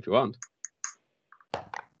 All of you, if you want.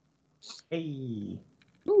 Hey.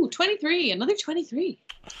 Ooh, 23. Another 23.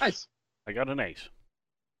 Nice. I got an 8.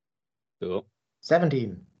 Cool.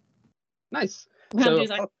 17. Nice.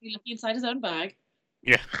 Andrew's actually looking inside his own bag.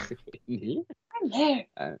 Yeah. I'm there.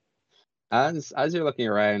 As you're looking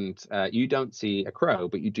around, you don't see a crow,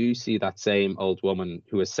 but you do see that same old woman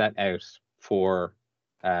who has set out for,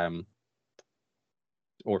 or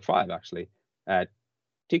 5 actually,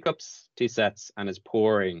 teacups, tea sets, and is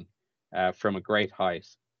pouring from a great height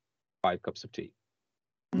 5 cups of tea.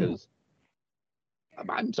 Because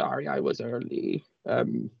I'm sorry I was early,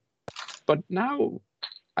 but now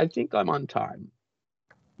I think I'm on time.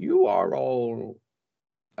 You are all,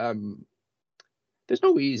 there's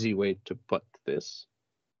no easy way to put this,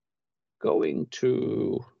 going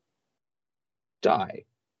to die.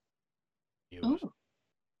 Oh,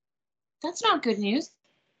 that's not good news.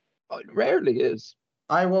 Oh, it rarely is.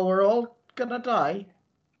 Well, we're all gonna die.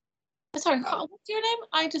 Sorry, what's your name?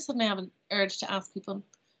 I just suddenly have an urge to ask people.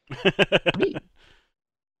 Me?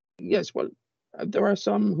 Yes, well, there are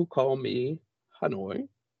some who call me Hanoi.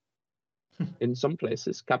 In some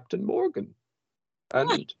places, Captain Morgan.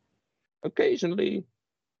 And occasionally,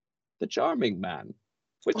 the Charming Man,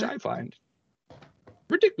 which I find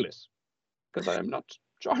ridiculous, because I am not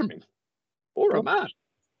charming or a man.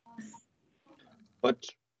 But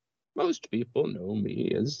most people know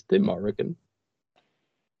me as the Morrigan.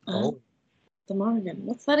 The Morrigan.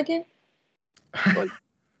 What's that again? Well,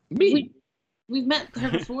 me. We've met her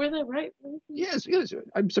before, though, right? Yes.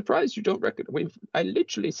 I'm surprised you don't recognize. I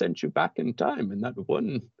literally sent you back in time in that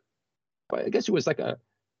one. I guess it was like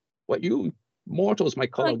what you mortals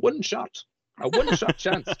might call a one-shot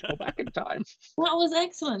chance to go back in time. That was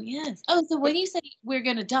excellent. Yes. Oh, so when you say we're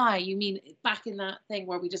gonna die, you mean back in that thing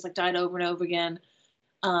where we just like died over and over again,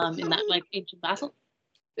 in that like ancient battle?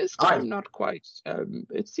 This time, not quite.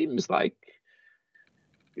 It seems like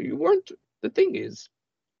you weren't. The thing is.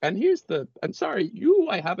 And I'm sorry, you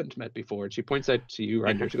I haven't met before. And she points out to you,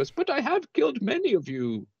 Rander. She goes, but I have killed many of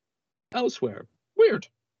you elsewhere. Weird.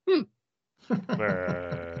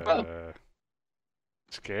 Well,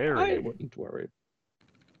 scary. I wouldn't worry.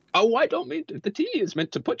 Oh, I don't mean to. The tea is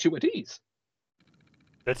meant to put you at ease.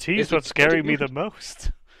 The tea is what's scaring me the most.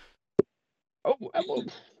 Oh, well,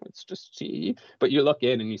 it's just tea. But you look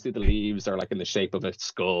in and you see the leaves are like in the shape of a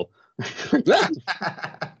skull.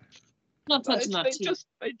 Not touching that tea.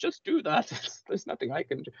 They just do that. There's nothing I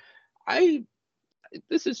can do.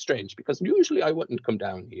 This is strange because usually I wouldn't come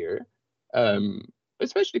down here,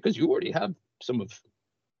 especially because you already have some of,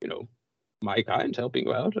 my kind helping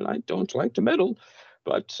you out, and I don't like to meddle.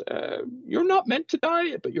 But you're not meant to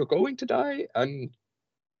die, but you're going to die, and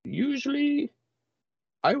usually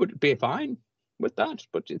I would be fine with that.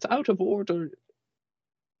 But it's out of order.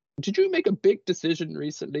 Did you make a big decision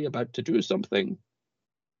recently about to do something?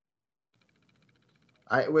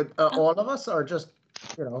 With all of us, or just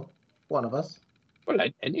one of us? Well,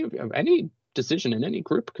 any decision in any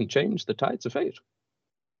group can change the tides of fate.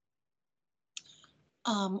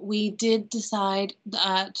 We did decide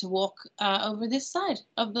to walk over this side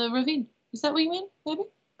of the ravine. Is that what you mean, maybe?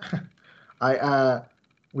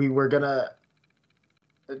 We were gonna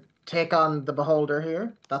take on the Beholder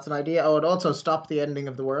here. That's an idea. Oh, and also stop the ending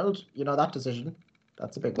of the world. That decision.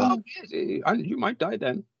 That's a big one. Oh, yes, you might die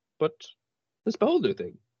then, but this Beholder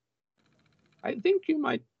thing, I think you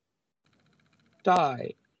might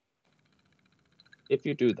die if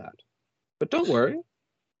you do that. But don't worry.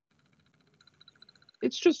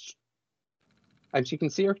 It's just, and you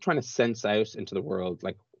can see her trying to sense out into the world.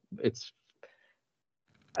 Like, it's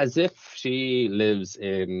as if she lives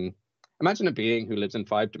in, imagine a being who lives in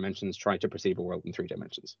 5 dimensions trying to perceive a world in 3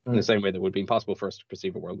 dimensions. In the same way that it would be impossible for us to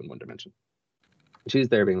perceive a world in 1 dimension. She's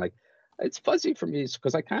there being like, it's fuzzy for me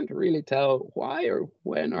because I can't really tell why or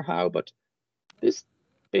when or how, but This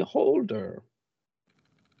beholder,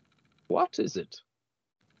 what is it?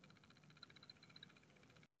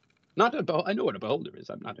 Not a I know what a beholder is.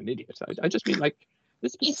 I'm not an idiot. I just mean like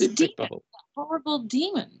this specific beholder. Horrible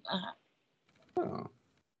demon. Oh.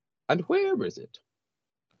 And where is it?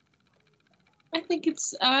 I think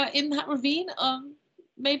it's in that ravine,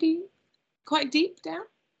 maybe quite deep down.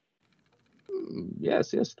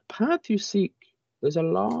 Yes. The path you seek is a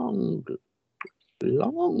long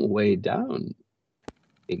way down.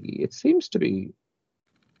 It seems to be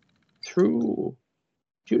through.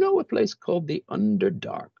 Do you know a place called the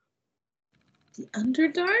Underdark? The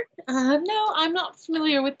Underdark? No, I'm not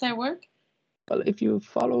familiar with their work. Well, if you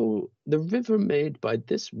follow the river made by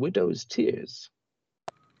this widow's tears,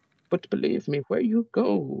 but believe me, where you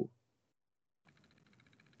go,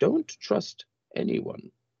 don't trust anyone.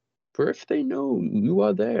 For if they know you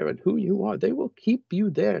are there and who you are, they will keep you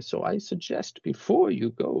there. So I suggest before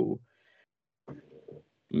you go,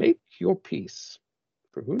 make your peace.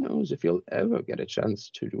 For who knows if you'll ever get a chance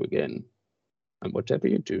to do again. And whatever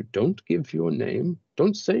you do, don't give your name.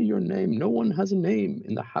 Don't say your name. No one has a name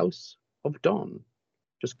in the House of Dawn.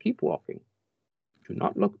 Just keep walking. Do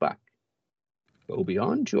not look back. Go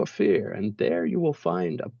beyond your fear, and there you will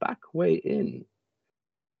find a back way in.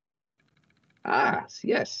 Ah,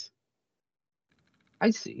 yes. I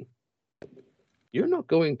see. You're not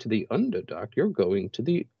going to the Underdark. You're going to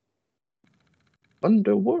the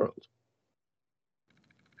Underworld.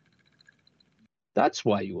 That's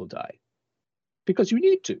why you will die. Because you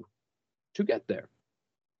need to get there.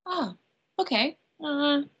 Oh, okay.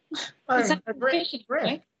 Great.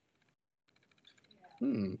 Right?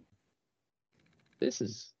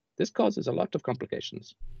 This causes a lot of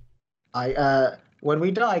complications. When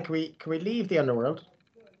we die, can we leave the Underworld?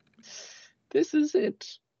 This is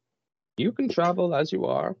it. You can travel as you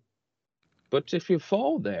are, but if you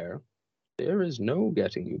fall there is no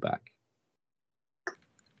getting you back.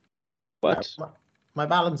 But my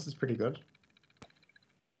balance is pretty good.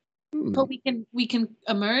 But we can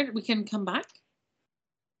emerge. We can come back.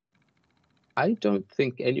 I don't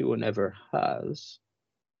think anyone ever has,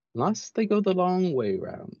 unless they go the long way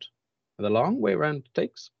round. The long way round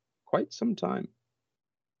takes quite some time.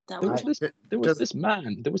 There was this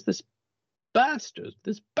man. There was this bastard,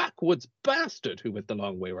 this backwoods bastard who went the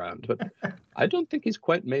long way round. But I don't think he's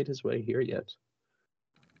quite made his way here yet.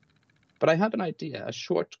 But I have an idea, a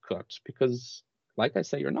shortcut, because, like I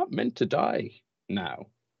say, you're not meant to die now.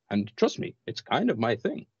 And trust me, it's kind of my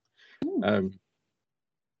thing.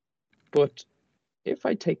 But if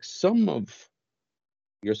I take some of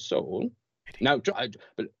your soul, now,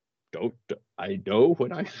 I know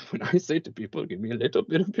when I say to people, give me a little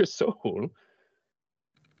bit of your soul.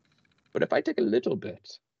 But if I take a little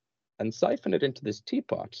bit and siphon it into this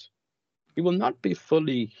teapot, you will not be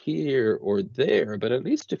fully here or there, but at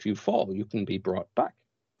least if you fall, you can be brought back.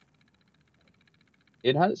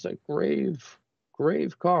 It has a grave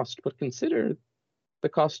cost, but consider the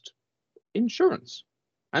cost insurance.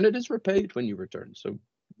 And it is repaid when you return, so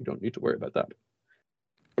you don't need to worry about that.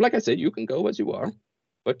 But like I said, you can go as you are,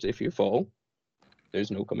 but if you fall,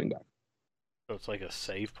 there's no coming back. So it's like a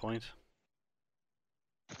save point?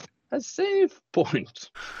 A save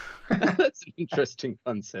point. That's an interesting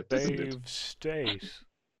concept, isn't it? Save state.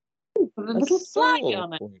 With a little flag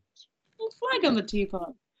on it. Little flag on the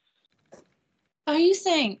teapot. Are you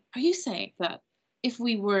saying that if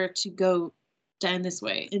we were to go down this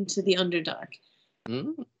way into the Underdark,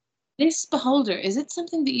 this beholder, is it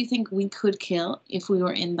something that you think we could kill if we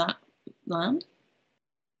were in that land?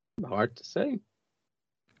 Hard to say.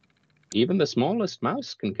 Even the smallest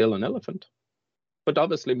mouse can kill an elephant. But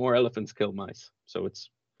obviously more elephants kill mice. So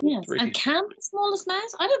it's... Yes, and can the smallest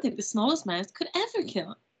mouse? I don't think the smallest mouse could ever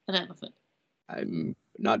kill an elephant. I'm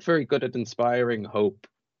not very good at inspiring hope.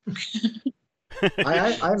 I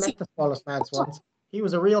met the smallest mouse once. He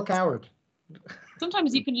was a real coward.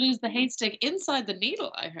 Sometimes you can lose the haystack inside the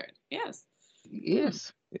needle, I heard. Yes.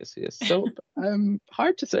 Yes. So,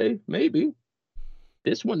 hard to say, maybe.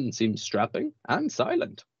 This one seems strapping and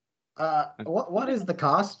silent. What is the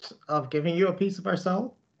cost of giving you a piece of our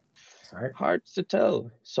soul? Sorry. Hard to tell.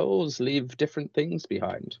 Souls leave different things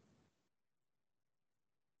behind.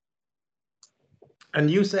 And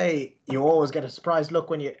you say you always get a surprised look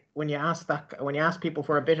when you ask people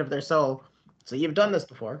for a bit of their soul. So you've done this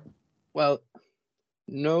before. Well,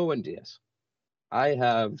 no and yes. I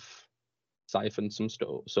have siphoned some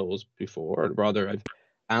souls before, or rather, I've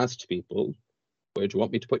asked people, "Where do you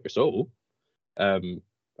want me to put your soul?" And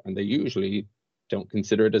they usually don't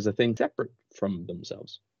consider it as a thing separate from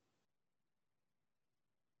themselves.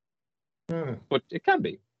 But it can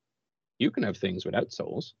be. You can have things without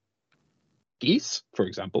souls. geese, for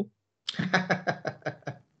example.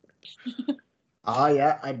 Oh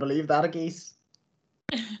yeah, I believe that a geese.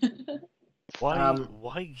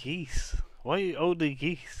 Why geese? Why only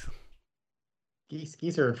geese?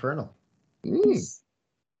 Geese are infernal.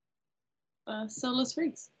 Soulless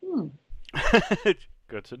freaks.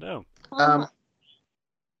 Good to know.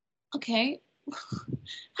 Okay.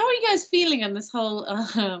 How are you guys feeling on this whole?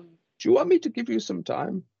 Do you want me to give you some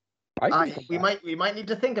time? We might need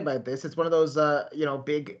to think about this. It's one of those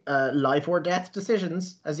big life or death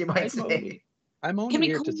decisions, as you might say. I'm only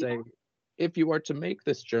here to say, if you are to make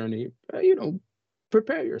this journey,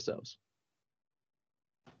 prepare yourselves.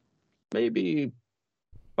 Maybe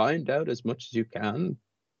find out as much as you can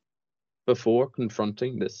before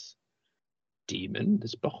confronting this demon,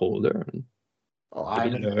 this beholder, and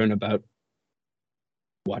learn about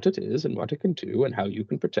what it is and what it can do and how you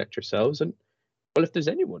can protect yourselves. And, well, if there's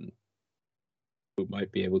anyone who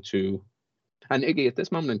might be able to... And Iggy, at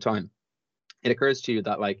this moment in time, it occurs to you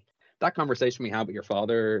that, like, that conversation we had with your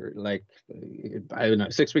father, like, I don't know,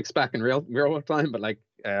 6 weeks back in real world time, but, like,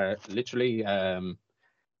 literally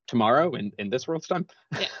tomorrow in this world's time.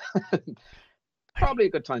 Yeah. Probably a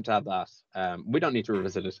good time to have that. We don't need to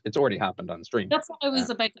revisit it. It's already happened on stream. That's what I was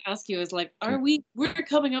about to ask you. Is like, we're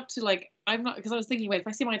coming up to, like, I'm not, because I was thinking, wait, if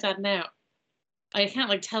I see my dad now, I can't,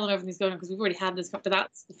 like, tell him everything's going on because we've already had this. But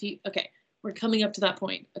that's okay. We're coming up to that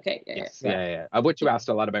point. Okay. Yeah. Of which you asked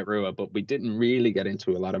a lot about Rua, but we didn't really get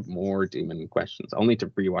into a lot of more demon questions. Only to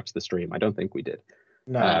rewatch the stream. I don't think we did.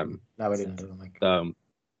 No, we didn't.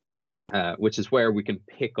 Which is where we can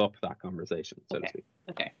pick up that conversation, so to speak.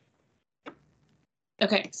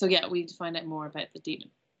 Okay, so yeah, we need to find out more about the demon.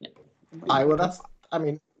 Yeah.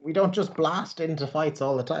 We don't just blast into fights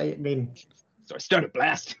all the time. I mean, so I started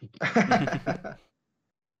blasting.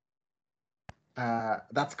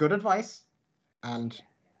 That's good advice, and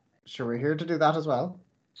sure, we're here to do that as well.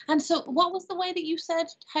 And so, what was the way that you said?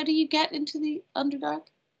 How do you get into the Underdark?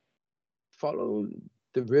 Follow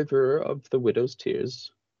the river of the widow's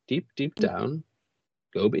tears, deep down.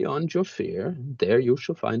 Go beyond your fear. There you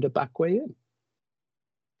shall find a back way in.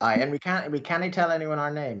 And we can't tell anyone our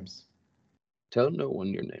names. Tell no one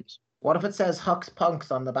your names. What if it says Hux Punks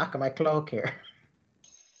on the back of my cloak here?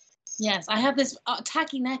 Yes, I have this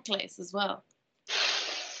tacky necklace as well.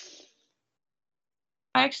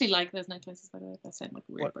 I actually like those necklaces, by the way. That sound like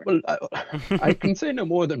a weird bird. Well, I can say no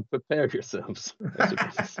more than prepare yourselves.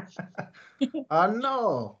 Oh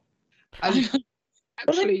no!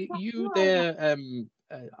 Actually, you there,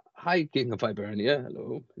 hi, King of Hibernia.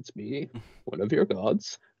 Hello, it's me, one of your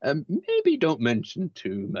gods. Maybe don't mention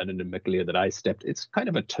to Manon and Micklea that I stepped. It's kind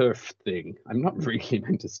of a turf thing. I'm not really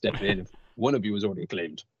meant to step in if one of you is already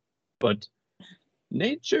claimed. But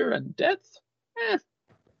nature and death,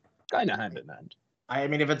 kind of hand in hand. I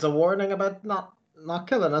mean, if it's a warning about not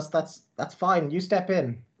killing us, that's fine. You step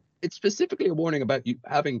in. It's specifically a warning about you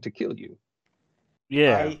having to kill you.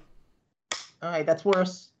 Yeah. All right, that's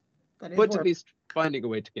worse. But worse. At least finding a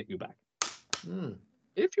way to get you back.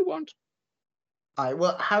 If you want.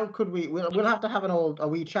 Well, how could we? We'll have to have a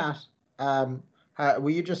wee chat. Will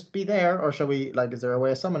you just be there, or shall we? Like, is there a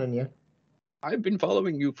way of summoning you? I've been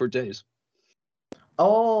following you for days.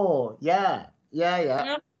 Oh yeah.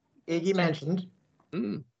 Iggy mentioned.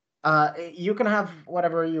 You can have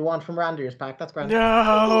whatever you want from Randyr's pack. That's grand.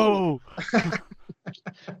 No.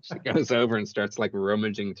 She goes over and starts like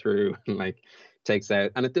rummaging through and like takes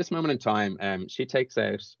out. And at this moment in time, she takes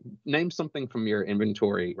out. Name something from your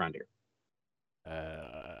inventory, Randyr.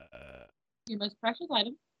 Your most precious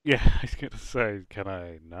item. Yeah, I was gonna say, can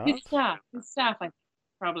I not? His staff, I think,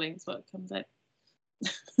 probably is what comes out.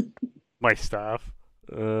 My staff.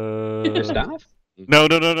 Your staff? No,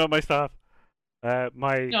 my staff. No,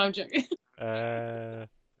 I'm joking.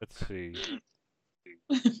 Let's see.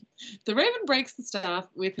 The raven breaks the staff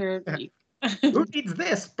with her beak. Who needs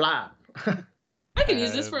this? Blah. I can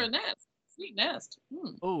use this for a nest. Sweet nest.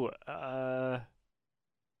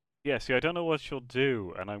 Yeah, see, I don't know what she'll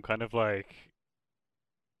do, and I'm kind of like...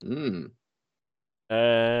 Name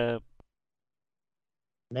a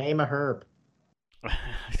herb. I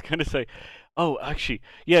was going to say... Oh, actually...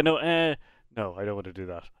 Yeah, no, no, I don't want to do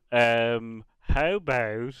that. How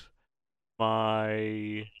about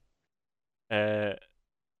my...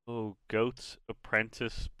 Goat's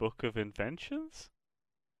Apprentice Book of Inventions?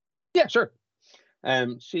 Yeah, sure.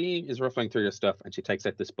 She is ruffling through your stuff, and she takes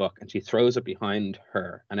out this book, and she throws it behind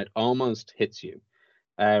her, and it almost hits you.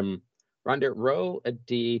 Randyr, roll a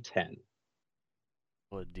d10.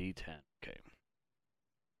 Roll a d10, okay.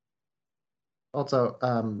 Also,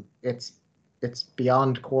 it's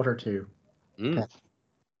beyond quarter 2.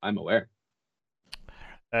 I'm aware.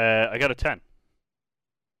 I got a 10.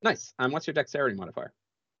 Nice. And what's your dexterity modifier?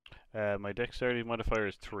 My dexterity modifier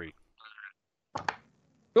is 3.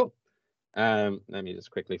 Cool. Let me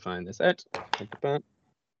just quickly find this out.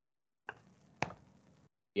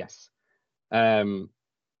 Yes.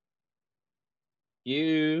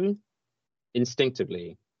 You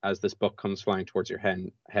instinctively, as this book comes flying towards your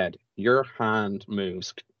head, your hand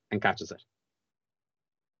moves and catches it.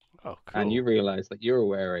 Oh, cool. And you realize that you're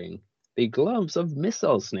wearing the gloves of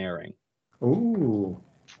missile snaring. Ooh.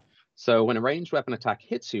 So when a ranged weapon attack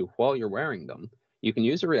hits you while you're wearing them, you can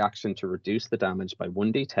use a reaction to reduce the damage by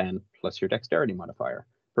 1d10 plus your dexterity modifier,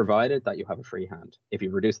 provided that you have a free hand. If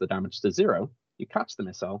you reduce the damage to 0, you catch the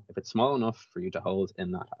missile if it's small enough for you to hold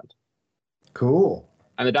in that hand. Cool.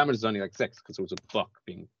 And the damage is only like 6 because it was a buck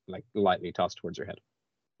being like lightly tossed towards your head.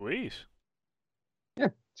 Sweet. Yeah,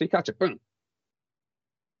 so you catch it, boom.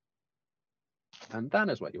 And that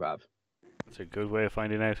is what you have. That's a good way of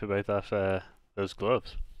finding out about that. Those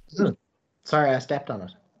gloves. Sorry, I stepped on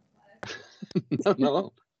it.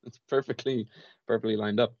 No, it's perfectly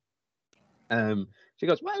lined up. She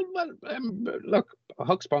goes, well, look,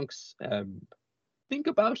 Huxpunks, think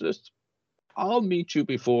about it. I'll meet you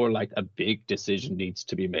before like a big decision needs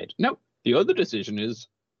to be made. Now, the other decision is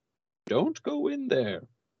don't go in there.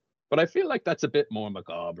 But I feel like that's a bit more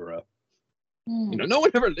macabre. You know, no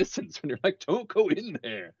one ever listens when you're like, don't go in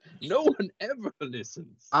there. No one ever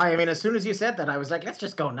listens. I mean, as soon as you said that, I was like, let's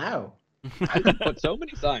just go now. I could put so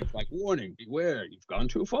many signs like, warning, beware, you've gone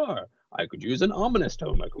too far. I could use an ominous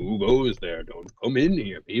tone like, who goes there? Don't come in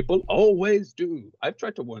here. People always do. I've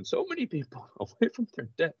tried to warn so many people away from their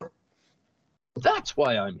death. That's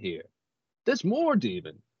why I'm here. There's more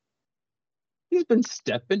demon. He's been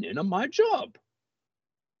stepping in on my job.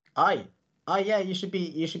 Yeah, you should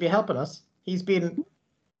be helping us. He's been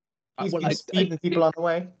speeding people on the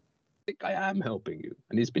way. I think I am helping you.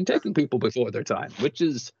 And he's been taking people before their time, which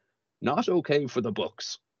is not okay for the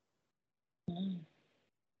books.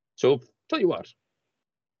 So, tell you what.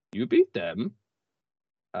 You beat them,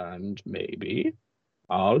 and maybe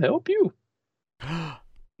I'll help you.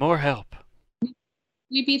 More help.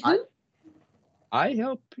 We beat who? I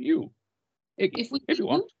help you. Iggy, if you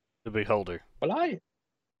want. The Beholder.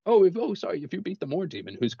 Well, if you beat the Moor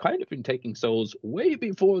Demon, who's kind of been taking souls way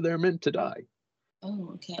before they're meant to die.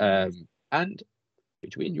 Oh, okay. And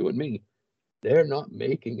between you and me, they're not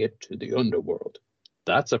making it to the underworld.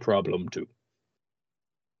 That's a problem too.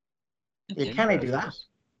 Can he do that?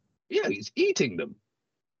 Yeah, he's eating them.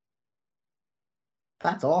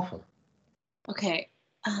 That's awful. Okay.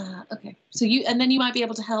 Okay. So then you might be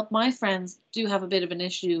able to help. My friends do have a bit of an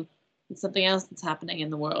issue with something else that's happening in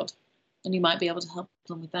the world, and you might be able to help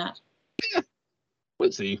them with that. Yeah,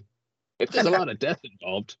 we'll see. If there's a lot of death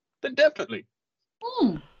involved, then definitely.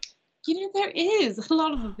 You know, there is. A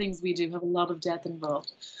lot of the things we do have a lot of death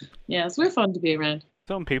involved. Yes, we're fun to be around.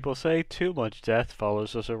 Some people say too much death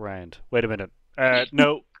follows us around. Wait a minute.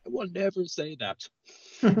 No. I will never say that.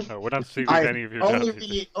 No, we're not seeing any of your death.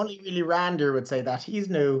 Only really Rander would say that. He's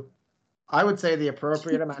new. I would say the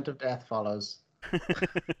appropriate amount of death follows.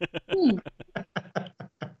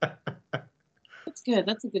 That's good.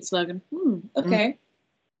 That's a good slogan. Okay.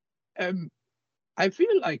 I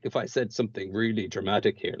feel like if I said something really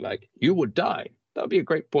dramatic here, like you would die, that would be a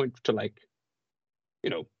great point to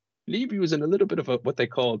leave you as in a little bit of a what they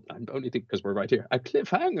call, I'm only thinking because we're right here, a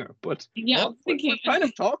cliffhanger. But yeah, we kind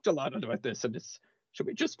of talked a lot about this, and should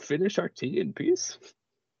we just finish our tea in peace?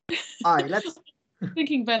 Let's.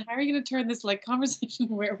 Thinking about how are you going to turn this like conversation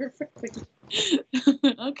where we're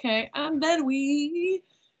okay, and then we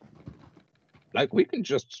can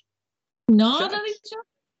just nod at each other.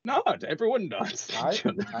 Nod, everyone nods. Yeah.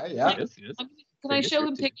 Yes. Can I show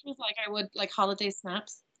him pictures like I would like holiday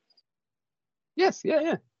snaps? Yes,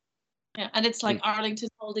 yeah. Yeah, and it's like Arlington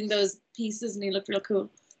holding those pieces, and he looked real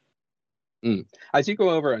cool. As you go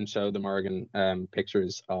over and show the Morgan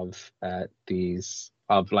pictures of these.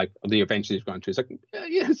 Of like the adventures you've gone to, it's like,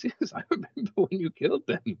 yes, I remember when you killed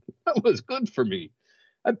them. That was good for me.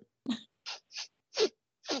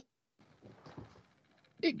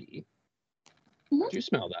 Iggy, do you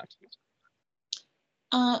smell that?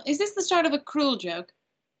 Is this the start of a cruel joke?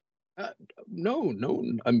 No,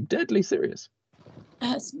 I'm deadly serious.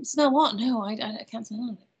 Smell what? No, I can't smell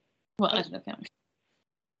anything. Well, I don't know.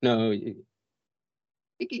 No,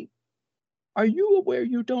 Iggy, are you aware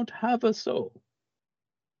you don't have a soul?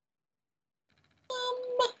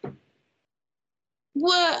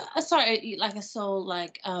 Well, sorry, like a soul,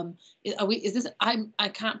 like is this? I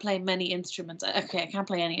can't play many instruments. Okay, I can't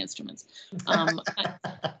play any instruments. I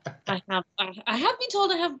have been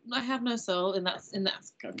told I have no soul in that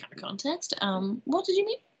kind of context. What did you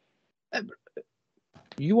mean?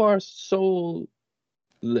 You are soulless.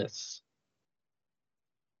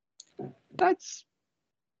 That's,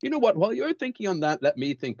 you know what? While you're thinking on that, let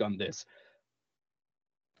me think on this.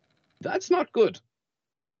 That's not good.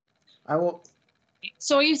 I will.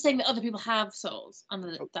 So are you saying that other people have souls and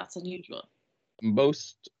that that's unusual?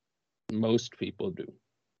 Most people do,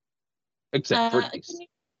 except for these.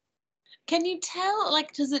 Can you tell?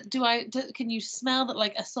 Like, can you smell that?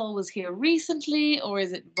 Like, a soul was here recently, or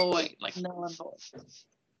is it void? Like null and void?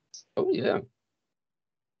 Oh yeah.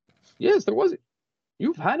 Yes, there was.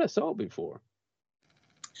 You've had a soul before,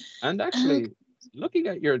 and actually, looking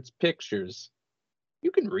at your pictures, you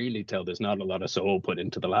can really tell there's not a lot of soul put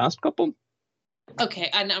into the last couple. Okay,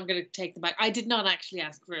 and I'm going to take them back. I did not actually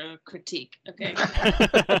ask for a critique. Okay.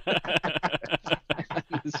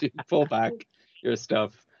 You pull back your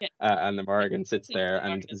stuff, and the Morrigan sits there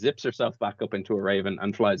and zips herself back up into a raven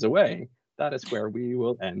and flies away. That is where we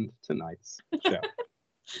will end tonight's show.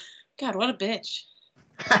 God, what a bitch.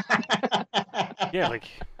 Yeah, like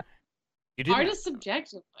you didn't. Art is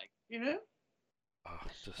subjective, like, you know.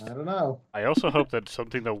 I don't know. I also hope that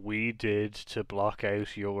something that we did to block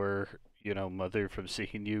out your, mother from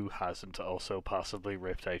seeing you hasn't also possibly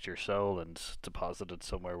ripped out your soul and deposited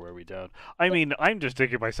somewhere where we don't. I mean, I'm just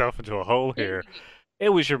digging myself into a hole here. It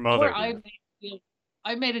was your mother. Or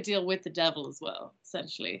I made a deal with the devil as well,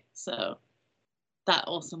 essentially. So that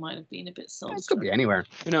also might have been a bit soul. It could be anywhere.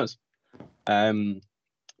 Who knows?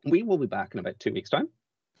 We will be back in about 2 weeks' time.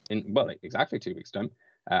 Exactly 2 weeks' time.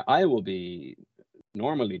 I will be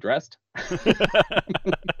normally dressed.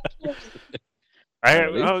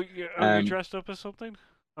 Are you dressed up as something?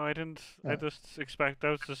 Oh, I didn't. I just expect that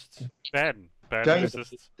was just Ben.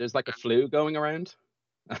 There's like a flu going around,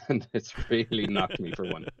 and it's really knocked me for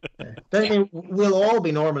one. We'll all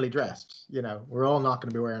be normally dressed. We're all not going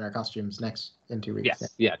to be wearing our costumes in 2 weeks.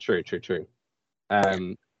 Yes. Yeah. True.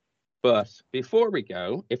 But before we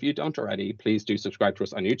go, if you don't already, please do subscribe to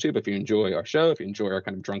us on YouTube. If you enjoy our show, if you enjoy our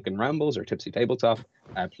kind of drunken rambles or tipsy tabletop,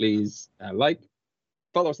 please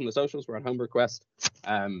follow us on the socials. We're on Homebrew Quest.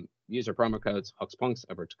 Use our promo codes HuxPunks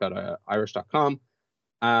over at DakotaIrish.com.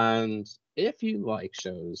 And if you like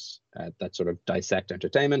shows that sort of dissect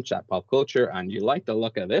entertainment, chat pop culture, and you like the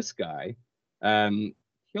look of this guy,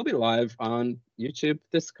 he'll be live on YouTube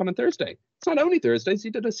this coming Thursday. It's not only Thursdays. He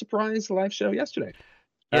did a surprise live show yesterday.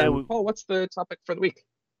 Yeah, Paul, what's the topic for the week?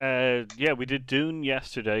 We did Dune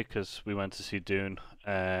yesterday because we went to see Dune.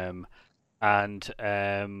 I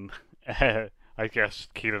guess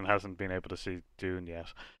Keelan hasn't been able to see Dune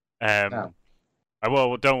yet. No.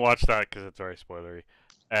 Don't watch that because it's very spoilery.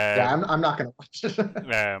 I'm not going to watch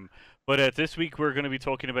it. But this week we're going to be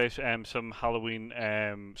talking about some Halloween,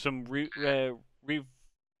 some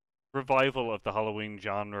revival of the Halloween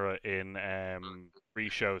genre in free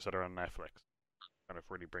shows that are on Netflix. Kind of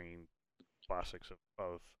really bringing classics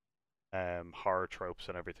of horror tropes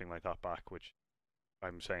and everything like that back, which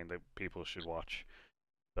I'm saying that people should watch.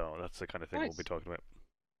 So that's the kind of thing we'll be talking about.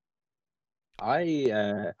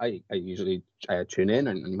 I usually tune in,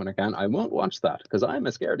 and when I can, I won't watch that because I'm a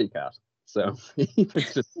scaredy cat. So even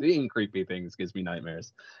just seeing creepy things gives me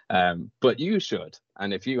nightmares. But you should,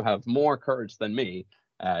 and if you have more courage than me,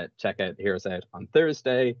 check Hear Us Out on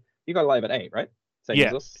Thursday. You go live at 8, right? Same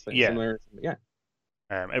as us. Similar, yeah.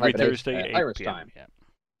 Every Thursday, 8 Irish PM. time. Yeah.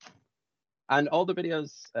 And all the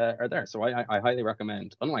videos are there. So I highly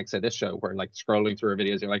recommend, unlike, say, this show where like scrolling through our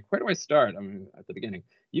videos, you're like, where do I start? I mean, at the beginning.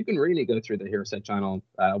 You can really go through the Hear Us Out channel,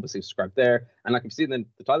 obviously subscribe there. And like if you see the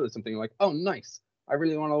title of something, you're like, oh, nice. I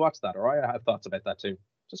really want to watch that. Or I have thoughts about that too.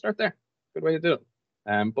 Just start there. Good way to do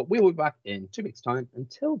it. But we will be back in 2 weeks' time.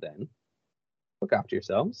 Until then, look after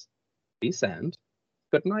yourselves. Be sound.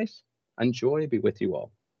 Good night. And joy be with you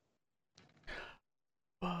all.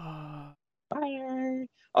 Bye.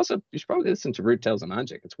 Also, you should probably listen to Rude Tales of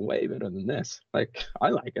Magic. It's way better than this. Like, I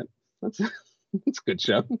like it. It's a good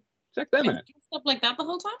show. Check them out. Stuff like that the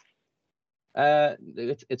whole time?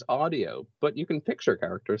 It's audio, but you can picture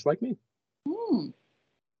characters like me. All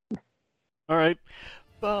right.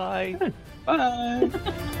 Bye. Bye.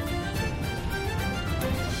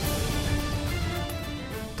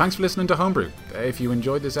 Thanks for listening to Homebrew. If you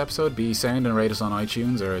enjoyed this episode, be sound and rate us on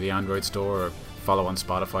iTunes or the Android store, or follow on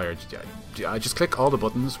Spotify, or just click all the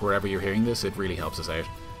buttons wherever you're hearing this. It really helps us out.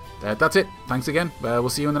 That's it. Thanks again. We'll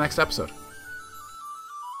see you in the next episode.